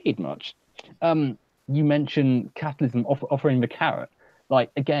being paid much. You mentioned capitalism offering the carrot.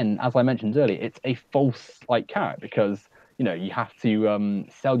 Like, again, as I mentioned earlier, it's a false carrot because you have to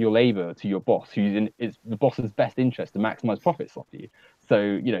sell your labor to your boss, who's in the boss's best interest to maximize profits off you. So,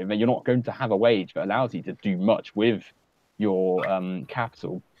 you know, you're not going to have a wage that allows you to do much with your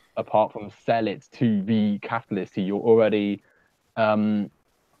capital apart from sell it to the capitalist who you're already, you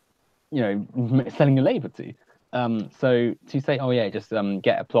know, selling your labor to. So to say, oh yeah, just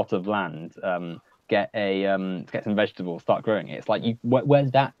get a plot of land, get some vegetables, start growing it. It's like,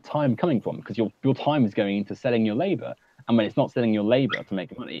 where's that time coming from? Because your time is going into selling your labor. And when it's not selling your labor to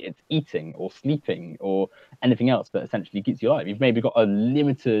make money, it's eating or sleeping or anything else that essentially keeps you alive. You've maybe got a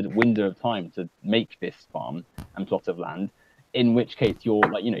limited window of time to make this farm and plot of land, in which case you're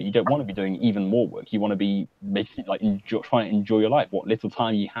like, you know, you don't want to be doing even more work. You want to be making like trying to enjoy your life, what little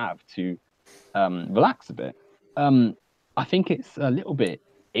time you have to relax a bit. I think it's a little bit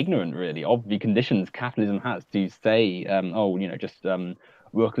ignorant, really, of the conditions capitalism has to say, oh, you know, just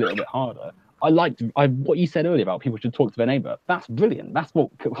work a little bit harder. I liked what you said earlier about people should talk to their neighbor. That's brilliant. That's what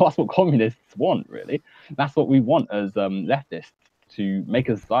communists want, really. That's what we want as leftists, to make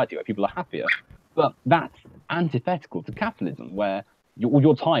a society where people are happier. But that's antithetical to capitalism, where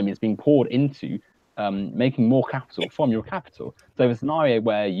your time is being poured into making more capital from your capital. So the scenario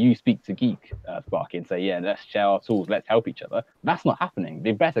where you speak to Geek, Sparky, and say, yeah, let's share our tools, let's help each other, that's not happening.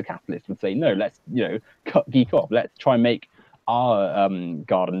 The better capitalists would say, no, let's, you know, cut Geek off. Let's try and make our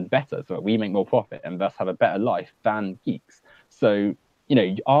gardens better so that we make more profit and thus have a better life than Geeks. So, you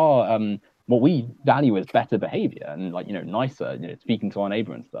know, our what we value as better behavior and, like, you know, nicer, you know, speaking to our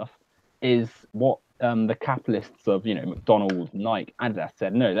neighbor and stuff, is what the capitalists of, you know, MacDonald, Nike, Adidas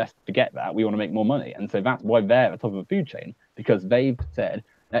said, no, let's forget that. We want to make more money. And so that's why they're at the top of the food chain, because they've said,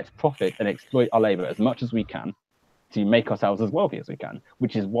 let's profit and exploit our labor as much as we can to make ourselves as wealthy as we can,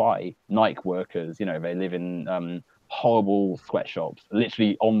 which is why Nike workers, you know, they live in horrible sweatshops,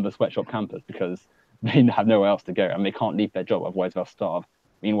 literally on the sweatshop campus, because they have nowhere else to go and they can't leave their job, otherwise they'll starve.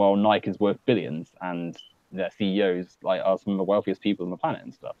 Meanwhile, Nike is worth billions and their CEOs like are some of the wealthiest people on the planet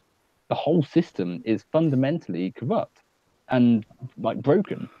and stuff. The whole system is fundamentally corrupt and like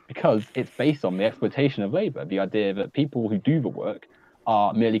broken because it's based on the exploitation of labor, the idea that people who do the work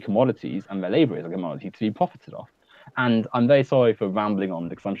are merely commodities and their labor is a commodity to be profited off. And I'm very sorry for rambling on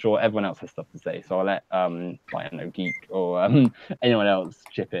because I'm sure everyone else has stuff to say. So I'll let I don't know, Geek or anyone else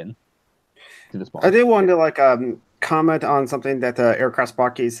chip in to this point. I did want to like comment on something that Aircraft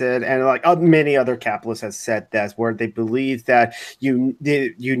Sparky said, and like many other capitalists have said that, where they believe that you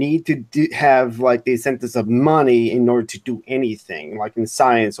need to have like the incentives of money in order to do anything, like in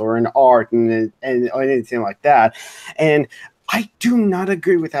science or in art and anything like that. And I do not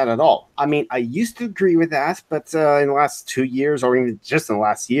agree with that at all. I mean, I used to agree with that, but in the last 2 years, or even just in the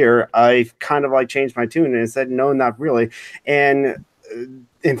last year, I've kind of like changed my tune and said, no, not really. And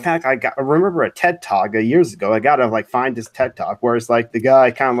in fact, I remember a TED Talk years ago. I got to like find this TED Talk where it's like the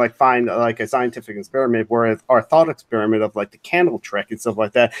guy kind of like find like a scientific experiment where our thought experiment of like the candle trick and stuff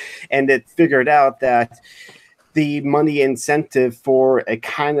like that. And it figured out that the money incentive for a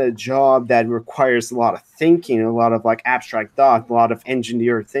kind of job that requires a lot of thinking, a lot of like abstract thought, a lot of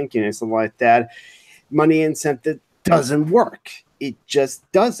engineer thinking and stuff like that, money incentive doesn't work. It just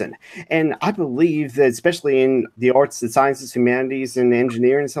doesn't. And I believe that especially in the arts, the sciences, humanities, and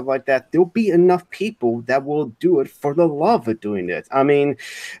engineering and stuff like that, there'll be enough people that will do it for the love of doing it. I mean,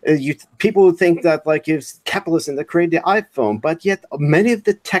 people think that like it's capitalism that created the iPhone, but yet many of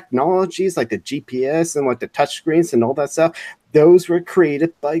the technologies like the GPS and like the touchscreens and all that stuff, those were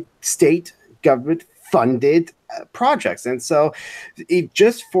created by state government funded projects. And so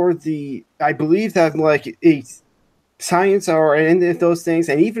just for I believe that like science or any of those things,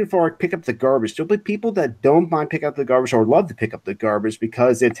 and even for pick up the garbage, there'll be people that don't mind pick up the garbage or love to pick up the garbage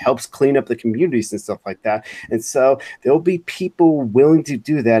because it helps clean up the communities and stuff like that. And so there'll be people willing to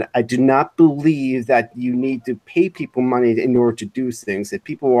do that. I do not believe that you need to pay people money in order to do things. If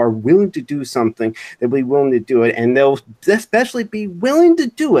people are willing to do something, they'll be willing to do it, and they'll especially be willing to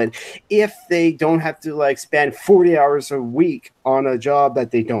do it if they don't have to like spend 40 hours a week on a job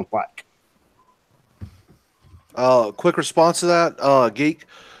that they don't like. Quick response to that, Geek.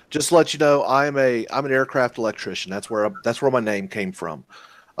 Just to let you know, I'm an aircraft electrician. That's where my name came from.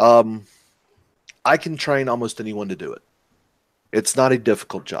 I can train almost anyone to do it. It's not a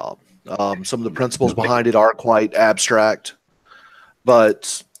difficult job. Some of the principles behind it are quite abstract,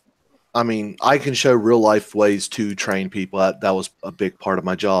 but I mean, I can show real life ways to train people. That was a big part of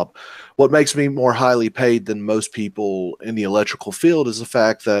my job. What makes me more highly paid than most people in the electrical field is the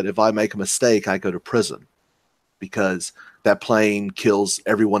fact that if I make a mistake, I go to prison, because that plane kills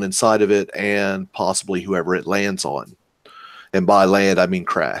everyone inside of it and possibly whoever it lands on. And by land, I mean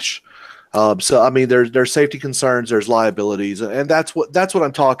crash. So, I mean, there's safety concerns, there's liabilities, and that's what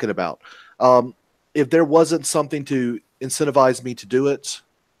I'm talking about. If there wasn't something to incentivized me to do it,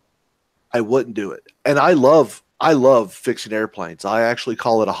 I wouldn't do it. And I love fixing airplanes. I actually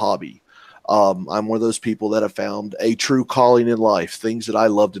call it a hobby. I'm one of those people that have found a true calling in life, things that I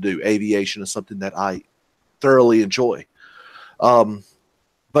love to do. Aviation is something that I thoroughly enjoy.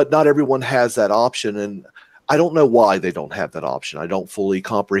 But not everyone has that option, and I don't know why they don't have that option. I don't fully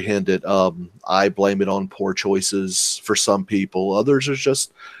comprehend it. I blame it on poor choices for some people. Others are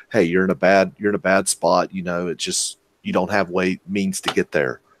just, hey, you're in a bad spot. You know, it's just you don't have means to get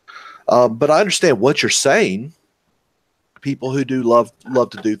there. But I understand what you're saying. People who do love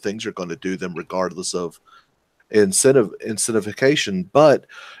to do things are going to do them regardless of incentivification. But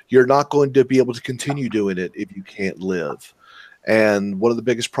you're not going to be able to continue doing it if you can't live. And one of the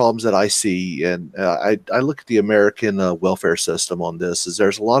biggest problems that I see, and I look at the American welfare system on this, is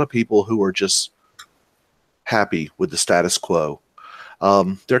there's a lot of people who are just happy with the status quo.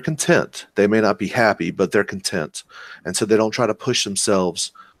 They're content. They may not be happy, but they're content. And so they don't try to push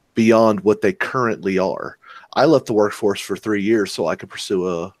themselves beyond what they currently are. I left the workforce for 3 years so I could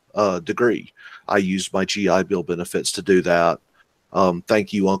pursue a degree. I used my GI Bill benefits to do that.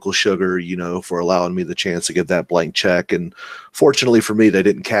 Thank you, Uncle Sugar, you know, for allowing me the chance to get that blank check. And fortunately for me, they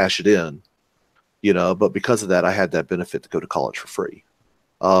didn't cash it in, you know, but because of that, I had that benefit to go to college for free.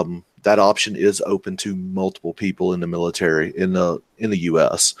 That option is open to multiple people in the military in the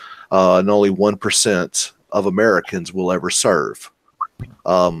U.S. And only 1% of Americans will ever serve,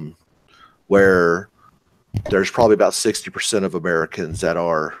 where there's probably about 60% of Americans that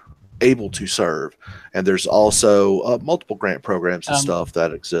are able to serve, and there's also multiple grant programs and stuff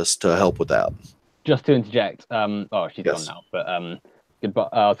that exist to help with that. Just to interject, oh, she's gone now, but goodbye.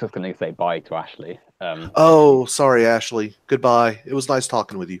 I was just going to say bye to Ashley. Oh, sorry, Ashley. Goodbye. It was nice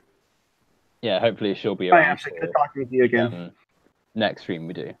talking with you. Yeah, hopefully she'll be around. Bye, Ashley. Good talking with you again. Next stream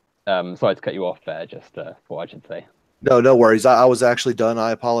we do. Sorry to cut you off there. Just what I should say. No worries. I was actually done.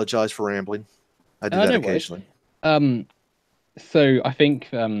 I apologize for rambling. I do that occasionally. So I think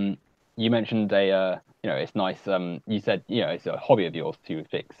you mentioned it's nice. You said, it's a hobby of yours to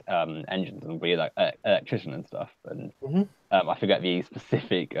fix engines and be like electrician and stuff. And I forget the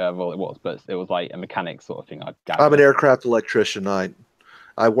specific role it was, but it was like a mechanic sort of thing. I'm an aircraft electrician.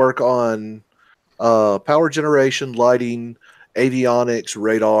 I work on power generation, lighting, avionics,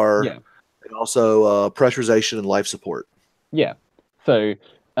 radar, and also pressurization and life support. Yeah. So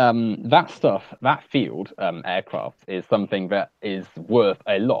that stuff, that field, aircraft, is something that is worth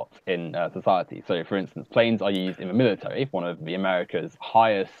a lot in society. So, for instance, planes are used in the military. One of the America's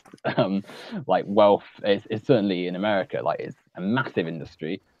highest, wealth is certainly in America. Like, it's a massive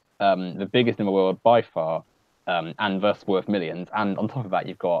industry, the biggest in the world by far, and thus worth millions. And on top of that,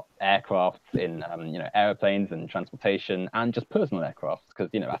 you've got aircrafts in, airplanes and transportation, and just personal aircrafts, because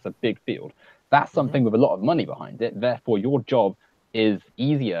that's a big field. That's something with a lot of money behind it. Therefore, your job is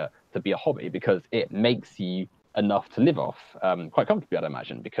easier to be a hobby because it makes you enough to live off quite comfortably, I'd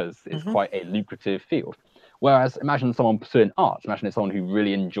imagine, because it's quite a lucrative field. Whereas imagine someone pursuing art, imagine it's someone who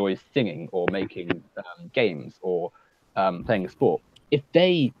really enjoys singing or making games or playing a sport. If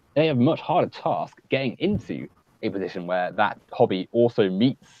they have a much harder task getting into a position where that hobby also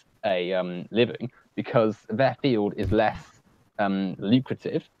meets a living, because their field is less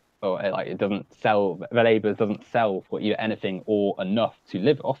lucrative, or it doesn't sell, the labor doesn't sell for either anything or enough to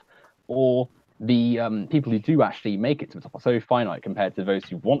live off, or the people who do actually make it to the top are so finite compared to those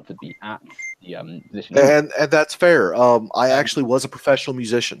who want to be at the position. And that's fair. I actually was a professional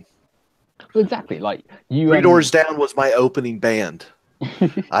musician. Well, exactly. Like you, Three Doors Down was my opening band.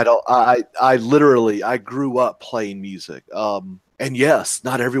 I literally grew up playing music. And yes,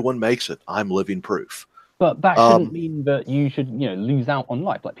 not everyone makes it. I'm living proof. But that shouldn't mean that you should, lose out on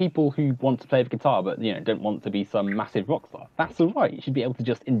life. Like people who want to play the guitar, but don't want to be some massive rock star. That's all right. You should be able to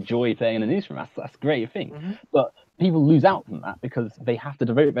just enjoy playing an instrument. That's a great thing. But people lose out from that because they have to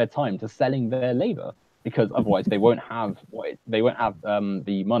devote their time to selling their labor, because otherwise they won't have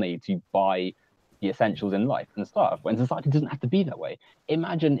the money to buy the essentials in life and stuff. When society doesn't have to be that way.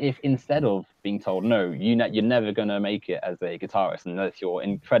 Imagine if instead of being told, no, you're never gonna make it as a guitarist unless you're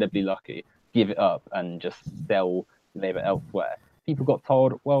incredibly lucky, give it up and just sell labor elsewhere. People got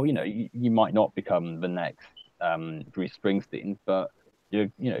told, well, you might not become the next Bruce Springsteen, but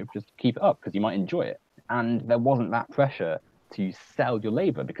just keep it up because you might enjoy it. And there wasn't that pressure to sell your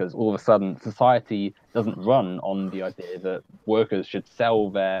labor, because all of a sudden society doesn't run on the idea that workers should sell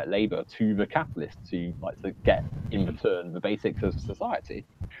their labor to the capitalists to get in return the basics of society.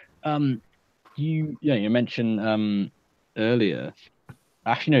 You mentioned earlier.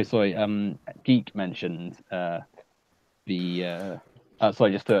 Actually, no, sorry. Geek mentioned sorry,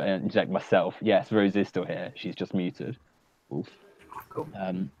 just to interject myself. Yes, Rose is still here. She's just muted. equals.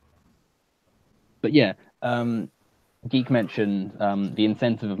 But yeah, Geek mentioned the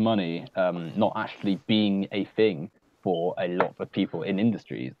incentive of money not actually being a thing for a lot of people in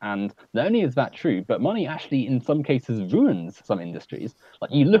industries. And not only is that true, but money actually in some cases ruins some industries.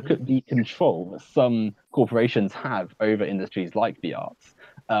 Like you look at the control that some corporations have over industries like the arts,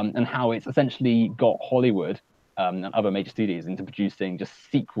 and how it's essentially got Hollywood and other major studios into producing just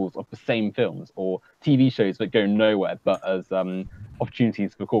sequels of the same films or TV shows that go nowhere but as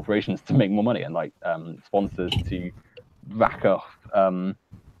opportunities for corporations to make more money and like sponsors to rack off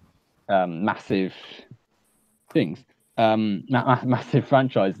massive things, massive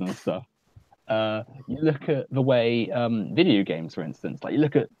franchises and stuff. You look at the way video games, for instance, like you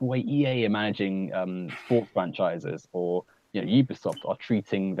look at the way EA are managing sports franchises, or Ubisoft are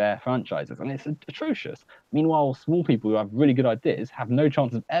treating their franchises, and it's atrocious. Meanwhile, small people who have really good ideas have no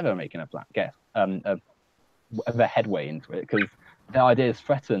chance of ever making a headway into it because their ideas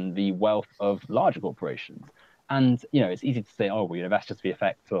threaten the wealth of larger corporations. And it's easy to say, oh, well, that's just the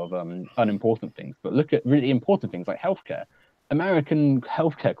effect of unimportant things. But look at really important things like healthcare. American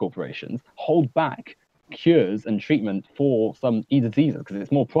healthcare corporations hold back cures and treatment for some diseases because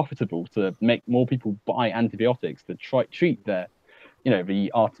it's more profitable to make more people buy antibiotics to treat their,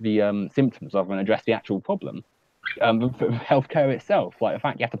 the symptoms rather than address the actual problem. For healthcare itself, like the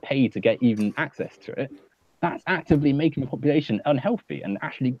fact you have to pay to get even access to it, that's actively making the population unhealthy and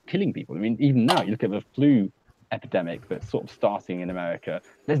actually killing people. I mean, even now, you look at the flu epidemic that's sort of starting in America.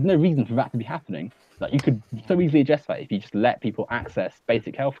 There's no reason for that to be happening. Like you could so easily address that if you just let people access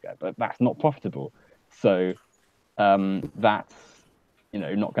basic healthcare, but that's not profitable. So that's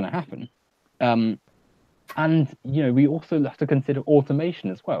not going to happen. And we also have to consider automation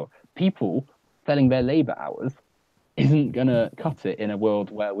as well. People selling their labor hours isn't going to cut it in a world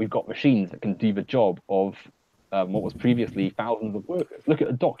where we've got machines that can do the job of what was previously thousands of workers. Look at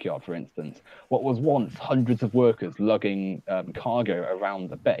a dockyard, for instance. What was once hundreds of workers lugging cargo around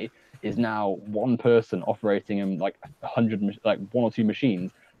the bay is now one person operating like 100, like one or two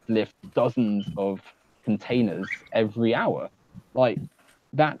machines to lift dozens of containers every hour. Like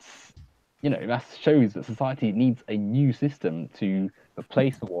that shows that society needs a new system to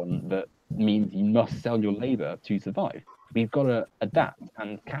replace the one that means you must sell your labor to survive. We've got to adapt,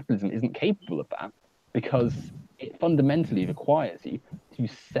 and capitalism isn't capable of that because it fundamentally requires you to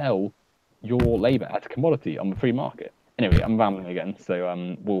sell your labor as a commodity on the free market. Anyway, I'm rambling again.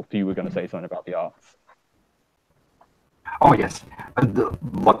 So, Wolf, you were going to say something about the arts. Oh yes,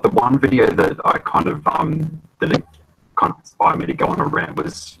 the one video that I kind of that it kind of inspired me to go on a rant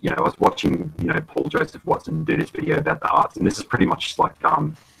was I was watching Paul Joseph Watson do this video about the arts, and this is pretty much like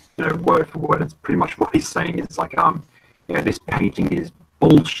word for word. It's pretty much what he's saying. It's like this painting is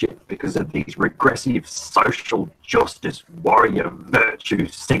bullshit because of these regressive social justice warrior virtue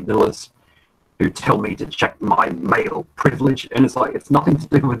signalers who tell me to check my male privilege, and it's like it's nothing to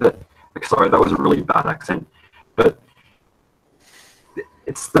do with it. Sorry, that was a really bad accent, but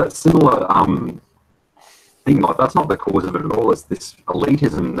it's that similar thing. Like that's not the cause of it at all. It's this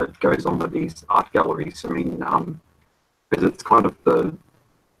elitism that goes on with these art galleries. I mean, because it's kind of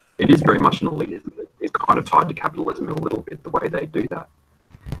it is very much an elitism. It's kind of tied to capitalism a little bit, the way they do that.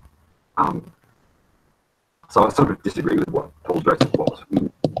 So I sort of disagree with what Paul Joseph was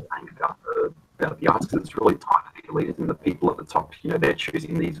saying about the arts, because it's really tied to the elitism. The people at the top, they're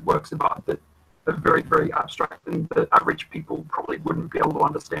choosing these works of art that are very, very abstract, and the average people probably wouldn't be able to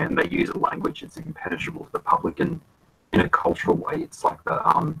understand. They use a language that's impenetrable to the public, and in a cultural way, it's like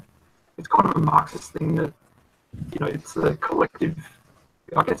it's kind of a Marxist thing that it's a collective.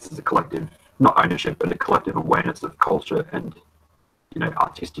 I guess it's a collective, not ownership, but a collective awareness of culture and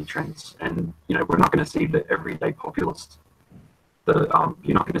artistic trends. And we're not going to see the everyday populace. You're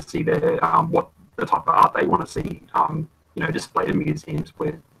not going to see their what the type of art they want to see. Displayed in museums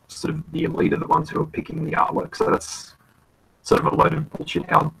where sort of the elite are the ones who are picking the artwork. So that's sort of a load of bullshit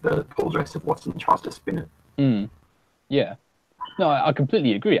how the Paul Joseph Watson tries to spin it. Yeah. No, I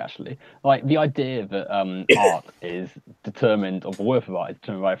completely agree, actually. Like, the idea that art is determined, or the worth of art is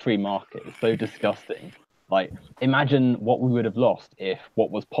determined by a free market is so disgusting. Like, imagine what we would have lost if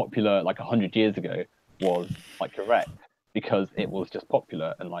what was popular, like, 100 years ago was, like, correct, because it was just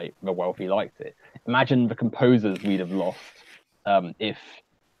popular and, like, the wealthy liked it. Imagine the composers we'd have lost if,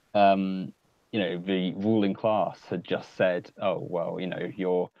 the ruling class had just said, oh, well,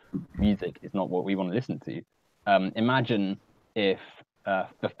 your music is not what we want to listen to. Imagine if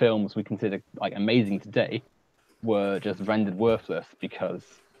the films we consider like amazing today were just rendered worthless because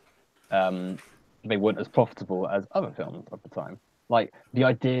they weren't as profitable as other films of the time. Like the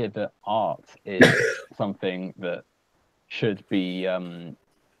idea that art is something that should be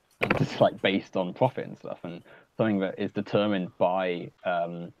just like based on profit and stuff, and something that is determined by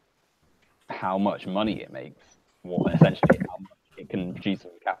how much money it makes, what essentially how much it can produce for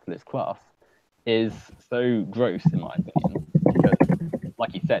the capitalist class, is so gross in my opinion. Because,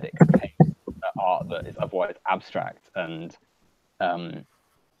 like you said, it contains art that is otherwise abstract and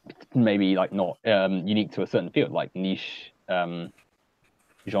maybe like not unique to a certain field, like niche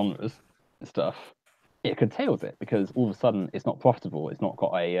genres and stuff. It curtails it because all of a sudden it's not profitable. It's not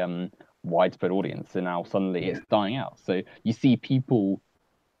got a widespread audience, and now suddenly it's dying out. So you see people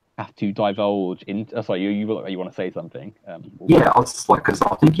have to divulge in. Sorry, you want to say something? Yeah, I was like, because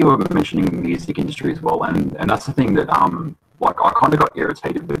I think you were mentioning the music industry as well, and that's the thing that like I kind of got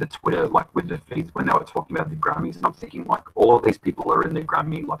irritated with the Twitter, like with the feeds when they were talking about the Grammys, and I'm thinking like all of these people are in the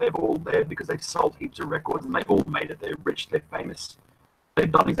Grammy, like they're all there because they've sold heaps of records and they've all made it. They're rich, they're famous,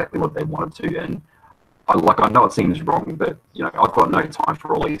 they've done exactly what they wanted to, and I know it seems wrong, but you know I've got no time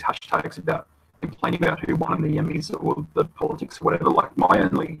for all these hashtags about complaining about who won the Emmys or the politics or whatever. Like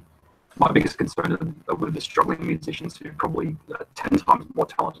my biggest concern are with the struggling musicians who are probably 10 times more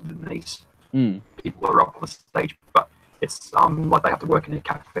talented than these people who are up on the stage, but it's like they have to work in a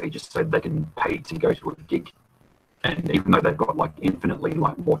cafe just so they can pay to go to a gig, and even though they've got like infinitely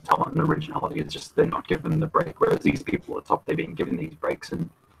like more talent and originality, it's just they're not given the break, whereas these people at the top, they're being given these breaks. And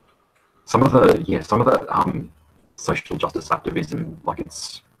some of the social justice activism, like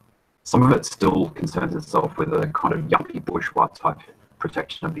some of it still concerns itself with a kind of yuppie bourgeois type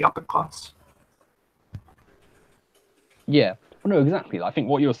protection of the upper class. Yeah, well, no, exactly. I think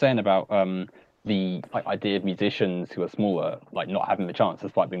what you're saying about the like idea of musicians who are smaller, like not having the chance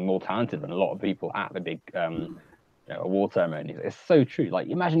despite being more talented than a lot of people at the big award ceremonies, is so true. Like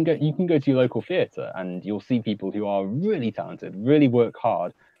imagine you can go to your local theatre and you'll see people who are really talented, really work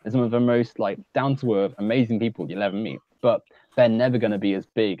hard, and some of the most like down to earth, amazing people you'll ever meet, but they're never going to be as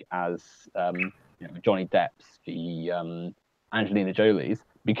big as Johnny Depp's, the Angelina Jolie's,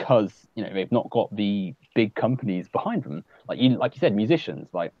 because they've not got the big companies behind them. Like you said, musicians.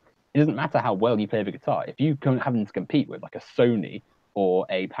 Like it doesn't matter how well you play the guitar, if you having to compete with like a Sony or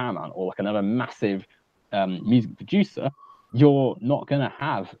a Paramount or like another massive music producer, you're not gonna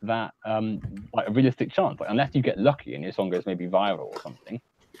have that like a realistic chance. Like unless you get lucky and your song goes maybe viral or something,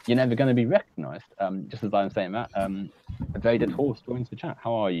 you're never going to be recognized. Just as I'm saying that, a very dead horse joins the chat.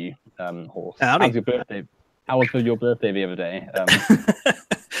 How are you, horse? Howdy. How's your birthday? How was your birthday the other day?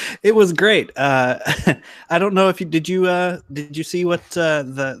 It was great. I don't know if did you see what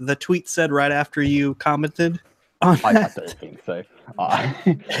the tweet said right after you commented on I don't think so.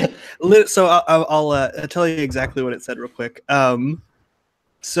 So I'll tell you exactly what it said real quick.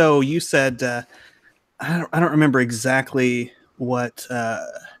 So you said I don't remember exactly what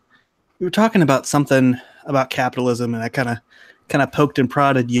we were talking about, something about capitalism, and I kind of poked and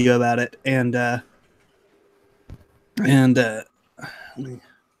prodded you about it, and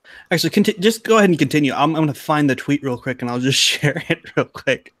actually, just go ahead and continue. I'm going to find the tweet real quick, and I'll just share it real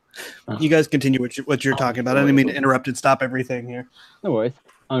quick. You guys continue what you're talking about. I didn't mean to interrupt and stop everything here. No worries.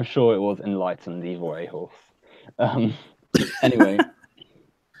 I'm sure it was enlightened evil a-horse. Anyway,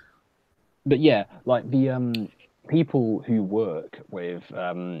 but yeah, like the people who work with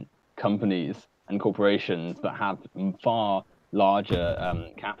companies and corporations that have far larger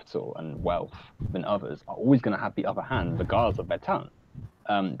capital and wealth than others are always going to have the upper hand regardless of their talent,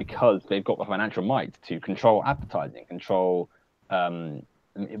 because they've got the financial might to control advertising, control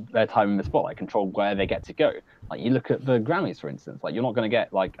their time in the spotlight, control where they get to go. Like you look at the Grammys, for instance, like you're not going to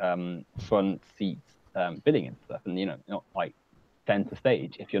get like front seat bidding and stuff, and not like center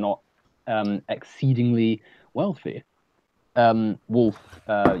stage if you're not exceedingly wealthy. Wolf,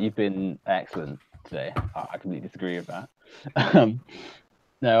 you've been excellent today. I completely disagree with that.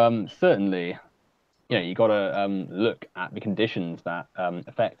 No, certainly, you got to look at the conditions that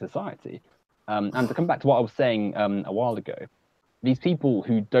affect society. And to come back to what I was saying a while ago, these people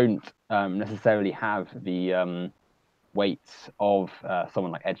who don't necessarily have the weight of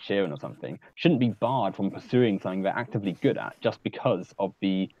someone like Ed Sheeran or something shouldn't be barred from pursuing something they're actively good at just because of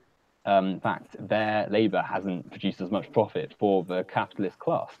the fact their labor hasn't produced as much profit for the capitalist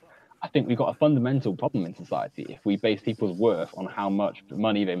class. I think we've got a fundamental problem in society if we base people's worth on how much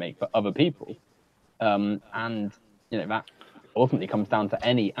money they make for other people, and that ultimately comes down to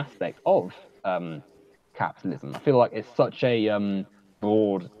any aspect of capitalism. I feel like it's such a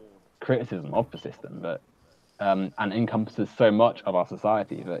broad criticism of the system that and encompasses so much of our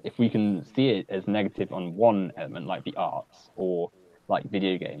society that if we can see it as negative on one element like the arts or like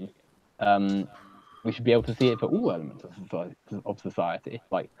video games, we should be able to see it for all elements of society.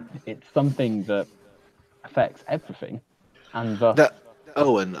 Like it's something that affects everything, And thus, now,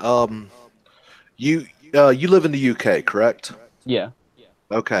 Owen, you live in the UK, correct? yeah.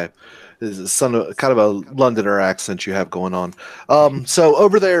 Okay. This is kind of a Londoner accent you have going on. So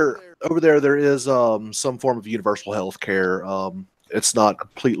over there, there is some form of universal health care. It's not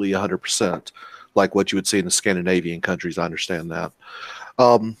completely 100% like what you would see in the Scandinavian countries. I understand that.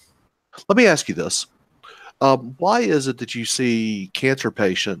 Let me ask you this. Why is it that you see cancer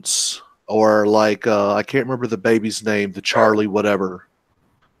patients or like I can't remember the baby's name, the Charlie whatever,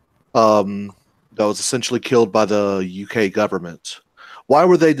 that was essentially killed by the UK government? Why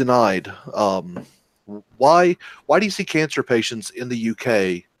were they denied? Why do you see cancer patients in the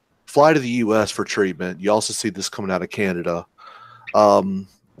UK fly to the US for treatment? You also see this coming out of Canada.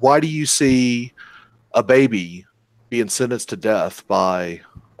 Why do you see a baby being sentenced to death by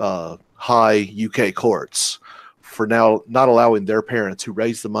high UK courts for now not allowing their parents who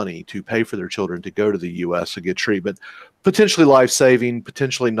raised the money to pay for their children to go to the US to get treatment, potentially life-saving,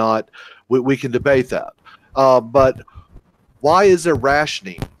 potentially not? We can debate that. But why is there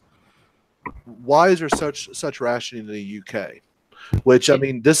rationing? Why is there such rationing in the UK? Which, I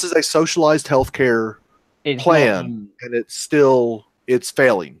mean, this is a socialized healthcare plan, and it's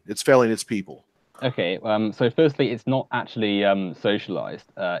failing. It's failing its people. Okay. So firstly, it's not actually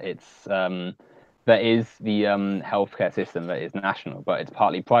socialized. There is the healthcare system that is national, but it's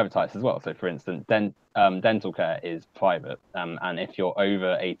partly privatized as well. So, for instance, dental care is private, and if you're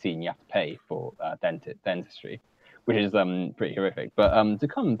over 18, you have to pay for dentistry, which is pretty horrific. But to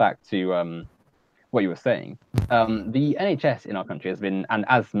come back to what you were saying, the NHS in our country has been, and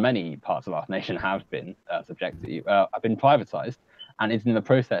as many parts of our nation have been subject to, have been privatized, and is in the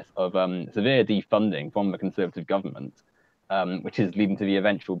process of severe defunding from the Conservative government, which is leading to the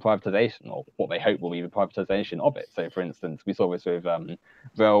eventual privatization, or what they hope will be the privatization of it. So, for instance, we saw this with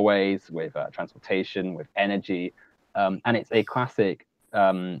railways, with transportation, with energy, and it's a classic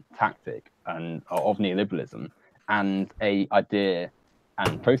tactic of neoliberalism, and a idea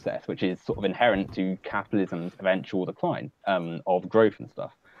and process which is sort of inherent to capitalism's eventual decline of growth and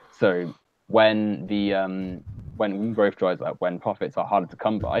stuff. So when growth dries up, when profits are harder to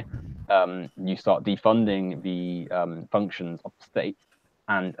come by, you start defunding the functions of the state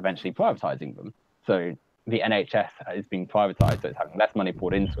and eventually privatizing them. So the NHS is being privatized, so it's having less money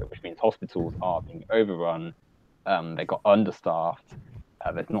poured into it, which means hospitals are being overrun, they got understaffed,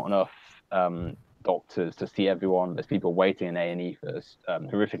 there's not enough doctors to see everyone, there's people waiting in A&E for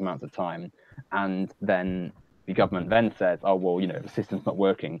horrific amounts of time, and then the government then says, oh, well, you know, the system's not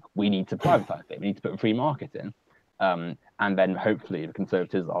working, we need to privatize it, we need to put a free market in. And then hopefully the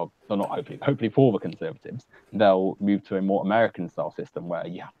Conservatives hopefully for the Conservatives, they'll move to a more American style system where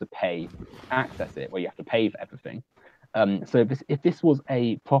you have to pay to access it, where you have to pay for everything. So if this was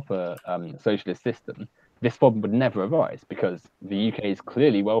a proper socialist system, this problem would never arise, because the UK is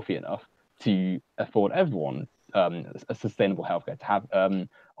clearly wealthy enough to afford everyone a sustainable healthcare, to have a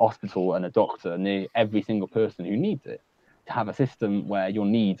hospital and a doctor near every single person who needs it, to have a system where your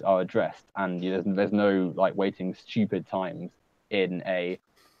needs are addressed, and there's no like waiting stupid times in a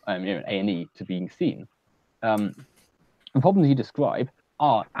A&E to being seen. The problems you describe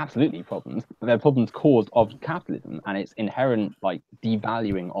are absolutely problems, but they're problems caused of capitalism and its inherent like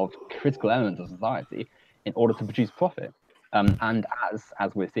devaluing of critical elements of society in order to produce profit. And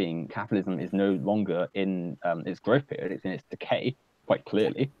as we're seeing, capitalism is no longer in its growth period; it's in its decay, quite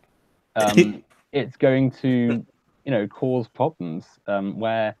clearly. It's going to, cause problems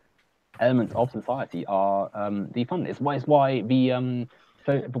where elements of society are defunded. It's why the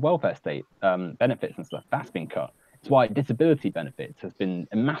welfare state benefits and stuff that's been cut. It's why disability benefits has been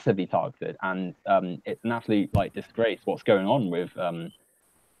massively targeted, and it's an absolute disgrace what's going on with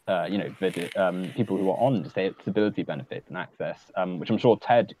people who are on disability benefits and access, which I'm sure,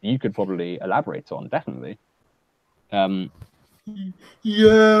 Ted, you could probably elaborate on, definitely.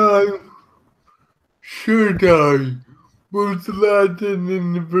 Yeah, should I? Was that an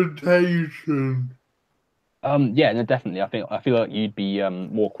invitation? Yeah, no, definitely. I feel like you'd be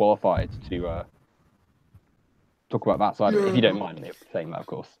more qualified to talk about that side, if you don't mind me saying that, of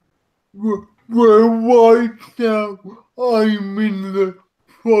course. Well, right now, I'm in the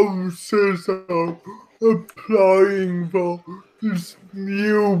process of applying for this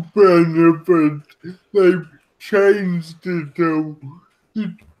new benefit. They've changed it to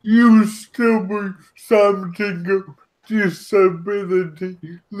it used to be something of disability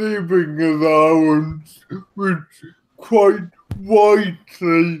living allowance, which quite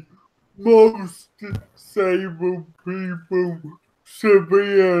widely most disabled people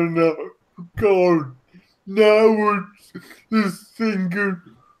severe enough God. Now it's the single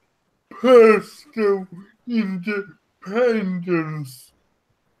personal independence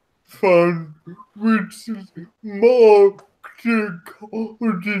fund, which is marked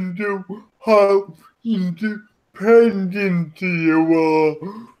according to how independent you are.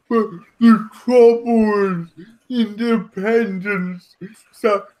 But the trouble is, independence is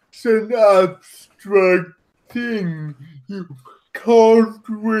such an abstract thing. You can't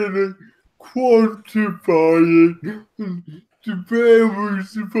really quantify it, and it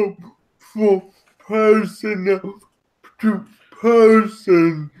varies from person to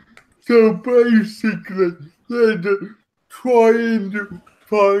person. So basically, they're trying to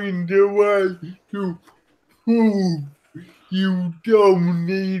find a way to prove you don't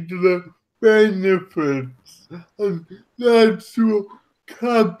need the benefits. And that's what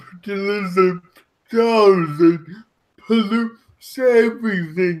capitalism does. It pollutes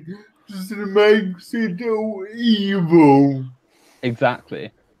everything. Just makes it all evil.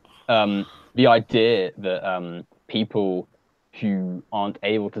 Exactly. The idea that people who aren't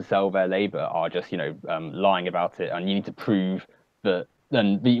able to sell their labor are just, lying about it, and you need to prove that.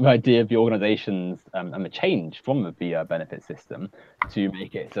 And the idea of the organizations and the change from the benefit system to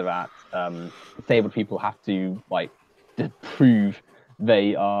make it so that disabled people have to prove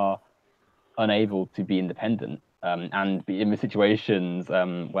they are unable to be independent and be in the situations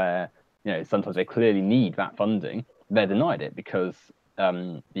where sometimes they clearly need that funding, they're denied it because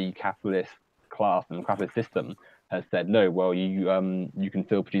the capitalist class and the capitalist system has said no. Well, you can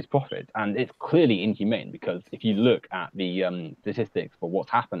still produce profit, and it's clearly inhumane because if you look at the statistics for what's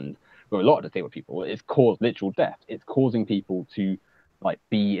happened with a lot of disabled people, it's caused literal death. It's causing people to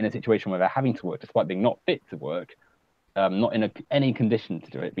be in a situation where they're having to work despite being not fit to work, not in any condition to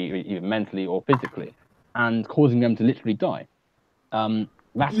do it, be either mentally or physically, and causing them to literally die.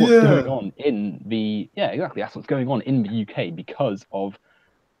 That's what's going on in exactly. That's what's going on in the UK because of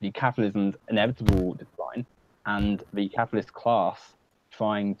the capitalism's inevitable decline and the capitalist class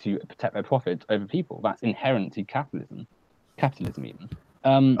trying to protect their profits over people. That's inherent to capitalism even.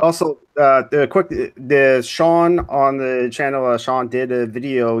 Also, the Sean on the channel, Sean did a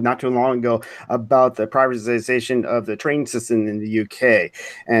video not too long ago about the privatization of the train system in the UK.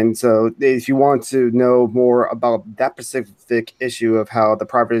 And so if you want to know more about that specific issue of how the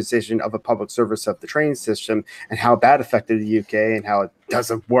privatization of a public service of the train system and how that affected the UK and how it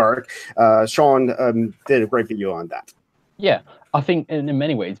doesn't work, Sean did a great video on that. Yeah, I think in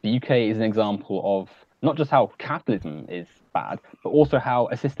many ways, the UK is an example of not just how capitalism is bad, but also how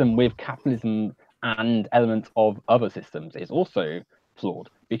a system with capitalism and elements of other systems is also flawed.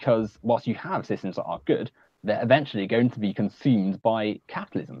 Because whilst you have systems that are good, they're eventually going to be consumed by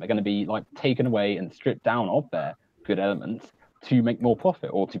capitalism. They're going to be taken away and stripped down of their good elements to make more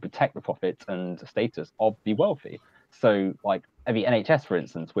profit or to protect the profits and status of the wealthy. So the NHS, for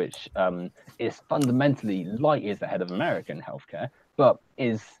instance, which is fundamentally light years ahead of American healthcare, but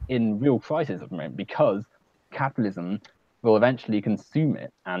is in real crisis at the moment because capitalism will eventually consume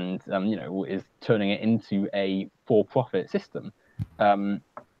it and is turning it into a for-profit system. And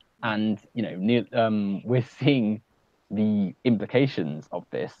we're seeing the implications of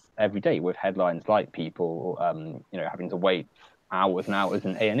this every day with headlines like people having to wait hours and hours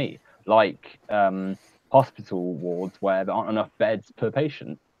in A&E, hospital wards where there aren't enough beds per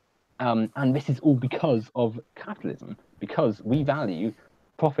patient. And this is all because of capitalism, because we value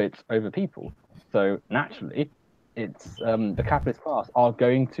profits over people. So naturally, it's the capitalist class are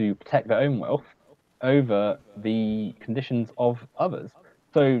going to protect their own wealth over the conditions of others.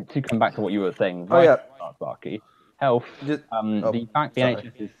 So to come back to what you were saying, Barky, health, the fact the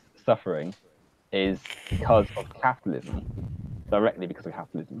NHS is suffering is because of capitalism, directly because of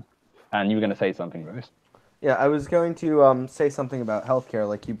capitalism. And you were going to say something, Rose. Yeah, I was going to say something about healthcare.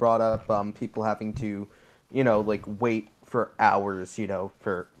 Like you brought up people having to, wait for hours,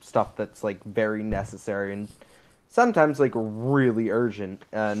 for stuff that's very necessary and sometimes really urgent.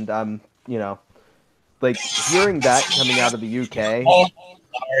 And hearing that coming out of the UK,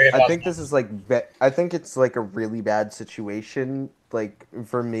 I think this is I think it's a really bad situation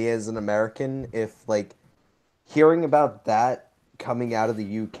for me as an American if hearing about that coming out of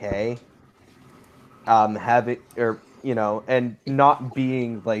the UK. And not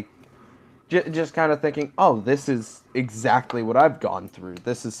being just kind of thinking, oh, this is exactly what I've gone through.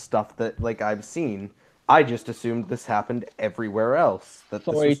 This is stuff that I've seen. I just assumed this happened everywhere else. This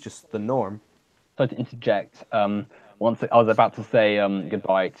was just the norm. Sorry to interject. Once I was about to say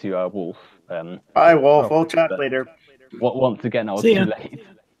goodbye to Wolf. Bye, Wolf. We'll chat later. Once again, I was too late.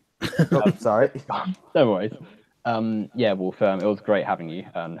 Sorry. No worries. Wolf. It was great having you,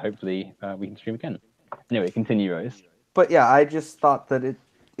 and hopefully we can stream again. Anyway, continue, Rose. But yeah, I just thought that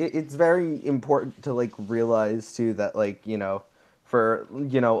it's very important to like realize too that like for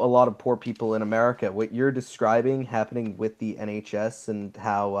a lot of poor people in America, what you're describing happening with the NHS and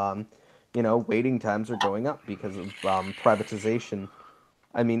how waiting times are going up because of privatization.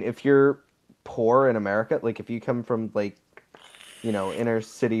 I mean, if you're poor in America, like if you come from like inner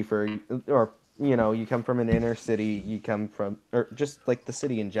city or you come from an inner city, you come from or just like the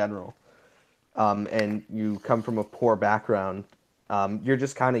city in general, and you come from a poor background, you're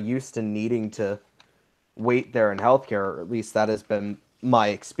just kind of used to needing to wait there in healthcare, or at least that has been my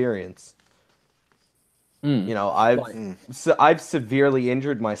experience. I've severely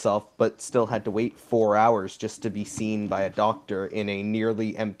injured myself, but still had to wait 4 hours just to be seen by a doctor in a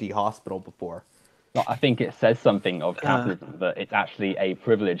nearly empty hospital before. I think it says something of capitalism that it's actually a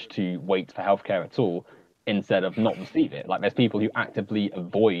privilege to wait for healthcare at all instead of not receive it. Like there's people who actively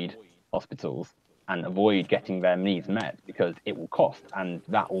avoid hospitals and avoid getting their needs met because it will cost, and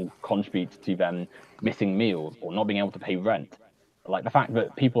that will contribute to them missing meals or not being able to pay rent. Like the fact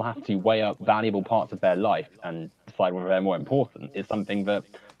that people have to weigh up valuable parts of their life and decide whether they're more important is something that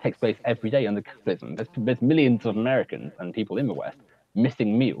takes place every day under capitalism. There's millions of Americans and people in the West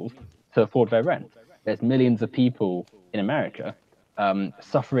missing meals to afford their rent. There's millions of people in America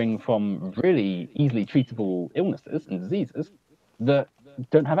suffering from really easily treatable illnesses and diseases that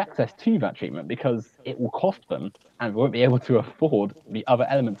don't have access to that treatment because it will cost them and won't be able to afford the other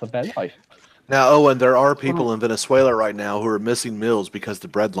elements of their life. Now, Owen, there are people in Venezuela right now who are missing meals because the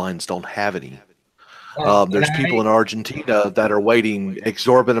bread lines don't have any. There's people in Argentina that are waiting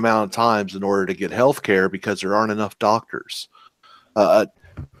exorbitant amount of times in order to get health care because there aren't enough doctors.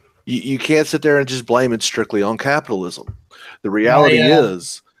 You can't sit there and just blame it strictly on capitalism. The reality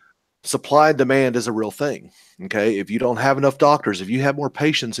is supply and demand is a real thing. Okay, if you don't have enough doctors, if you have more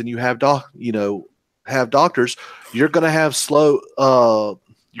patients than you have doctors, you're going to have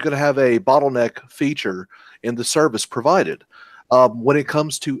you're going to have a bottleneck feature in the service provided. When it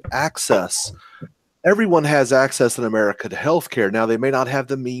comes to access, everyone has access in America to healthcare. Now, they may not have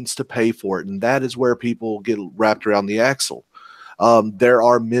the means to pay for it, and that is where people get wrapped around the axle. There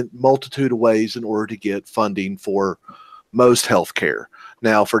are multitude of ways in order to get funding for most healthcare.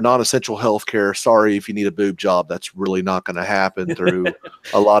 Now, for non-essential healthcare, sorry if you need a boob job, that's really not going to happen through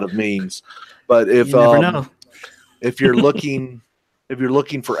a lot of means. But if you're looking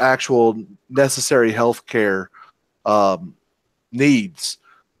for actual necessary healthcare needs,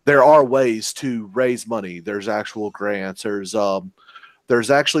 there are ways to raise money. There's actual grants. There's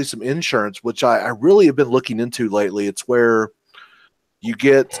actually some insurance, which I really have been looking into lately. It's where you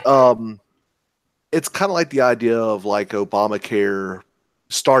get it's kind of like the idea of like Obamacare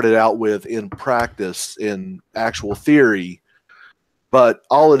started out with in practice, in actual theory, but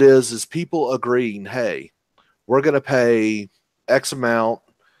all it is people agreeing, hey, we're going to pay X amount,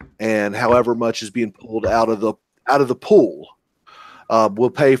 and however much is being pulled out of the pool, we'll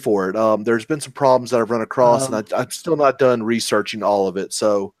pay for it. There's been some problems that I've run across, and I'm still not done researching all of it,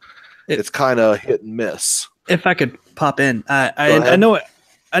 so it's kind of hit and miss. If I could pop in, I know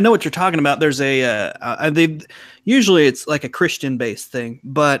what you're talking about. There's usually it's like a Christian-based thing,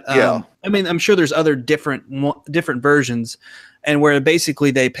 but I mean, I'm sure there's other different versions, and where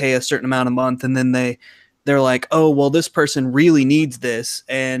basically they pay a certain amount a month, and then they're like, oh, well, this person really needs this,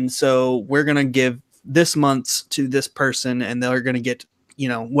 and so we're gonna give this month's to this person, and they're gonna get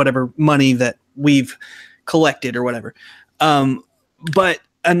whatever money that we've collected or whatever. But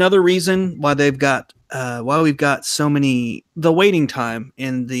another reason why we've got so many, the waiting time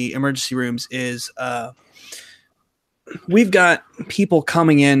in the emergency rooms is we've got people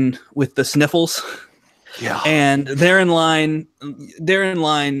coming in with the sniffles, and they're in line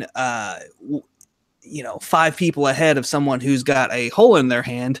 5 people ahead of someone who's got a hole in their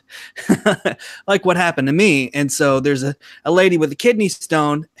hand, like what happened to me. And so there's a lady with a kidney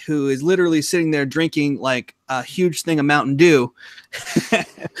stone who is literally sitting there drinking like a huge thing of Mountain Dew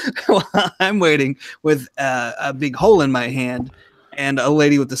while I'm waiting with a big hole in my hand, and a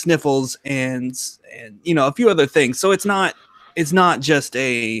lady with the sniffles and a few other things. So it's not just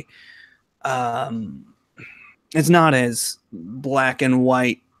it's not as black and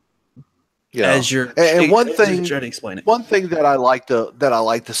white. Yeah, as you're and one thing trying to explain it. One thing that I like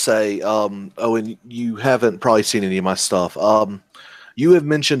to say, Owen, you haven't probably seen any of my stuff. You have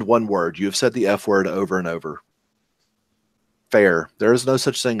mentioned one word. You have said the F word over and over. Fair. There is no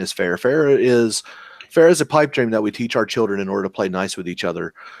such thing as fair. Fair is a pipe dream that we teach our children in order to play nice with each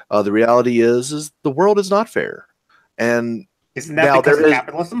other. The reality is the world is not fair. And isn't that because of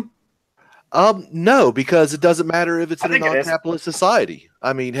capitalism? No, because it doesn't matter if it's in a non-capitalist society.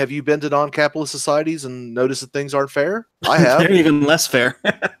 I mean, have you been to non-capitalist societies and noticed that things aren't fair? I have. They're even less fair.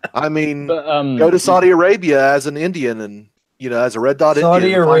 I mean, go to Saudi Arabia as an Indian and, as a red dot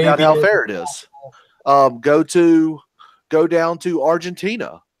Indian and find out how fair it is. Go down to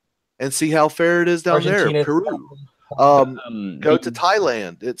Argentina and see how fair it is down there. Peru. Go to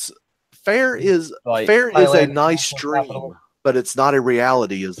Thailand. Fair is a nice dream, but it's not a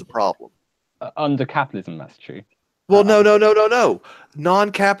reality is the problem. Under capitalism, that's true. Well, no.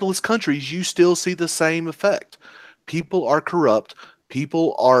 Non-capitalist countries, you still see the same effect. People are corrupt.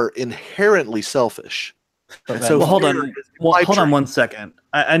 People are inherently selfish. So hold on. Hold on 1 second.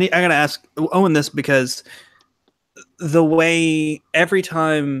 I gotta ask Owen this because the way every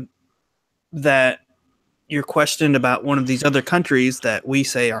time that you're questioned about one of these other countries that we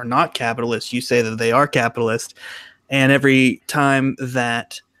say are not capitalist, you say that they are capitalist, and every time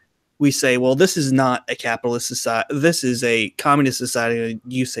that we say, well, this is not a capitalist society, this is a communist society, and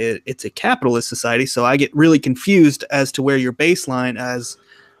you say it's a capitalist society, so I get really confused as to where your baseline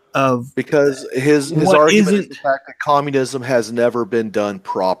because his argument is the fact that communism has never been done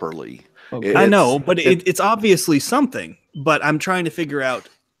properly. I know, but it's obviously something, but I'm trying to figure out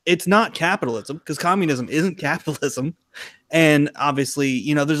it's not capitalism because communism isn't capitalism. And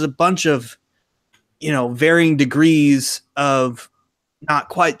obviously, there's a bunch of, varying degrees of not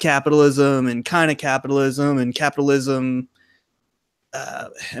quite capitalism and kind of capitalism and capitalism.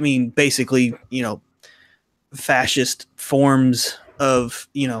 Basically, fascist forms of,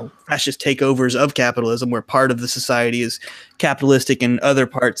 fascist takeovers of capitalism where part of the society is capitalistic and other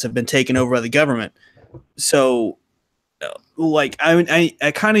parts have been taken over by the government. So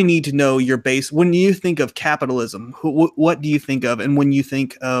I kind of need to know your base. When you think of capitalism, what do you think of? And when you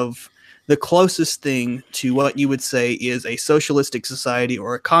think of the closest thing to what you would say is a socialistic society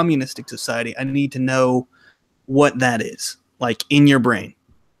or a communistic society, I need to know what that is, like in your brain.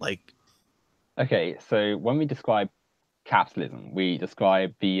 Okay, so when we describe capitalism, we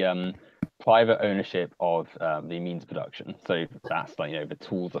describe the private ownership of the means of production. So that's the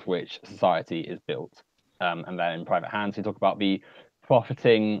tools of which society is built. And then in private hands, we talk about the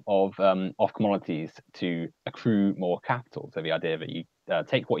profiting of commodities to accrue more capital. So the idea that you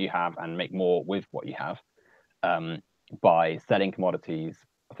take what you have and make more with what you have by selling commodities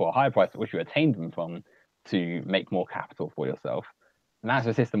for a higher price at which you attained them from to make more capital for yourself. And that's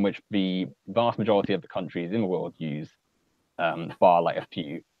a system which the vast majority of the countries in the world use, bar a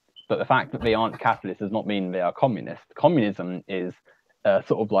few. But the fact that they aren't capitalist does not mean they are communist. Communism is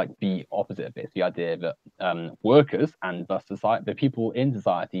sort of like the opposite of this, the idea that workers and thus society, the people in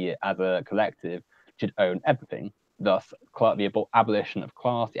society as a collective should own everything. Thus, the abolition of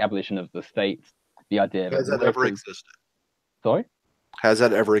class, the abolition of the state, the idea that... Has that ever existed? Sorry? Has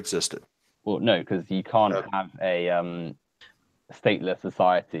that ever existed? Well, no, because you can't have a stateless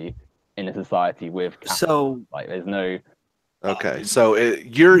society in a society with capital. There's no... Okay, so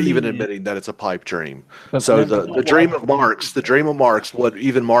you're even admitting that it's a pipe dream. So the dream of Marx, what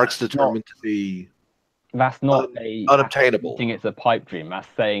even Marx determined to be that's not unobtainable. I think it's a pipe dream. That's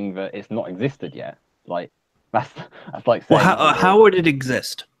saying that it's not existed yet. That's like saying. Well, how would it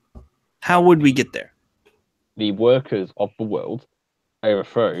exist? How would we get there? The workers of the world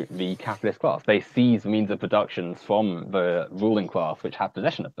overthrow the capitalist class. They seize the means of production from the ruling class, which have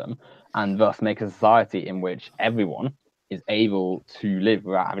possession of them, and thus make a society in which everyone is able to live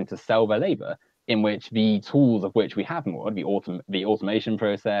without having to sell their labor, in which the tools of which we have more, the automation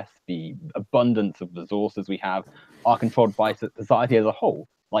process, the abundance of resources we have, are controlled by society as a whole.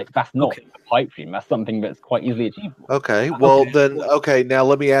 That's not a pipe dream. That's something that's quite easily achievable. Okay, well now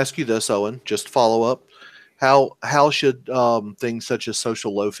let me ask you this, Owen, just follow up. How should things such as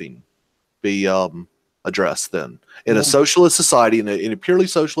social loafing be addressed then? In a socialist society, in a purely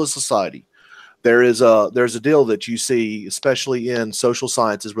socialist society, there's a deal that you see, especially in social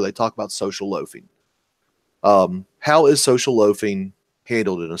sciences, where they talk about social loafing. How is social loafing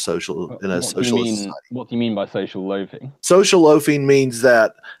handled in a socialist society? What do you mean by social loafing? Social loafing means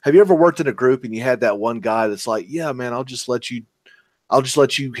that, have you ever worked in a group and you had that one guy that's like, yeah, man, I'll just let you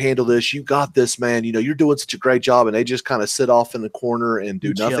handle this. You got this, man. You're doing such a great job, and they just kind of sit off in the corner and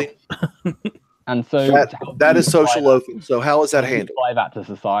do nothing. And so that is social loafing. So how is that handled? Apply that to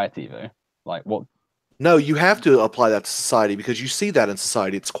society, though. What? No, you have to apply that to society because you see that in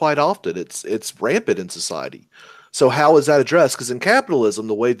society. It's quite often. It's rampant in society. So how is that addressed? Because in capitalism,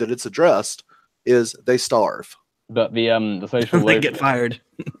 the way that it's addressed is they starve. But the social they get fired.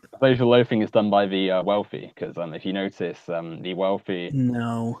 social loafing is done by the wealthy, because if you notice, the wealthy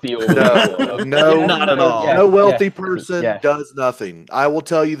no, not at all. No wealthy person does nothing. I will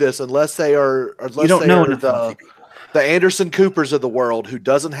tell you this: unless they are the Anderson Coopers of the world, who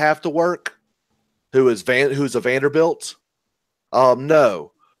doesn't have to work, who's a Vanderbilt.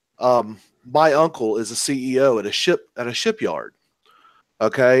 No, my uncle is a CEO at a shipyard.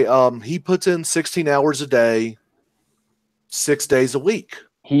 Okay, he puts in 16 hours a day, 6 days a week.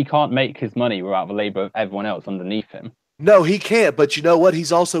 He can't make his money without the labor of everyone else underneath him. No, he can't. But you know what?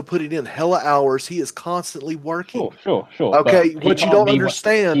 He's also putting in hella hours. He is constantly working. Sure. Okay, what you don't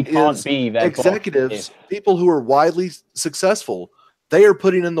understand is executives, people who are widely successful, they are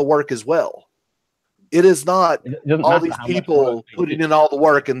putting in the work as well. It is not all these people putting in all the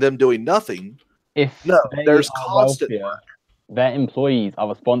work and them doing nothing. There's constant work. Their employees are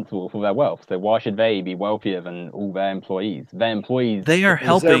responsible for their wealth, so why should they be wealthier than all their employees? Their employees, they are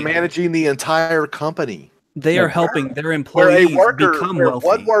helping. They're managing the entire company. They are helping their employees become wealthy.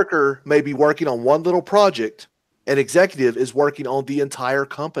 One worker may be working on one little project, an executive is working on the entire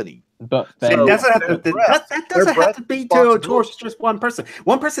company. But that doesn't have to be towards just one person.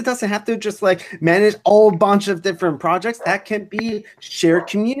 One person doesn't have to just like manage a whole bunch of different projects. That can be shared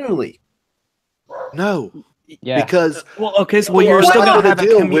communally. No. Yeah. Because you're still going to have a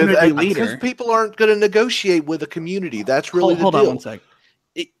community leader. Because people aren't going to negotiate with a community. That's really hold on one sec.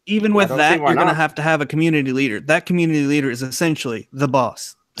 Even with that, you're going to have a community leader. That community leader is essentially the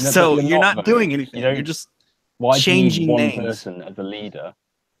boss. So you're not doing anything. You're just changing names. One person as a leader.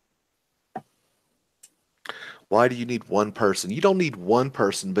 Why do you need one person? You don't need one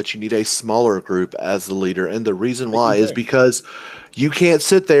person, but you need a smaller group as the leader. And the reason why is because you can't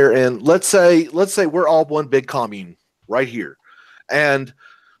sit there and let's say we're all one big commune right here. And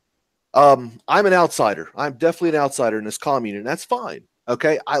I'm an outsider. I'm definitely an outsider in this commune, and that's fine.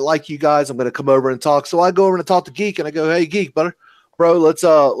 Okay. I like you guys. I'm going to come over and talk. So I go over and talk to Geek and I go, hey, Geek, bro,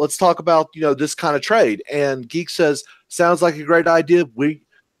 let's talk about, this kind of trade. And Geek says, sounds like a great idea.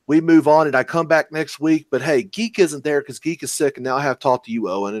 We move on, and I come back next week, but hey, Geek isn't there because Geek is sick, and now I have talked to you,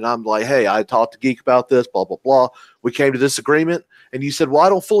 Owen, and I'm like, hey, I talked to Geek about this, blah, blah, blah. We came to this agreement, and you said, well, I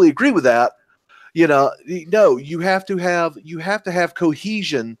don't fully agree with that. No, you have to have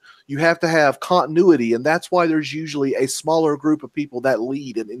cohesion, you have to have continuity, and that's why there's usually a smaller group of people that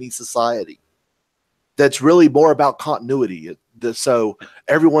lead in any society. That's really more about continuity. So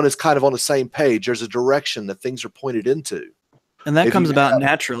everyone is kind of on the same page. There's a direction that things are pointed into. And that comes about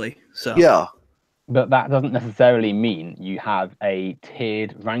naturally. So yeah. But that doesn't necessarily mean you have a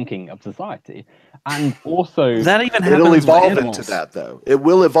tiered ranking of society. And also that even happens it'll evolve with into that though. It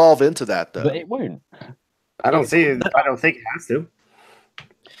will evolve into that though. But it won't. I don't think it has to.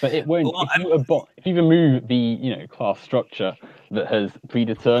 But it won't. If you remove the class structure that has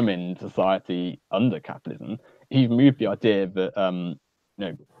predetermined society under capitalism, if you remove the idea that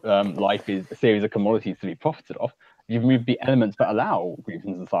life is a series of commodities to be profited off, you've moved the elements that allow groups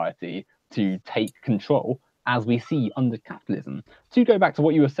in society to take control, as we see under capitalism. To go back to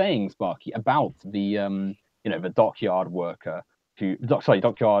what you were saying, Sparky, about the the dockyard worker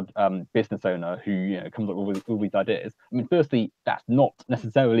dockyard business owner who comes up with all these ideas. I mean, firstly, that's not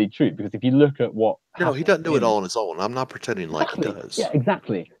necessarily true, because if you look at what he doesn't do it all on his own. I'm not pretending like he does. Yeah,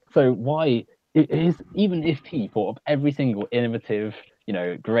 exactly. So why it is, even if he thought of every single innovative,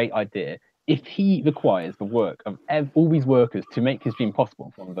 great idea, if he requires the work of all these workers to make his dream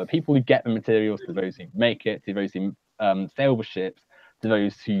possible, from the people who get the materials to those who make it, to those who sail the ships, to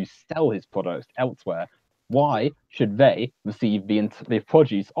those who sell his products elsewhere, why should they receive the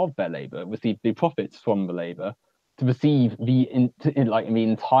produce of their labor, receive the profits from the labor, to receive the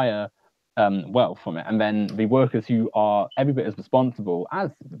entire wealth from it, and then the workers who are every bit as responsible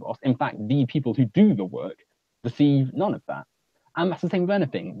as the boss, in fact, the people who do the work, receive none of that? And that's the same with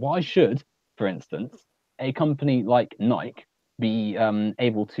anything. Why should, for instance, a company like Nike be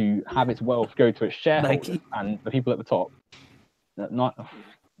able to have its wealth go to its shareholders and the people at the top?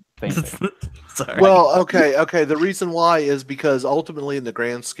 Sorry. Well, okay. The reason why is because ultimately, in the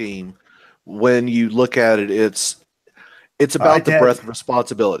grand scheme, when you look at it, it's about the breadth of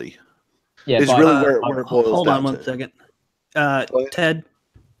responsibility. Yeah, is really where it boils down. Hold on one second. Ted.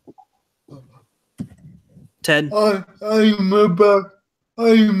 I'm about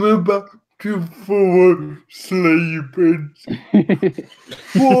to fall asleep. It's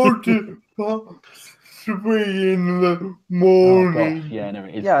 3 in the morning.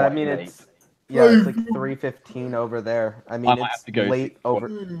 It's I mean late. it's like 3:15 over there. I mean it's late over.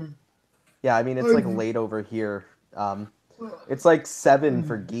 Yeah, I mean it's like late over here. It's like 7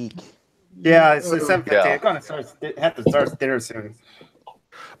 for Geek. Yeah, it's 7:15. I'm gonna have to start dinner soon.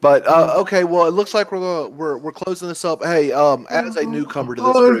 But okay, well, it looks like we're closing this up. Hey, as a newcomer to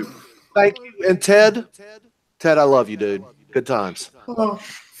this group, thank you. And Ted, I love you, dude. Good times.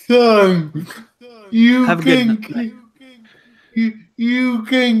 Son, you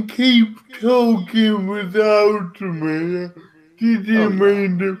can keep talking without me. Did you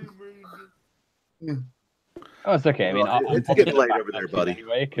mean to? Oh, it's okay. I mean, it's getting late over there, buddy.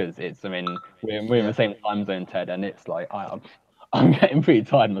 Anyway, because it's. I mean, we're in the same time zone, Ted, and it's like I'm getting pretty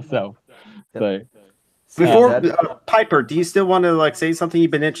tired myself. So before Piper, do you still want to like say something?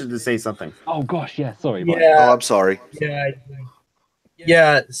 You've been interested to say something. Oh gosh, yeah. Sorry. Yeah. Oh, I'm sorry. Yeah.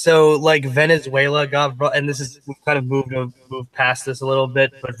 Yeah. So like Venezuela got brought, and we've kind of moved past this a little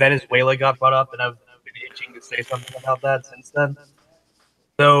bit, but Venezuela got brought up, and I've been itching to say something about that since then.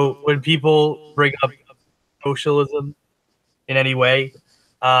 So when people bring up socialism in any way,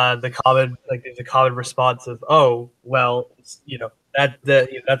 there's a common response of, oh well,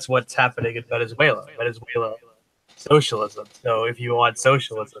 that's what's happening in Venezuela. Venezuela socialism. So if you want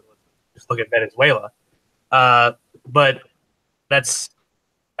socialism, just look at Venezuela. But it's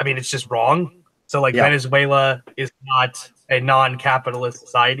just wrong. So Venezuela is not a non-capitalist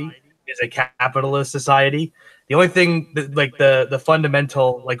society; it's a capitalist society. The only thing the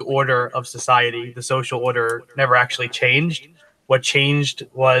fundamental order of society, the social order, never actually changed. What changed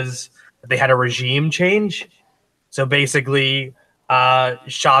was they had a regime change. So basically,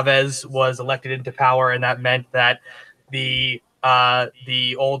 Chavez was elected into power, and that meant that the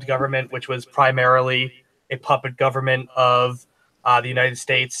old government, which was primarily a puppet government of the United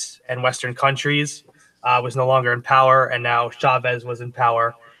States and Western countries, was no longer in power, and now Chavez was in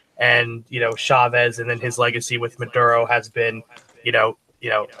power. And Chavez, and then his legacy with Maduro has been,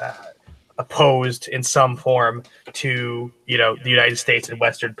 opposed in some form to the United States and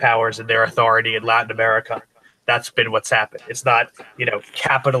Western powers and their authority in Latin America. That's been what's happened. It's not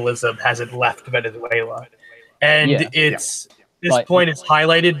capitalism hasn't left Venezuela, and this point is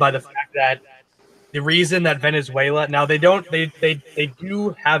highlighted by the fact that the reason that Venezuela now they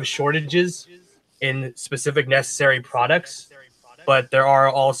do have shortages in specific necessary products. But there are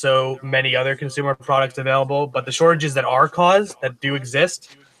also many other consumer products available. But the shortages that do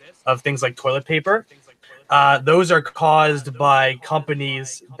exist of things like toilet paper, those are caused by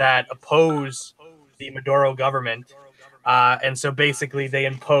companies that oppose the Maduro government. And so basically they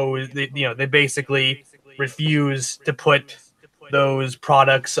basically refuse to put those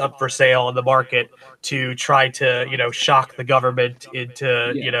products up for sale on the market to try to, shock the government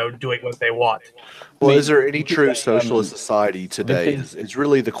into, doing what they want. Well, is there any true socialist society today? Is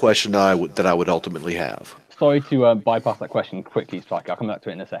really the question that I would ultimately have. Sorry to bypass that question quickly, Spike. I'll come back to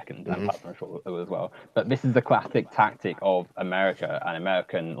it in a second, and I'm sure as well. But this is the classic tactic of America and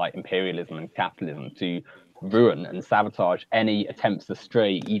American imperialism and capitalism to ruin and sabotage any attempts to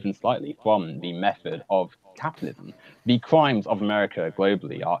stray even slightly from the method of capitalism. The crimes of America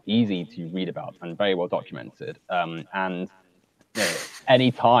globally are easy to read about and very well documented. And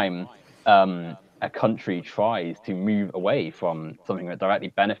any time a country tries to move away from something that directly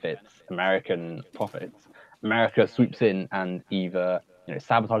benefits American profits, America swoops in and either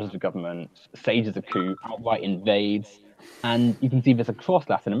sabotages the government, stages a coup, outright invades, and you can see this across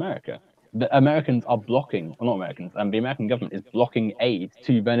Latin America. The Americans are blocking, or not Americans, and the American government is blocking aid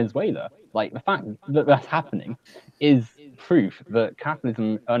to Venezuela. The fact that that's happening is proof that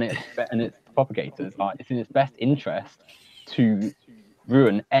capitalism and its propagators it's in its best interest to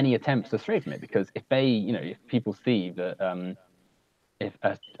ruin any attempts to stray from it, because if if people see that if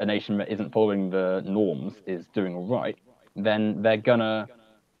a nation that isn't following the norms is doing all right, then they're gonna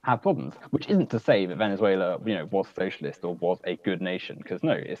have problems. Which isn't to say that Venezuela, was socialist or was a good nation, because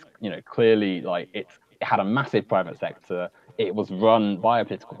no, it's clearly it had a massive private sector. It was run by a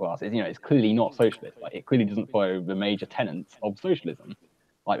political class. It's clearly not socialist. It clearly doesn't follow the major tenets of socialism.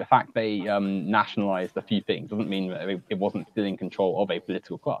 The fact they nationalized a few things doesn't mean that it wasn't still in control of a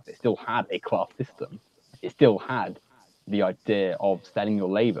political class. It still had a class system. It still had the idea of selling your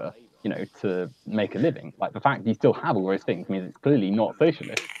labor, to make a living. The fact you still have all those things means it's clearly not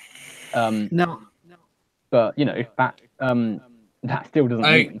socialist. No. But that still doesn't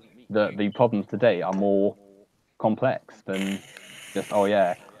mean that the problems today are more complex than just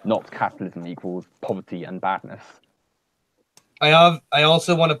not capitalism equals poverty and badness. I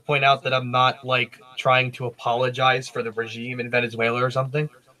also want to point out that I'm not trying to apologize for the regime in Venezuela or something.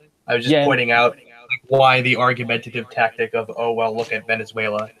 I was just pointing out why the argumentative tactic of look at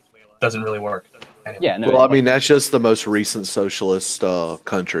Venezuela doesn't really work. Anyway. Well, I mean, that's just the most recent socialist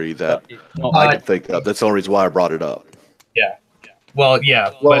country that I can think of. That's the only reason why I brought it up. Yeah. Well,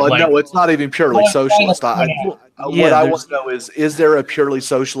 yeah. Well, but, no, it's not even purely socialist. What I want to know is there a purely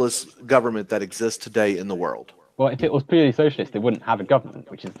socialist government that exists today in the world? Well, if it was purely socialist, they wouldn't have a government,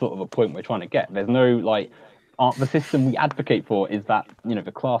 which is sort of a point we're trying to get. There's no the system we advocate for is that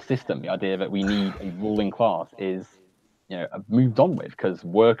the class system, the idea that we need a ruling class is moved on with because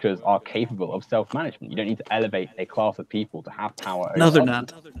workers are capable of self-management. You don't need to elevate a class of people to have power. No, they're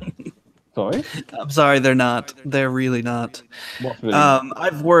not. Sorry? I'm sorry, they're not. They're really not. Really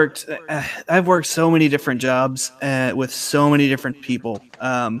I've worked so many different jobs with so many different people.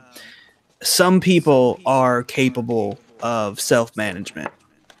 Some people are capable of self-management.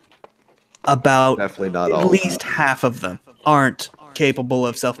 Definitely not at least half of them aren't capable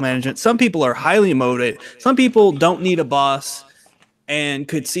of self-management. Some people are highly motivated. Some people don't need a boss and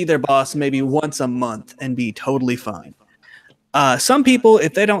could see their boss maybe once a month and be totally fine. Some people,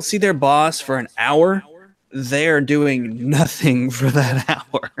 if they don't see their boss for an hour, they're doing nothing for that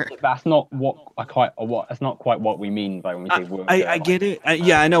hour. That's not that's not quite what we mean by when we say work. I get it.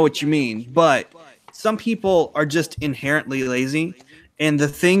 I know what you mean, but some people are just inherently lazy, and the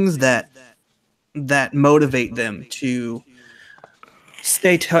things that motivate them to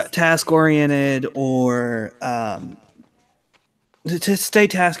stay task oriented or to stay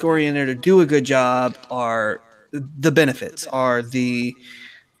task oriented or do a good job are the benefits are the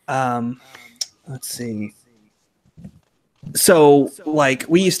let's see. So, like,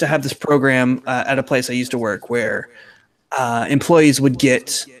 we used to have this program at a place I used to work where employees would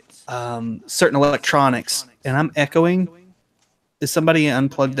get certain electronics. And I'm echoing. Is somebody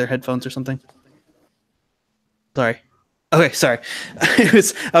unplugged their headphones or something? Sorry. Okay, sorry. I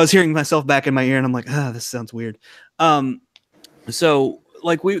was hearing myself back in my ear, and I'm like, this sounds weird. So,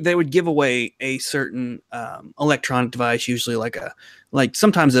 like, they would give away a certain electronic device, usually like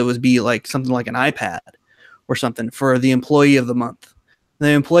sometimes it would be like something like an iPad or something for the employee of the month. The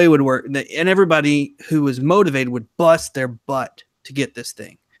employee would work, and everybody who was motivated would bust their butt to get this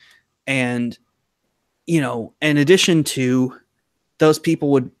thing. And, in addition to those people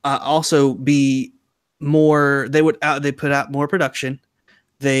would also be more, they put out more production.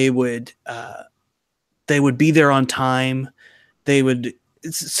 They would be there on time. They would,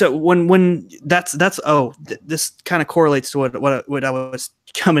 so when this kind of correlates to what I was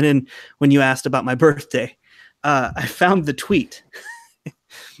coming in when you asked about my birthday. I found the tweet.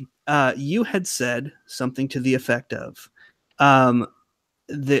 You had said something to the effect of,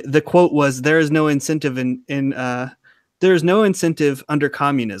 the quote was, "There is no incentive there is no incentive under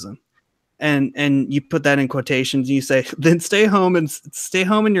communism," and you put that in quotations. And you say, "Then stay home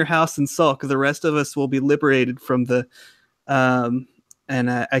in your house and sulk. The rest of us will be liberated from the." And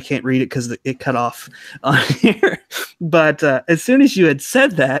I can't read it because it cut off on here. But as soon as you had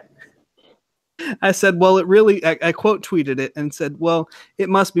said that, I said, well, I quote tweeted it and said, well, it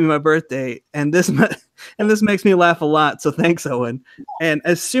must be my birthday. And this makes me laugh a lot. So thanks, Owen. And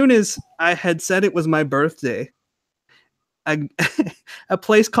as soon as I had said it was my birthday, a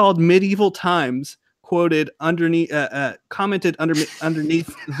place called Medieval Times commented underneath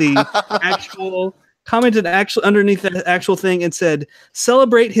the actual thing and said,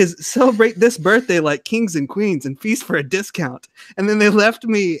 celebrate this birthday like kings and queens and feast for a discount. And then they left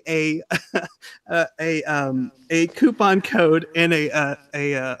me a coupon code and a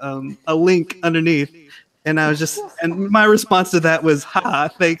link underneath. And and my response to that was, haha,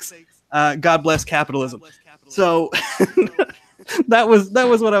 thanks. God bless capitalism. So that was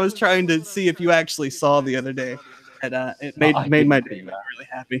what I was trying to see if you actually saw the other day. And it made my day really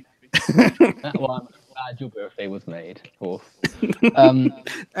happy. Well, I'm glad your birthday was made, of course.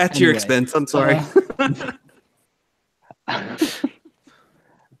 At your expense, I'm sorry.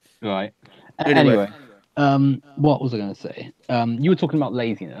 Right. Anyway, what was I going to say? You were talking about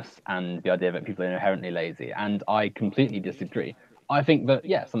laziness and the idea that people are inherently lazy, and I completely disagree. I think that,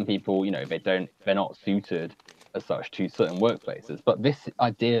 some people, they're not suited as such to certain workplaces, but this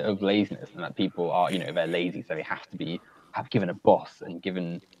idea of laziness and that people are, they're lazy, so they have given a boss and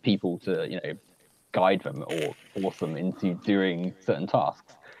given people to, guide them or force them into doing certain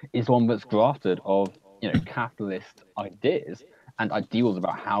tasks is one that's grafted of, capitalist ideas and ideals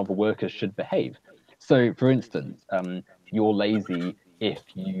about how the workers should behave. So, for instance, you're lazy if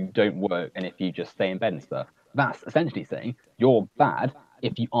you don't work and if you just stay in bed and stuff. That's essentially saying you're bad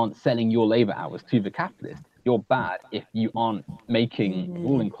if you aren't selling your labor hours to the capitalist. You're bad if you aren't making the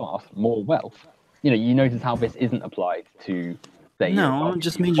ruling class more wealth. You notice how this isn't applied to, say, no, it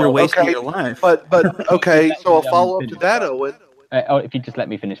just means you're wasting your life. But okay, so I'll follow up to that, Owen. If you just let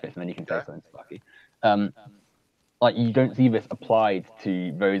me finish this, and then you can say something, Sparky. like you don't see this applied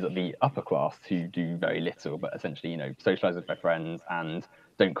to those of the upper class who do very little, but essentially, socialize with their friends and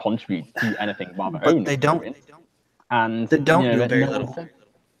don't contribute to anything but their own experience. And they don't do very no little.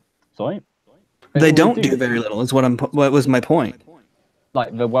 Sorry, they don't do very little. Is what was my point.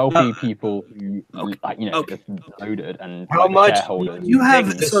 Like the wealthy people who, just loaded and how much shareholders. You have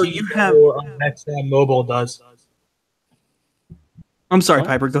ExxonMobil does. I'm sorry,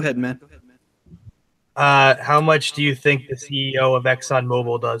 Piper. Go ahead, man. How much do you think the CEO of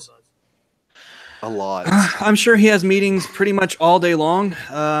ExxonMobil does? A lot. I'm sure he has meetings pretty much all day long.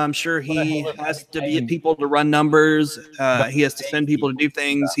 I'm sure he has to get people to run numbers. He has to send people to do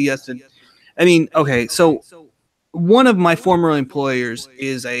things. He has to. I mean, okay, so one of my former employers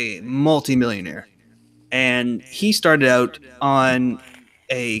is a multimillionaire, and he started out on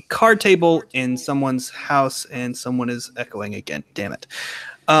a card table in someone's house, and someone is echoing again. Damn it.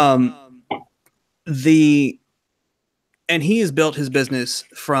 And he has built his business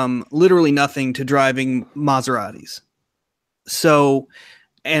from literally nothing to driving Maseratis. So,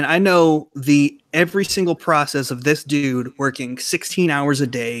 and I know every single process of this dude working 16 hours a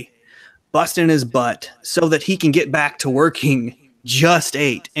day, busting his butt so that he can get back to working just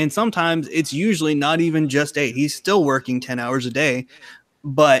 8. And sometimes it's usually not even just 8. He's still working 10 hours a day,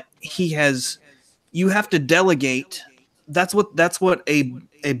 but you have to delegate. That's what a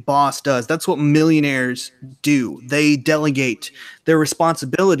boss does. That's what millionaires do. They delegate their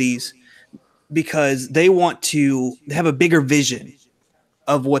responsibilities because they have a bigger vision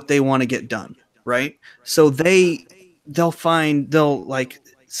of what they want to get done, right? So they'll like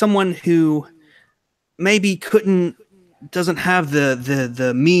someone who maybe doesn't have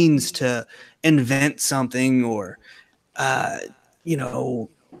the means to invent something or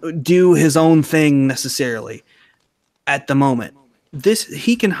do his own thing necessarily at the moment.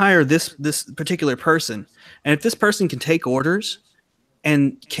 He can hire this particular person, and if this person can take orders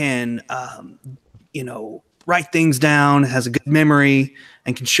and can write things down, has a good memory,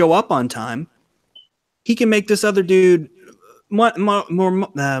 and can show up on time, he can make this other dude more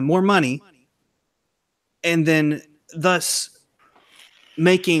money, and then thus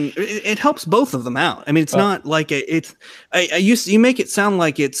making it helps both of them out. I mean, it's not like you make it sound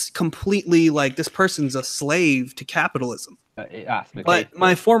like it's completely like this person's a slave to capitalism. But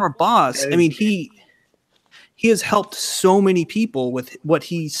my former boss, I mean, he has helped so many people with what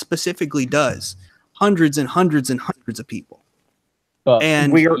he specifically does, hundreds and hundreds and hundreds of people.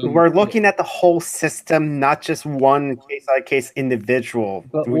 And we're looking at the whole system, not just one case-by-case individual.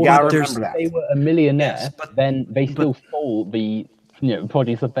 We gotta remember that. They were a millionaire, then they still stole the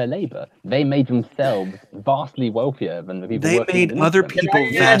produce of their labor. They made themselves vastly wealthier than the people. They made other people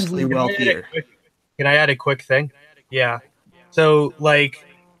vastly wealthier. Can I add a quick thing? Yeah. So, like,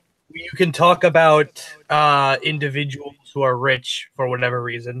 you can talk about individuals who are rich for whatever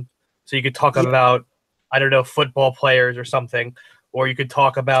reason. So you could talk about, I don't know, football players or something. Or you could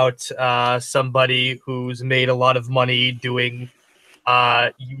talk about somebody who's made a lot of money doing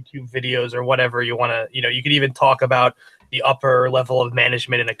YouTube videos or whatever you want to, you could even talk about the upper level of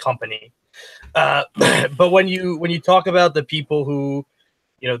management in a company. But when you talk about the people who,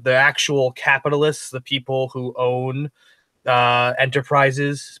 the actual capitalists, the people who own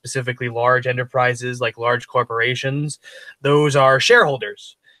enterprises, specifically large enterprises like large corporations, those are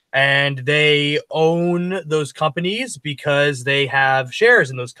shareholders. And they own those companies because they have shares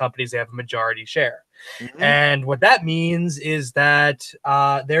in those companies. They have a majority share. Mm-hmm. And what that means is that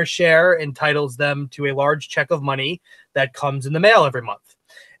their share entitles them to a large check of money that comes in the mail every month.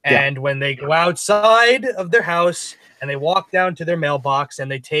 And when they go outside of their house and they walk down to their mailbox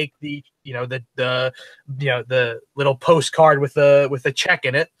and they take the little postcard with a check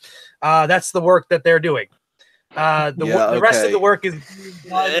in it, that's the work that they're doing. The rest of the work is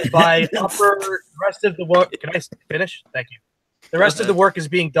done by the rest of the work. Can I finish? Thank you. The rest of the work is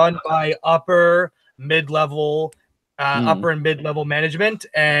being done by upper and mid-level management,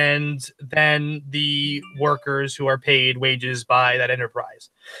 and then the workers who are paid wages by that enterprise.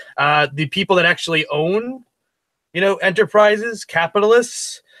 The people that actually own, enterprises,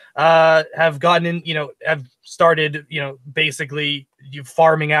 capitalists, have gotten in, have started, basically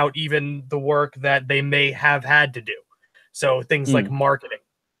farming out even the work that they may have had to do. So things like marketing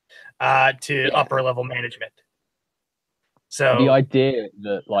to upper level management. So the idea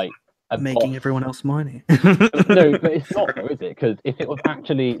that making everyone else money. No, but it's not, though, is it? Because if it was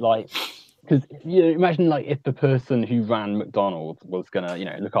actually because imagine if the person who ran McDonald's was gonna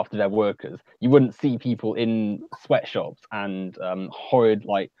look after their workers, you wouldn't see people in sweatshops and horrid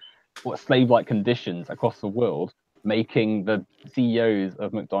slave-like conditions across the world making the CEOs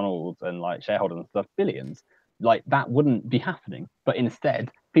of McDonald's and shareholders and stuff billions. like that wouldn't be happening. But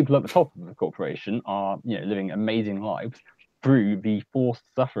instead, people at the top of the corporation are, you know, living amazing lives through the forced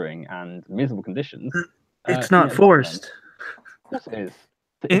suffering and miserable conditions. It's not forced. Of course it is.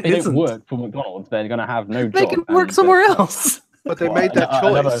 If they don't work for McDonald's, they're going to have no job. They can work somewhere else. But they made that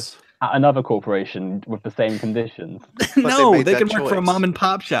choice. Another corporation with the same conditions. No, they can work for a mom and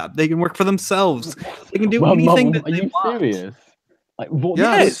pop shop. They can work for themselves. They can do anything that they want. Are you serious? Like, what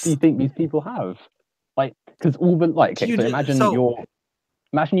do you think these people have? Like, because all the so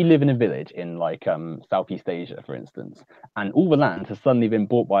imagine you live in a village in like Southeast Asia, for instance, and all the land has suddenly been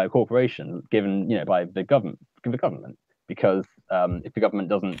bought by a corporation, given, you know, by the government, because if the government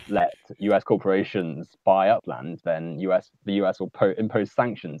doesn't let US corporations buy up land, then the US will impose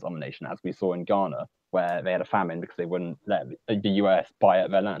sanctions on the nation, as we saw in Ghana, where they had a famine because they wouldn't let the US buy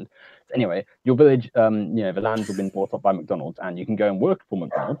up their land. So anyway, your village, you know, the lands have been bought up by McDonald's, and you can go and work for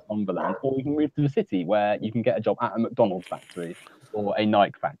McDonald's on the land, or you can move to the city where you can get a job at a McDonald's factory, or a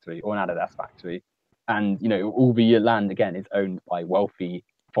Nike factory, or an Adidas factory. And, you know, all the land, again, is owned by wealthy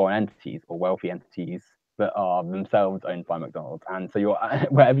foreign entities, or wealthy entities that are themselves owned by McDonald's. And so you're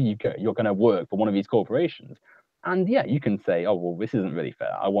wherever you go, you're going to work for one of these corporations. And yeah, you can say, oh, well, this isn't really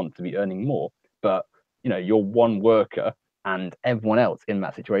fair. I want to be earning more. But, you know, you're one worker, and everyone else in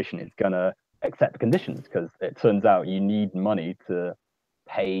that situation is going to accept the conditions, because it turns out you need money to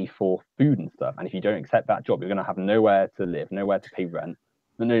pay for food and stuff. And if you don't accept that job, you're going to have nowhere to live, nowhere to pay rent.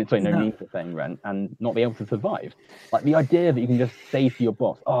 No means of paying rent, and not be able to survive. Like the idea that you can just say to your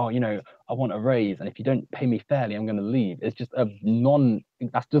boss, oh, you know, I want a raise, and if you don't pay me fairly, I'm going to leave. It's just that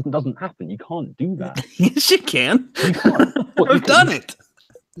doesn't happen. You can't do that. Yes, you can. You can't. I've done it.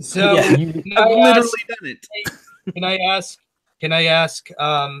 So I've literally done it. Can I ask?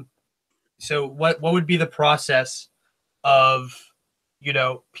 So what would be the process of, you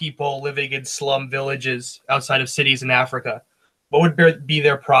know, people living in slum villages outside of cities in Africa? What would be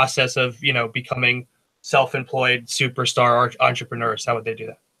their process of, you know, becoming self-employed superstar entrepreneurs? How would they do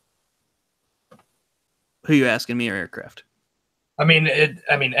that? Who are you asking, me or Aircraft? I mean,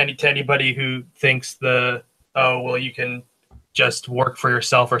 to anybody who thinks you can just work for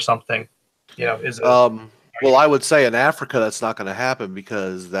yourself or something, you know, well, I would say in Africa that's not going to happen,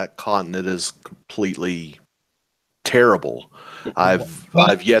 because that continent is completely terrible.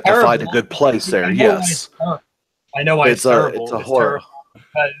 I've yet to find a good place there. Yes. I know why it's terrible. It's horror.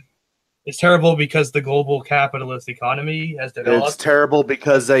 It's terrible because the global capitalist economy has developed. It's terrible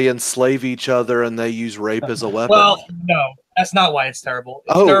because they enslave each other and they use rape as a weapon. Well, no, that's not why it's terrible.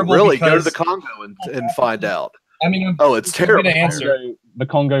 It's terrible really? Go to the Congo and find out. I mean, it's terrible. The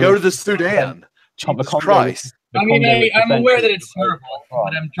Congo. Go to the Sudan. Jesus Christ. I'm aware that it's terrible,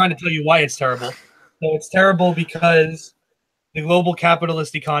 but I'm trying to tell you why it's terrible. So it's terrible because the global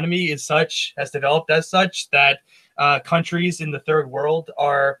capitalist economy has developed as such that countries in the third world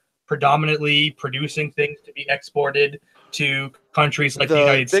are predominantly producing things to be exported to countries like the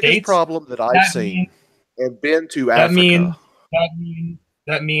United States. The biggest problem that I've seen and been to Africa.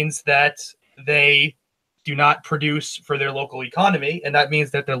 That means that they do not produce for their local economy, and that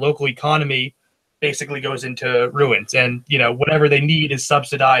means that their local economy basically goes into ruins. And, you know, whatever they need is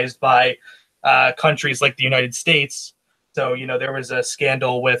subsidized by countries like the United States. So, you know, there was a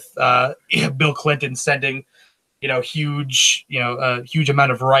scandal with Bill Clinton sending, you know, a huge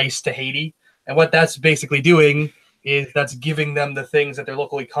amount of rice to Haiti. And what that's basically doing is that's giving them the things that their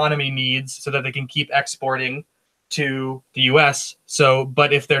local economy needs so that they can keep exporting to the US. So,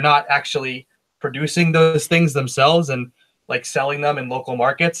 but if they're not actually producing those things themselves and like selling them in local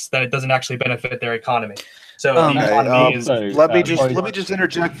markets, then it doesn't actually benefit their economy. So the economy is. Let me just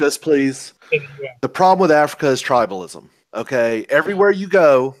interject this, please. The problem with Africa is tribalism. Okay, everywhere you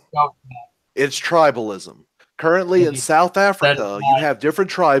go, it's tribalism. Currently in South Africa, you have different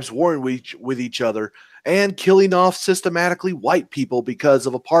tribes warring with each other and killing off systematically white people because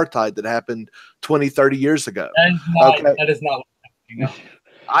of apartheid that happened 20, 30 years ago. That is not what's happening.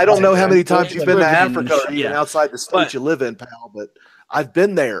 I don't know how many times you've been to Africa or even outside the state you live in, pal, but I've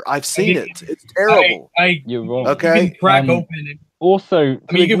been there. I've seen it. It's terrible. You're wrong. Okay. You can crack open. Also,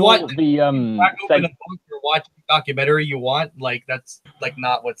 you can watch crack open a book or watch a documentary you want. Like that's like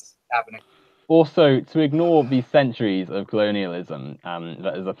not what's happening. Also, to ignore the centuries of colonialism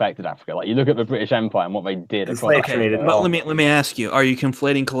that has affected Africa, like you look at the British Empire and what they did. Okay, but let me ask you: are you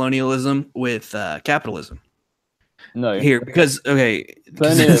conflating colonialism with capitalism? No. Here, because colonialism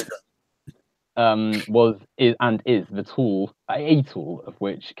is the tool, a tool of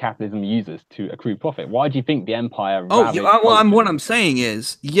which capitalism uses to accrue profit. Why do you think the empire? What I'm saying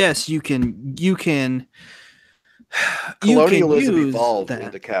is, yes, you can. Colonialism evolved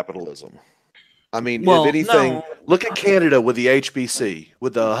into capitalism. I mean, if anything, look at Canada with the HBC,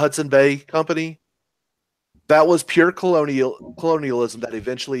 with the Hudson Bay Company. That was pure colonialism that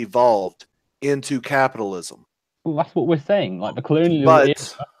eventually evolved into capitalism. Well, that's what we're saying. Like the colonial era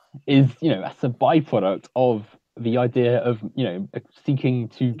is, that's a byproduct of the idea of, seeking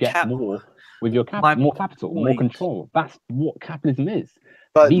to get more with your capital, more capital, more control. That's what capitalism is.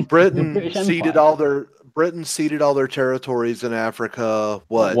 But Britain ceded all their territories in Africa.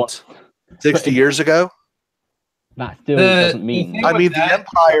 What? 60 years ago? That still doesn't mean. I mean,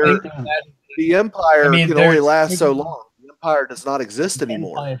 the empire can only last so long. The empire does not exist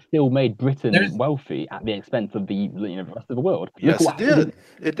anymore. The empire still made Britain wealthy at the expense of the rest of the world. Yes, it did.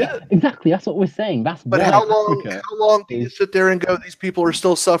 It did. Exactly. That's what we're saying. That's but how long do you sit there and go? These people are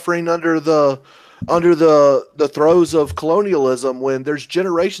still suffering under the throes of colonialism when there's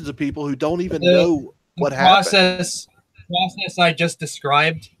generations of people who don't even know what happened. Process I just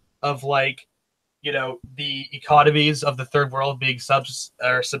described of the economies of the third world being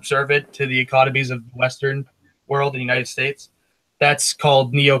subservient to the economies of the Western world in the United States. That's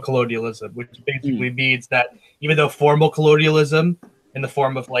called neo-colonialism, which basically means that even though formal colonialism in the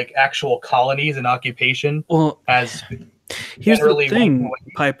form of actual colonies and occupation has here's the thing,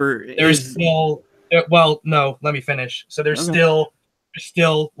 Piper. There's still no, let me finish. So there's still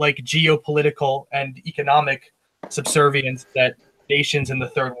geopolitical and economic subservience that nations in the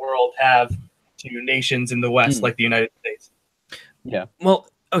third world have to nations in the West, like the United States. Yeah. Well,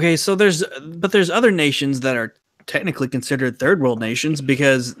 okay, so there's other nations that are technically considered third world nations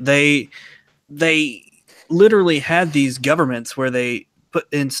because they literally had these governments where they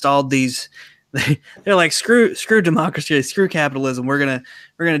installed these. They're like screw democracy, screw capitalism. We're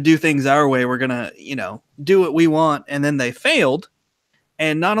gonna do things our way. We're gonna do what we want, and then they failed.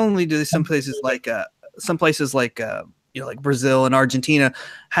 And not only do some places like like Brazil and Argentina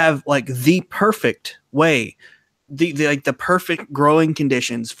have the perfect way, the perfect growing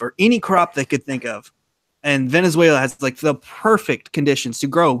conditions for any crop they could think of, and Venezuela has the perfect conditions to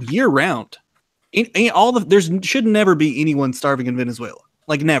grow year round. There should never be anyone starving in Venezuela,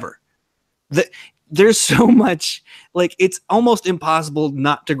 never. There's so much, it's almost impossible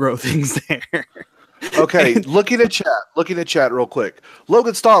not to grow things there. Okay, looking at chat real quick.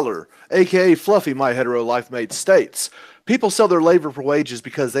 Logan Stoller, aka Fluffy, my hetero life mate, states people sell their labor for wages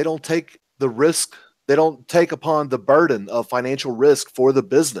because they don't take the risk. They don't take upon the burden of financial risk for the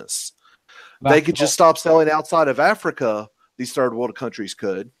business. They could just stop selling outside of Africa. These third world countries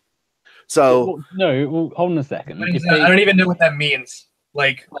could. So hold on a second. I don't even know what that means.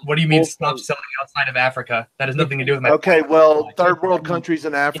 What do you mean stop selling outside of Africa? That has nothing to do with my. Okay, well, third world countries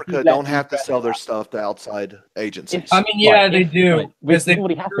in Africa don't have to sell their stuff to outside agencies. I mean, yeah, they do because they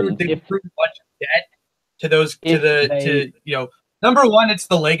accrued a bunch of debt to those number one, it's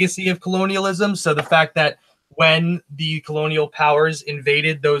the legacy of colonialism. So the fact that when the colonial powers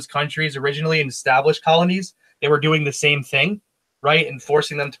invaded those countries originally and established colonies, they were doing the same thing, right, and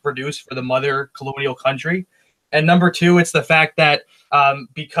forcing them to produce for the mother colonial country. And number two, it's the fact that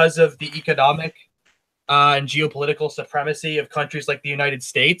because of the economic and geopolitical supremacy of countries like the United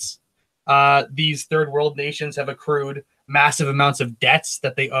States, these third world nations have accrued massive amounts of debts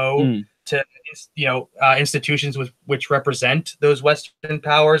that they owe to institutions which represent those Western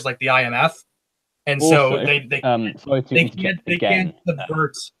powers, like the IMF. And also, so they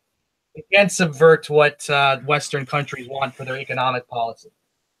can't subvert what Western countries want for their economic policy.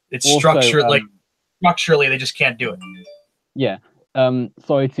 It's structured structurally, they just can't do it. Yeah.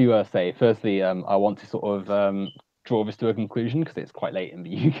 Sorry to say, firstly, I want to sort of draw this to a conclusion because it's quite late in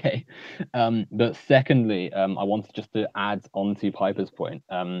the UK. But secondly, I wanted just to add on to Piper's point.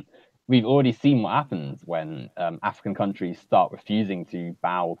 We've already seen what happens when African countries start refusing to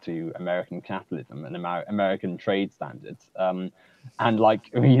bow to American capitalism and American trade standards. And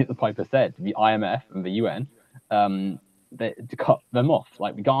like Piper said, the IMF and the UN, to cut them off.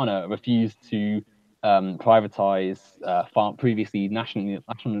 Like Ghana refused to privatize previously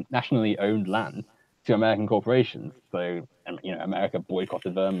nationally owned land to American corporations. So America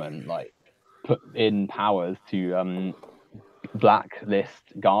boycotted them and put in powers to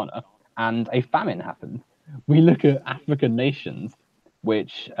blacklist Ghana, and a famine happened. We look at African nations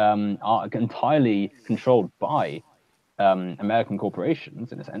which are entirely controlled by American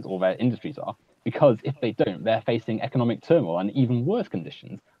corporations in a sense, or their industries are, because if they don't, they're facing economic turmoil and even worse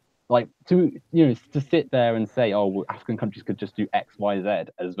conditions. To sit there and say, oh, well, African countries could just do X, Y,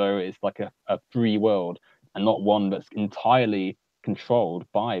 Z, as though it's a free world and not one that's entirely controlled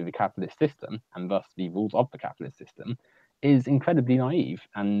by the capitalist system and thus the rules of the capitalist system, is incredibly naive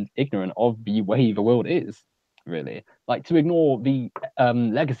and ignorant of the way the world is. really. Like, to ignore the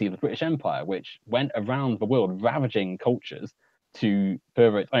legacy of the British Empire, which went around the world ravaging cultures to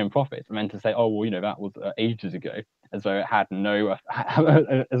further its own profits, and then to say, oh, well, you know, that was ages ago, as though it had no,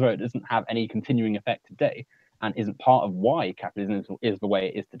 as though it doesn't have any continuing effect today, and isn't part of why capitalism is the way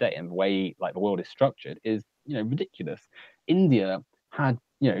it is today, and the way like the world is structured is, you know, ridiculous. India had,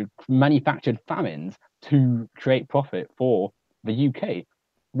 you know, manufactured famines to create profit for the UK.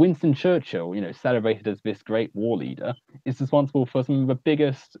 Winston Churchill, you know, celebrated as this great war leader, is responsible for some of the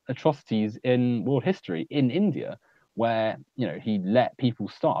biggest atrocities in world history in India, where, you know, he let people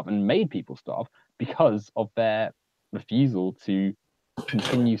starve and made people starve because of their refusal to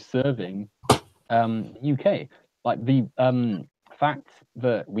continue serving UK. Like, the fact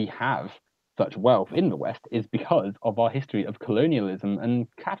that we have such wealth in the West is because of our history of colonialism and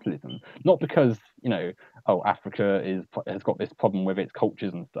capitalism, not because, you know, oh, Africa has got this problem with its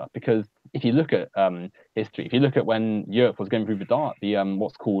cultures and stuff. Because if you look at history, if you look at when Europe was going through the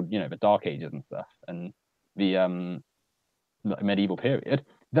what's called, you know, the Dark Ages and stuff, and the medieval period,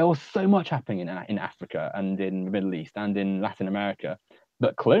 there was so much happening in Africa and in the Middle East and in Latin America,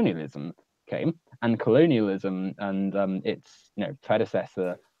 but colonialism came, and colonialism and its, you know,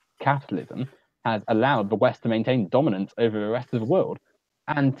 predecessor capitalism has allowed the West to maintain dominance over the rest of the world,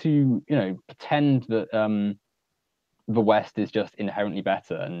 and to, you know, pretend that the West is just inherently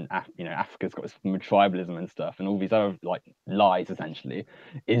better, and you know, Africa's got this tribalism and stuff, and all these other like lies essentially,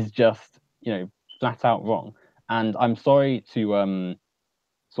 is just, you know, flat out wrong. And I'm sorry to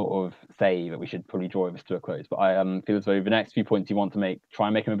sort of say that we should probably draw this to a close, but I feel as though the next few points you want to make, try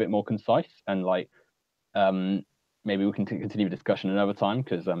and make them a bit more concise, and like maybe we can continue the discussion another time,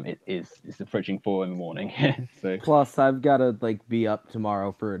 because it's approaching 4 in the morning. So plus I've got to like be up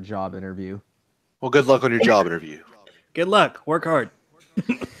tomorrow for a job interview. Well, good luck on your job interview. Good luck. Work hard.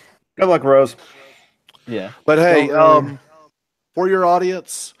 Good luck, Rose. Yeah. But hey, for your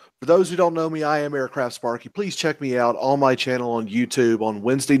audience, for those who don't know me, I am Aircraft Sparky. Please check me out on my channel on YouTube on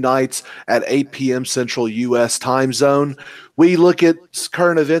Wednesday nights at 8 p.m. Central U.S. time zone. We look at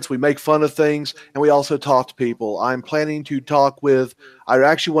current events, we make fun of things, and we also talk to people. I'm planning to talk with, I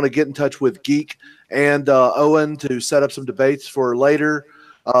actually want to get in touch with Geek and Owen to set up some debates for later.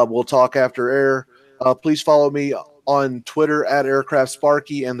 We'll talk after air. Please follow me on Twitter at Aircraft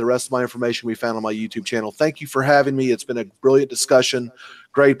Sparky, and the rest of my information we found on my YouTube channel. Thank you for having me. It's been a brilliant discussion.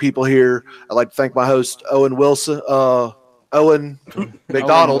 Great people here. I'd like to thank my host, Owen Wilson, Owen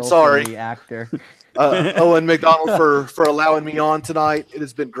MacDonald, sorry. The actor. Owen MacDonald for allowing me on tonight. It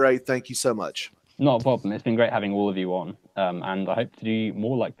has been great. Thank you so much. Not a problem. It's been great having all of you on, and I hope to do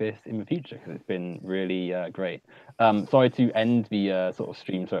more like this in the future, because it's been really great. Sorry to end the sort of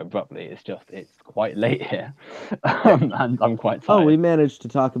stream so abruptly. It's quite late here, and I'm quite tired. Oh, we managed to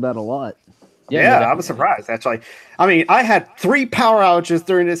talk about a lot. Yeah, I was surprised, actually. I mean, I had 3 power outages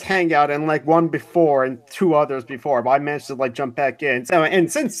during this Hangout, and like 1 before and 2 others before, but I managed to like jump back in. So, and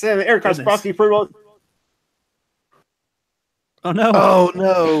since Aircraft Sparky pretty well. Oh no! Oh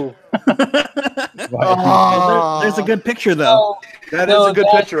no! There's a good picture though. That is a good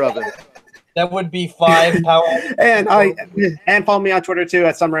picture of it. That would be 5 power. And follow me on Twitter too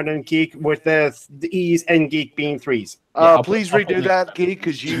at Some Random Geek, with the E's and Geek being 3s. Please redo that, Geek,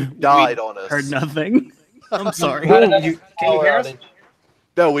 because you died on us. Heard nothing. I'm sorry. Can you hear us?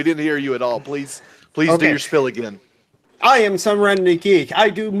 No, we didn't hear you at all. Please do your spill again. I am Some Random Geek.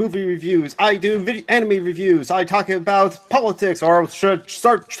 I do movie reviews. I do anime reviews. I talk about politics, or should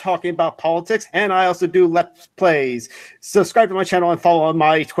start talking about politics, and I also do Let's Plays. Subscribe to my channel and follow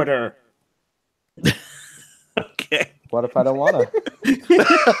my Twitter. Okay. What if I don't want to?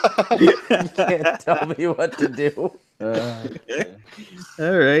 You can't tell me what to do.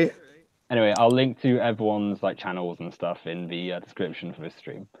 All right. Anyway, I'll link to everyone's like channels and stuff in the description for this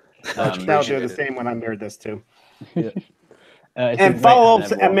stream. I'll do the same when I nerd this too. Yeah. And follow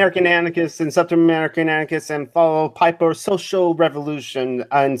American Anarchists and Sub to American Anarchists, and follow Piper Social Revolution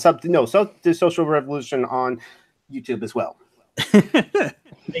and Sub to Social Revolution on YouTube as well.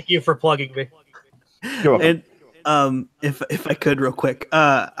 Thank you for plugging me. You're welcome. And if I could real quick,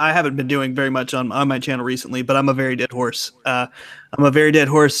 I haven't been doing very much on my channel recently, but I'm a very dead horse. I'm a very dead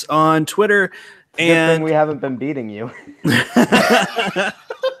horse on Twitter. Good thing we haven't been beating you.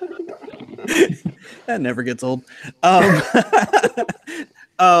 That never gets old. On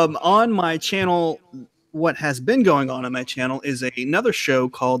my channel, what has been going on my channel is another show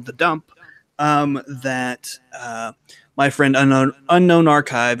called The Dump that my friend Unknown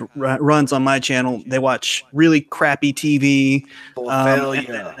Archive runs on my channel. They watch really crappy TV.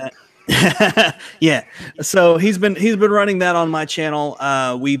 Yeah. So he's been running that on my channel.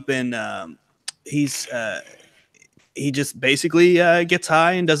 We've been he just basically gets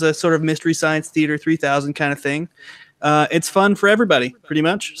high and does a sort of Mystery Science Theater 3000 kind of thing. It's fun for everybody, pretty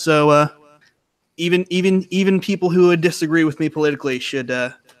much. So even people who would disagree with me politically should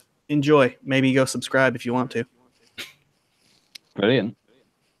enjoy. Maybe go subscribe if you want to. Brilliant.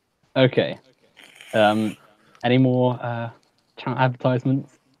 Okay. Any more channel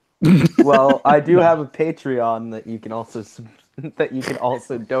advertisements? Well, I do have a Patreon that you can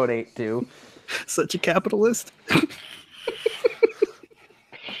also donate to. Such a capitalist.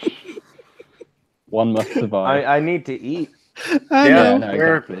 One must survive. I need to eat. I yeah, know. no,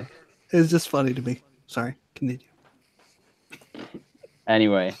 exactly. It's just funny to me. Sorry, continue.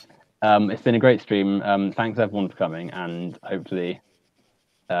 Anyway, it's been a great stream. Thanks everyone for coming, and hopefully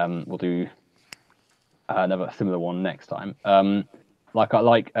we'll do another similar one next time. Like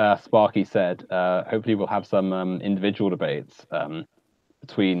Sparky said, hopefully we'll have some individual debates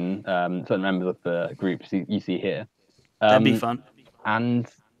between certain members of the groups you see here. That'd be fun. And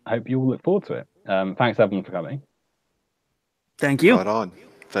I hope you all look forward to it. Thanks everyone for coming. Thank you. Right on.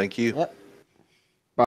 Thank you. Yep.